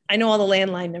 I know all the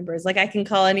landline numbers. Like I can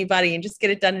call anybody and just get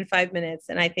it done in 5 minutes.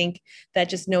 And I think that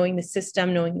just knowing the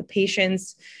system, knowing the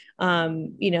patients,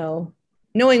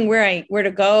 knowing where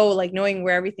to go, like knowing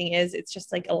where everything is, it's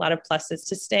just like a lot of pluses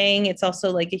to staying. It's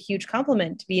also like a huge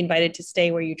compliment to be invited to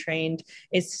stay where you trained.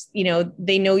 It's,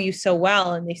 they know you so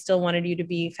well and they still wanted you to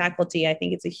be faculty. I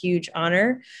think it's a huge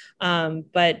honor.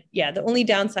 But yeah, the only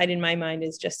downside in my mind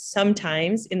is just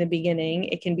sometimes in the beginning,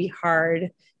 it can be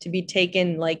hard to be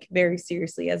taken like very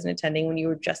seriously as an attending when you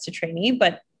were just a trainee,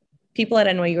 but people at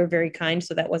NYU were very kind.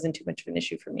 So that wasn't too much of an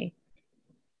issue for me.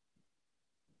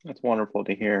 That's wonderful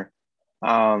to hear.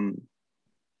 Someone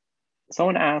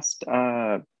asked,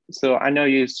 so I know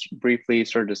you briefly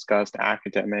sort of discussed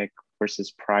academic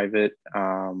versus private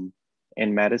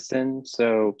in medicine.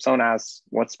 So someone asked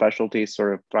what specialties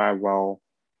sort of thrive well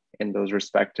in those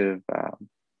respective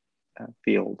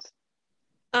fields.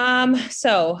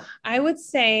 So I would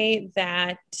say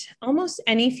that almost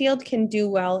any field can do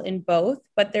well in both,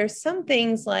 but there's some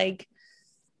things like,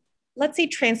 let's say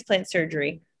transplant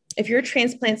surgery. If you're a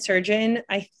transplant surgeon,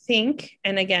 I think,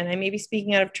 and again, I may be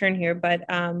speaking out of turn here, but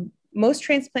most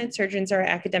transplant surgeons are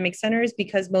academic centers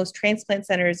because most transplant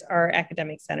centers are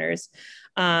academic centers.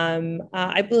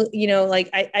 I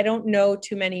don't know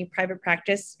too many private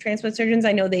practice transplant surgeons.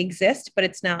 I know they exist, but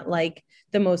it's not like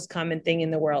the most common thing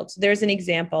in the world. So there's an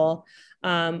example.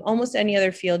 Almost any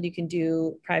other field you can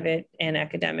do private and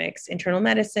academics. Internal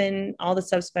medicine, all the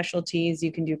subspecialties,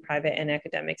 you can do private and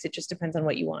academics. It just depends on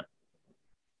what you want.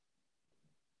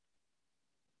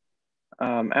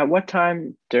 At what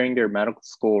time during your medical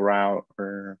school route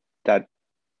or that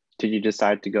did you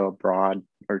decide to go abroad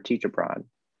or teach abroad?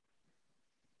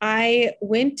 I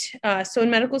went, so in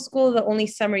medical school, the only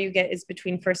summer you get is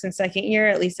between first and second year.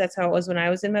 At least that's how it was when I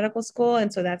was in medical school.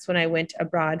 And so that's when I went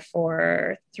abroad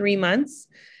for 3 months.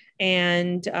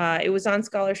 And it was on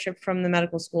scholarship from the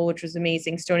medical school, which was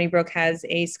amazing. Stony Brook has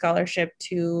a scholarship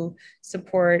to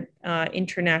support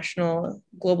international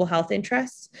global health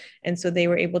interests. And so they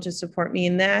were able to support me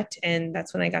in that. And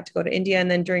that's when I got to go to India.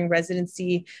 And then during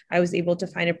residency, I was able to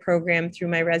find a program through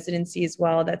my residency as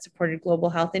well that supported global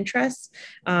health interests,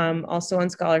 also on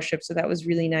scholarship. So that was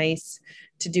really nice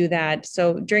to do that.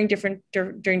 So during different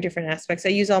aspects, I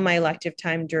use all my elective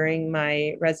time during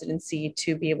my residency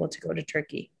to be able to go to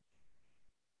Turkey.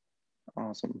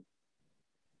 Awesome.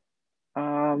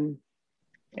 And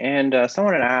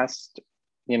someone had asked,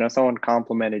 someone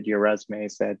complimented your resume,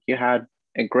 said you had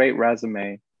a great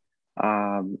resume,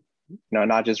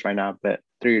 not just right now, but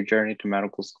through your journey to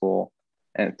medical school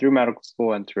and through medical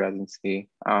school and to residency.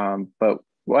 But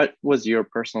what was your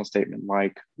personal statement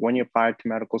like when you applied to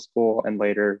medical school and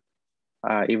later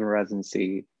even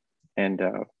residency and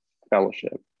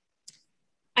fellowship?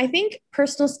 I think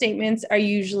personal statements are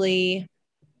usually,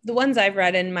 the ones I've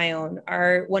read in my own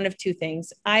are one of two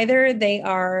things. Either they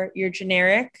are your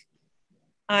generic,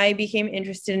 I became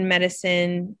interested in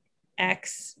medicine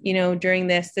X, during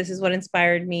this is what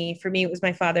inspired me. For me, it was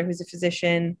my father, who's a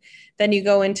physician. Then you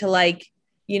go into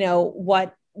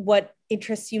what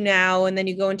interests you now, and then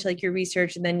you go into like your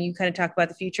research, and then you kind of talk about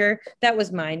the future. That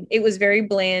was mine. It was very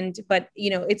bland, but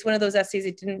it's one of those essays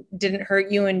that didn't hurt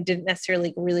you and didn't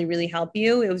necessarily really, really help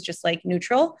you. It was just like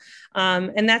neutral.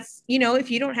 And that's,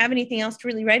 if you don't have anything else to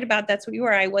really write about, that's what you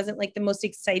are. I wasn't like the most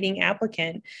exciting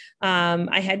applicant.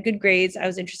 I had good grades. I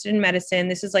was interested in medicine.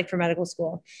 This is like for medical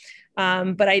school.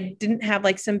 But I didn't have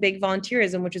like some big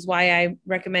volunteerism, which is why I'm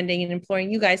recommending and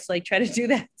imploring you guys to like try to do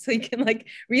that so you can like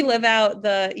relive out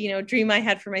the, dream I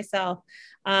had for myself.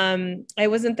 I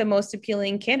wasn't the most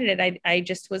appealing candidate. I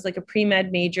just was like a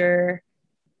pre-med major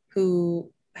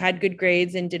who had good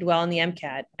grades and did well in the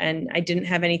MCAT. And I didn't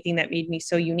have anything that made me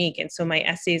so unique. And so my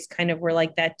essays kind of were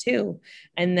like that too.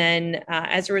 And then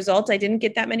as a result, I didn't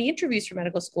get that many interviews for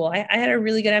medical school. I had a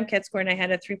really good MCAT score and I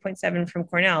had a 3.7 from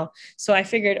Cornell. So I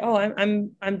figured,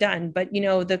 I'm done. But,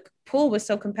 the pool was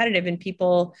so competitive and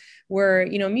people were,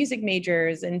 music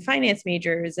majors and finance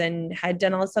majors and had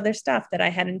done all this other stuff that I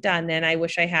hadn't done. And I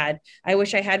wish I had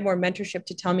more mentorship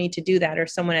to tell me to do that, or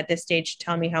someone at this stage to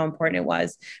tell me how important it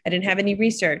was. I didn't have any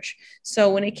research. So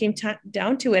when it came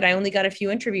down to it, I only got a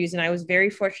few interviews, and I was very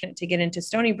fortunate to get into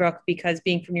Stony Brook because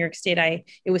being from New York State,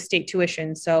 it was state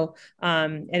tuition. So,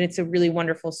 and it's a really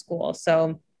wonderful school.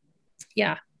 So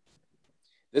yeah.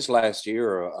 This last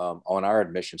year on our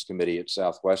admissions committee at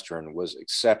Southwestern was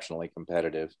exceptionally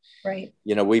competitive. Right.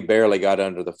 We barely got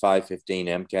under the 515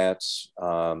 MCATs,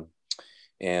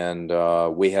 and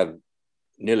we had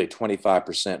nearly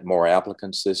 25% more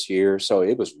applicants this year. So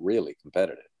it was really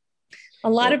competitive. A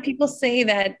lot of people say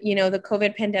that, the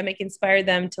COVID pandemic inspired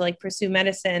them to like pursue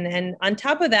medicine. And on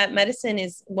top of that, medicine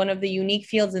is one of the unique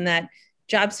fields in that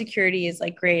job security is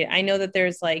like great. I know that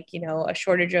there's like, a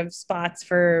shortage of spots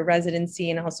for residency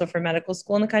and also for medical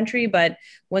school in the country. But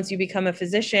once you become a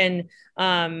physician,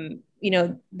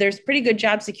 there's pretty good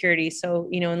job security. So,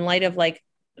 in light of like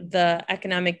the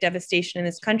economic devastation in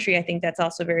this country, I think that's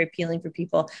also very appealing for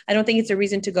people. I don't think it's a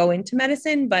reason to go into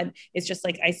medicine, but it's just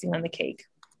like icing on the cake.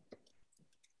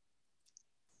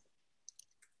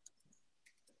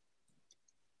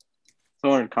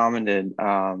 Someone commented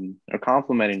or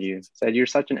complimented you, said you're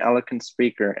such an eloquent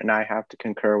speaker, and I have to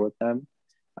concur with them.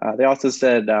 They also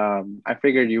said, I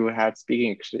figured you had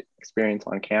speaking experience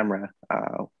on camera,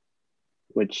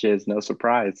 which is no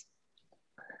surprise.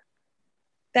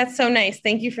 That's so nice.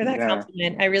 Thank you for that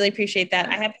compliment. I really appreciate that.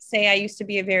 I have to say, I used to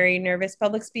be a very nervous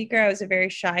public speaker. I was a very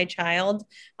shy child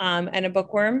and a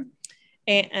bookworm.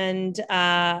 And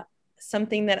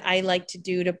something that I like to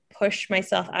do to push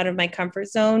myself out of my comfort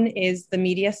zone is the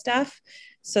media stuff,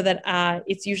 so that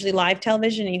it's usually live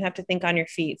television and you have to think on your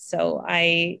feet. So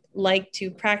I like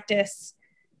to practice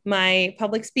my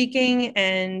public speaking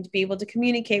and be able to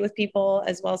communicate with people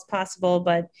as well as possible.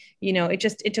 But,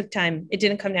 it took time. It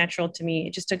didn't come natural to me.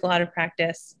 It just took a lot of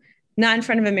practice, not in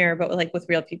front of a mirror, but like with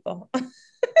real people.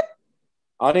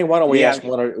 Ani, why don't we Yeah. ask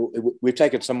we've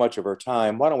taken so much of our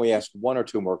time. Why don't we ask one or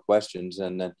two more questions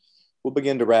and then we'll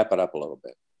begin to wrap it up a little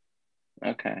bit.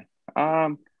 Okay.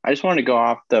 I just wanted to go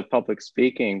off the public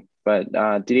speaking, but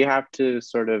did you have to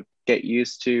sort of get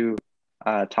used to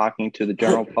talking to the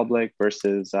general public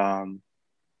versus, to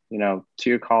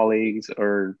your colleagues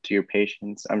or to your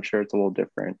patients? I'm sure it's a little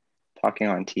different talking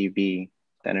on TV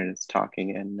than it is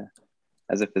talking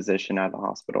as a physician at the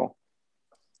hospital.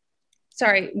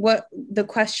 Sorry, what the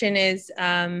question is?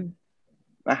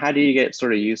 How do you get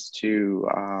sort of used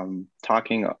to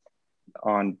talking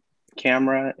on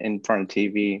camera in front of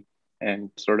TV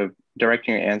and sort of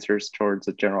directing your answers towards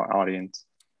the general audience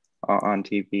on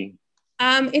TV?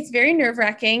 It's very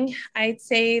nerve-wracking. I'd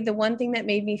say the one thing that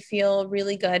made me feel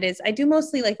really good is I do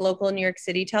mostly like local New York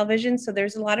City television, so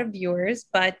there's a lot of viewers.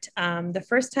 But the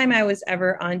first time I was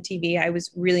ever on TV, I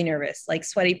was really nervous, like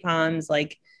sweaty palms,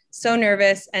 like so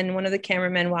nervous. And one of the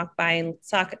cameramen walked by and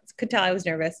could tell I was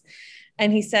nervous.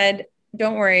 And he said,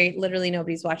 "Don't worry, literally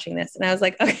nobody's watching this." And I was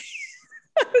like, okay.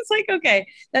 I was like, okay,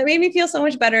 that made me feel so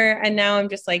much better. And now I'm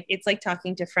just like, it's like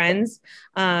talking to friends.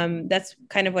 That's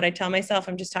kind of what I tell myself.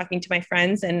 I'm just talking to my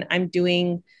friends and I'm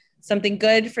doing something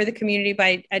good for the community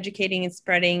by educating and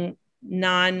spreading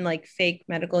like fake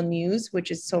medical news,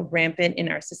 which is so rampant in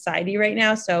our society right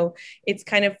now. So it's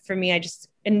kind of, for me, I just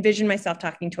envision myself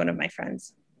talking to one of my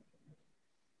friends.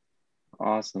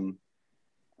 Awesome.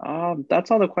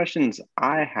 That's all the questions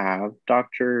I have.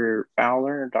 Dr.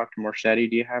 Fowler, Dr. Morsetti,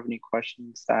 do you have any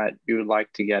questions that you would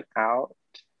like to get out?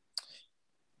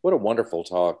 What a wonderful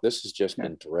talk. This has just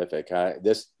been terrific.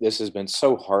 This has been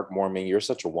so heartwarming. You're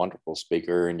such a wonderful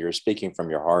speaker and you're speaking from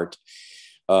your heart.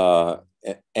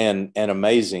 And an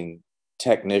amazing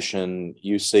technician.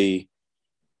 You see,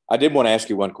 I did want to ask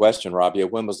you one question, Rabia.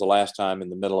 When was the last time in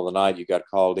the middle of the night you got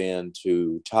called in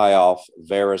to tie off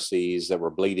varices that were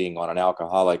bleeding on an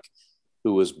alcoholic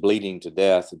who was bleeding to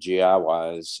death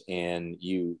GI-wise, and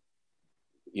you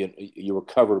were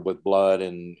covered with blood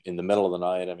in the middle of the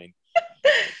night? I mean,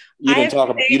 you didn't talk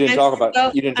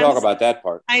about that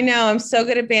part. I know, I'm so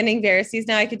good at banning varices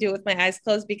now. I could do it with my eyes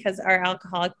closed because our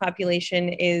alcoholic population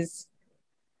is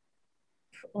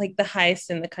like the highest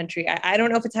in the country. I don't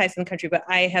know if it's highest in the country, but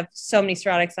I have so many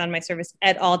cirrhotics on my service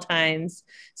at all times.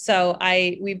 So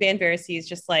we ban varices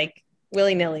just like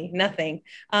willy-nilly, nothing.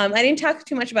 I didn't talk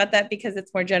too much about that because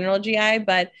it's more general GI,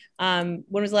 but when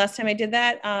was the last time I did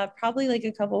that? Probably like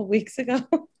a couple of weeks ago.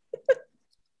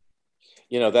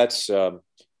 That's,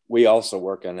 we also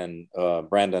work in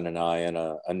Brandon and I, in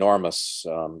an enormous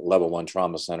level 1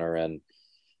 trauma center and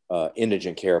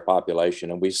indigent care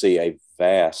population. And we see a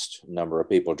vast number of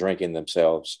people drinking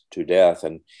themselves to death.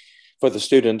 And for the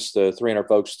students, the 300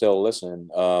 folks still listening,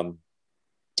 one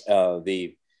of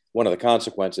the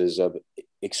consequences of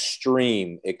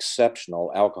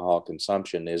exceptional alcohol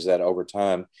consumption is that over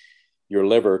time, your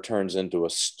liver turns into a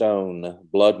stone,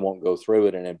 blood won't go through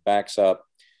it, and it backs up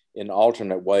in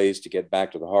alternate ways to get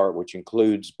back to the heart, which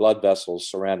includes blood vessels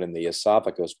surrounding the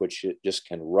esophagus, which just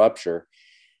can rupture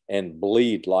and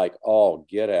bleed like all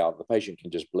get out. The patient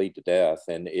can just bleed to death.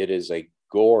 And it is a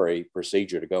gory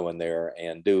procedure to go in there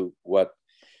and do what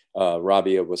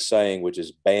Rabia was saying, which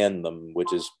is ban them,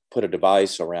 which is put a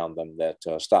device around them that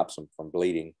stops them from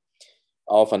bleeding,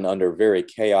 often under very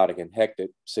chaotic and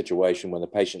hectic situation when the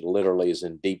patient literally is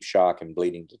in deep shock and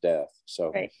bleeding to death.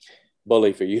 So right.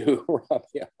 Bully for you,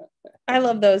 Rabia. I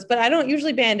love those, but I don't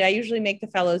usually ban. I usually make the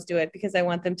fellows do it because I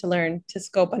want them to learn to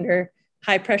scope under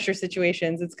high pressure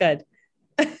situations. It's good.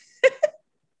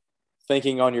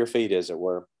 Thinking on your feet, as it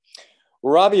were.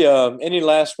 Rabia, any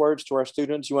last words to our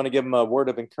students? You want to give them a word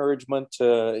of encouragement?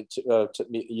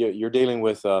 You're dealing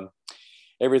with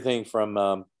everything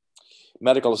from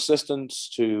medical assistants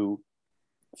to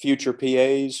future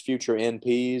PAs, future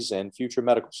NPs, and future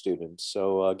medical students.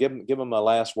 So give them a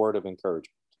last word of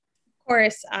encouragement. Of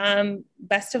course.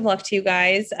 Best of luck to you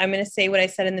guys. I'm going to say what I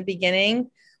said in the beginning.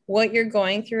 What you're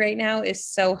going through right now is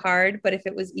so hard, but if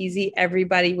it was easy,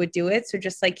 everybody would do it. So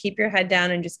just like keep your head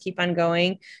down and just keep on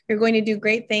going. You're going to do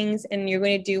great things, and you're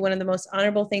going to do one of the most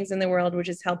honorable things in the world, which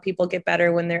is help people get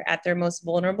better when they're at their most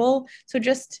vulnerable. So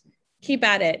just keep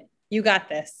at it. You got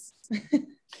this.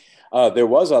 There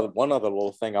was one other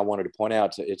little thing I wanted to point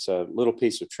out. It's a little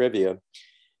piece of trivia.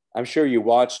 I'm sure you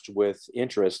watched with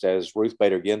interest as Ruth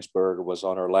Bader Ginsburg was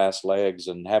on her last legs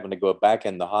and having to go back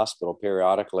in the hospital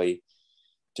periodically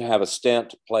to have a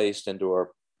stent placed into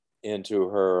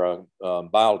her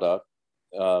bile duct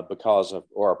because of,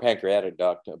 or a pancreatic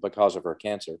duct because of her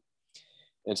cancer.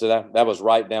 And so that was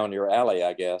right down your alley,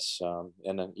 I guess.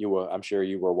 And I'm sure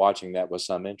you were watching that with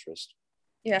some interest.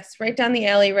 Yes, right down the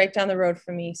alley, right down the road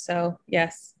for me. So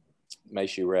yes. May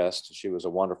she rest. She was a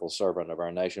wonderful servant of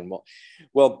our nation.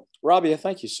 Well, Rabia,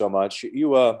 thank you so much.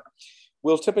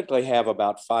 We'll typically have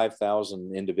about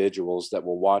 5,000 individuals that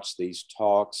will watch these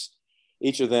talks.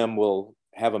 Each of them will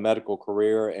have a medical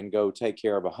career and go take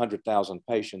care of 100,000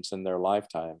 patients in their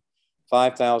lifetime.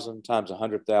 5,000 times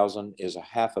 100,000 is a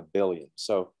 500 million.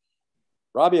 So,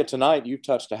 Rabia, tonight you've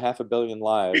touched 500 million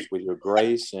lives with your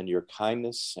grace and your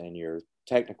kindness and your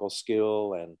technical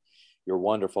skill and your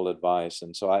wonderful advice.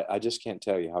 And so I just can't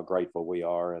tell you how grateful we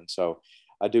are. And so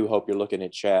I do hope you're looking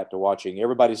at chat to watching.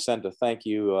 Everybody send a thank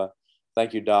you,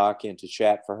 Doc, into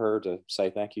chat for her to say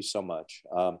thank you so much.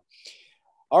 All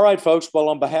right, folks. Well,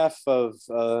 on behalf of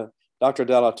Dr.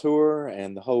 Delatour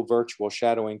and the whole virtual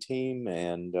shadowing team,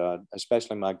 and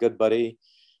especially my good buddy,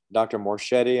 Dr.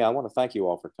 Morchetti, I want to thank you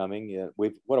all for coming.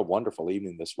 What a wonderful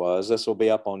evening this was. This will be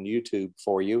up on YouTube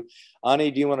for you. Ani,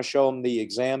 do you want to show them the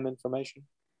exam information?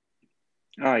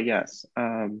 Yes.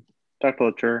 Dr.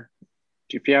 Latour,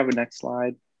 if you have a next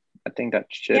slide, I think that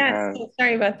should have. Yes,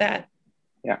 sorry about that.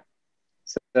 Yeah.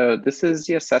 So this is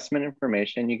the assessment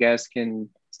information. You guys can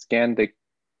scan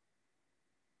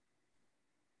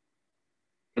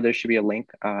there should be a link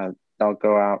that'll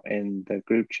go out in the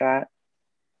group chat.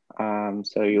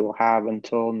 So you'll have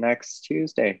until next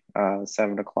Tuesday,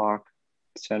 7 o'clock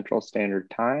Central Standard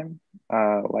Time,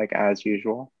 like as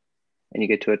usual, and you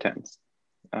get to attend.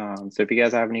 So if you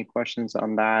guys have any questions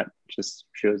on that, just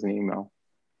shoot us an email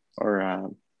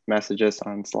or message us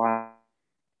on Slack.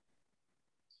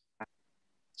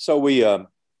 So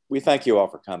we thank you all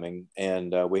for coming,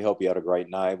 and we hope you had a great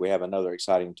night. We have another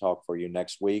exciting talk for you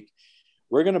next week.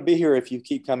 We're going to be here if you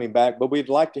keep coming back, but we'd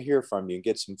like to hear from you and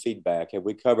get some feedback. Have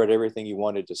we covered everything you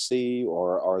wanted to see,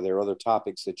 or are there other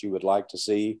topics that you would like to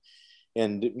see?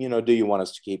 And, do you want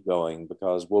us to keep going?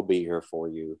 Because we'll be here for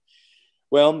you.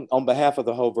 Well, on behalf of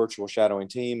the whole virtual shadowing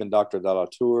team and Dr.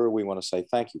 Delatour, we want to say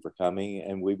thank you for coming,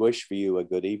 and we wish for you a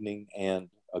good evening and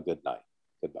a good night.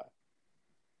 Goodbye.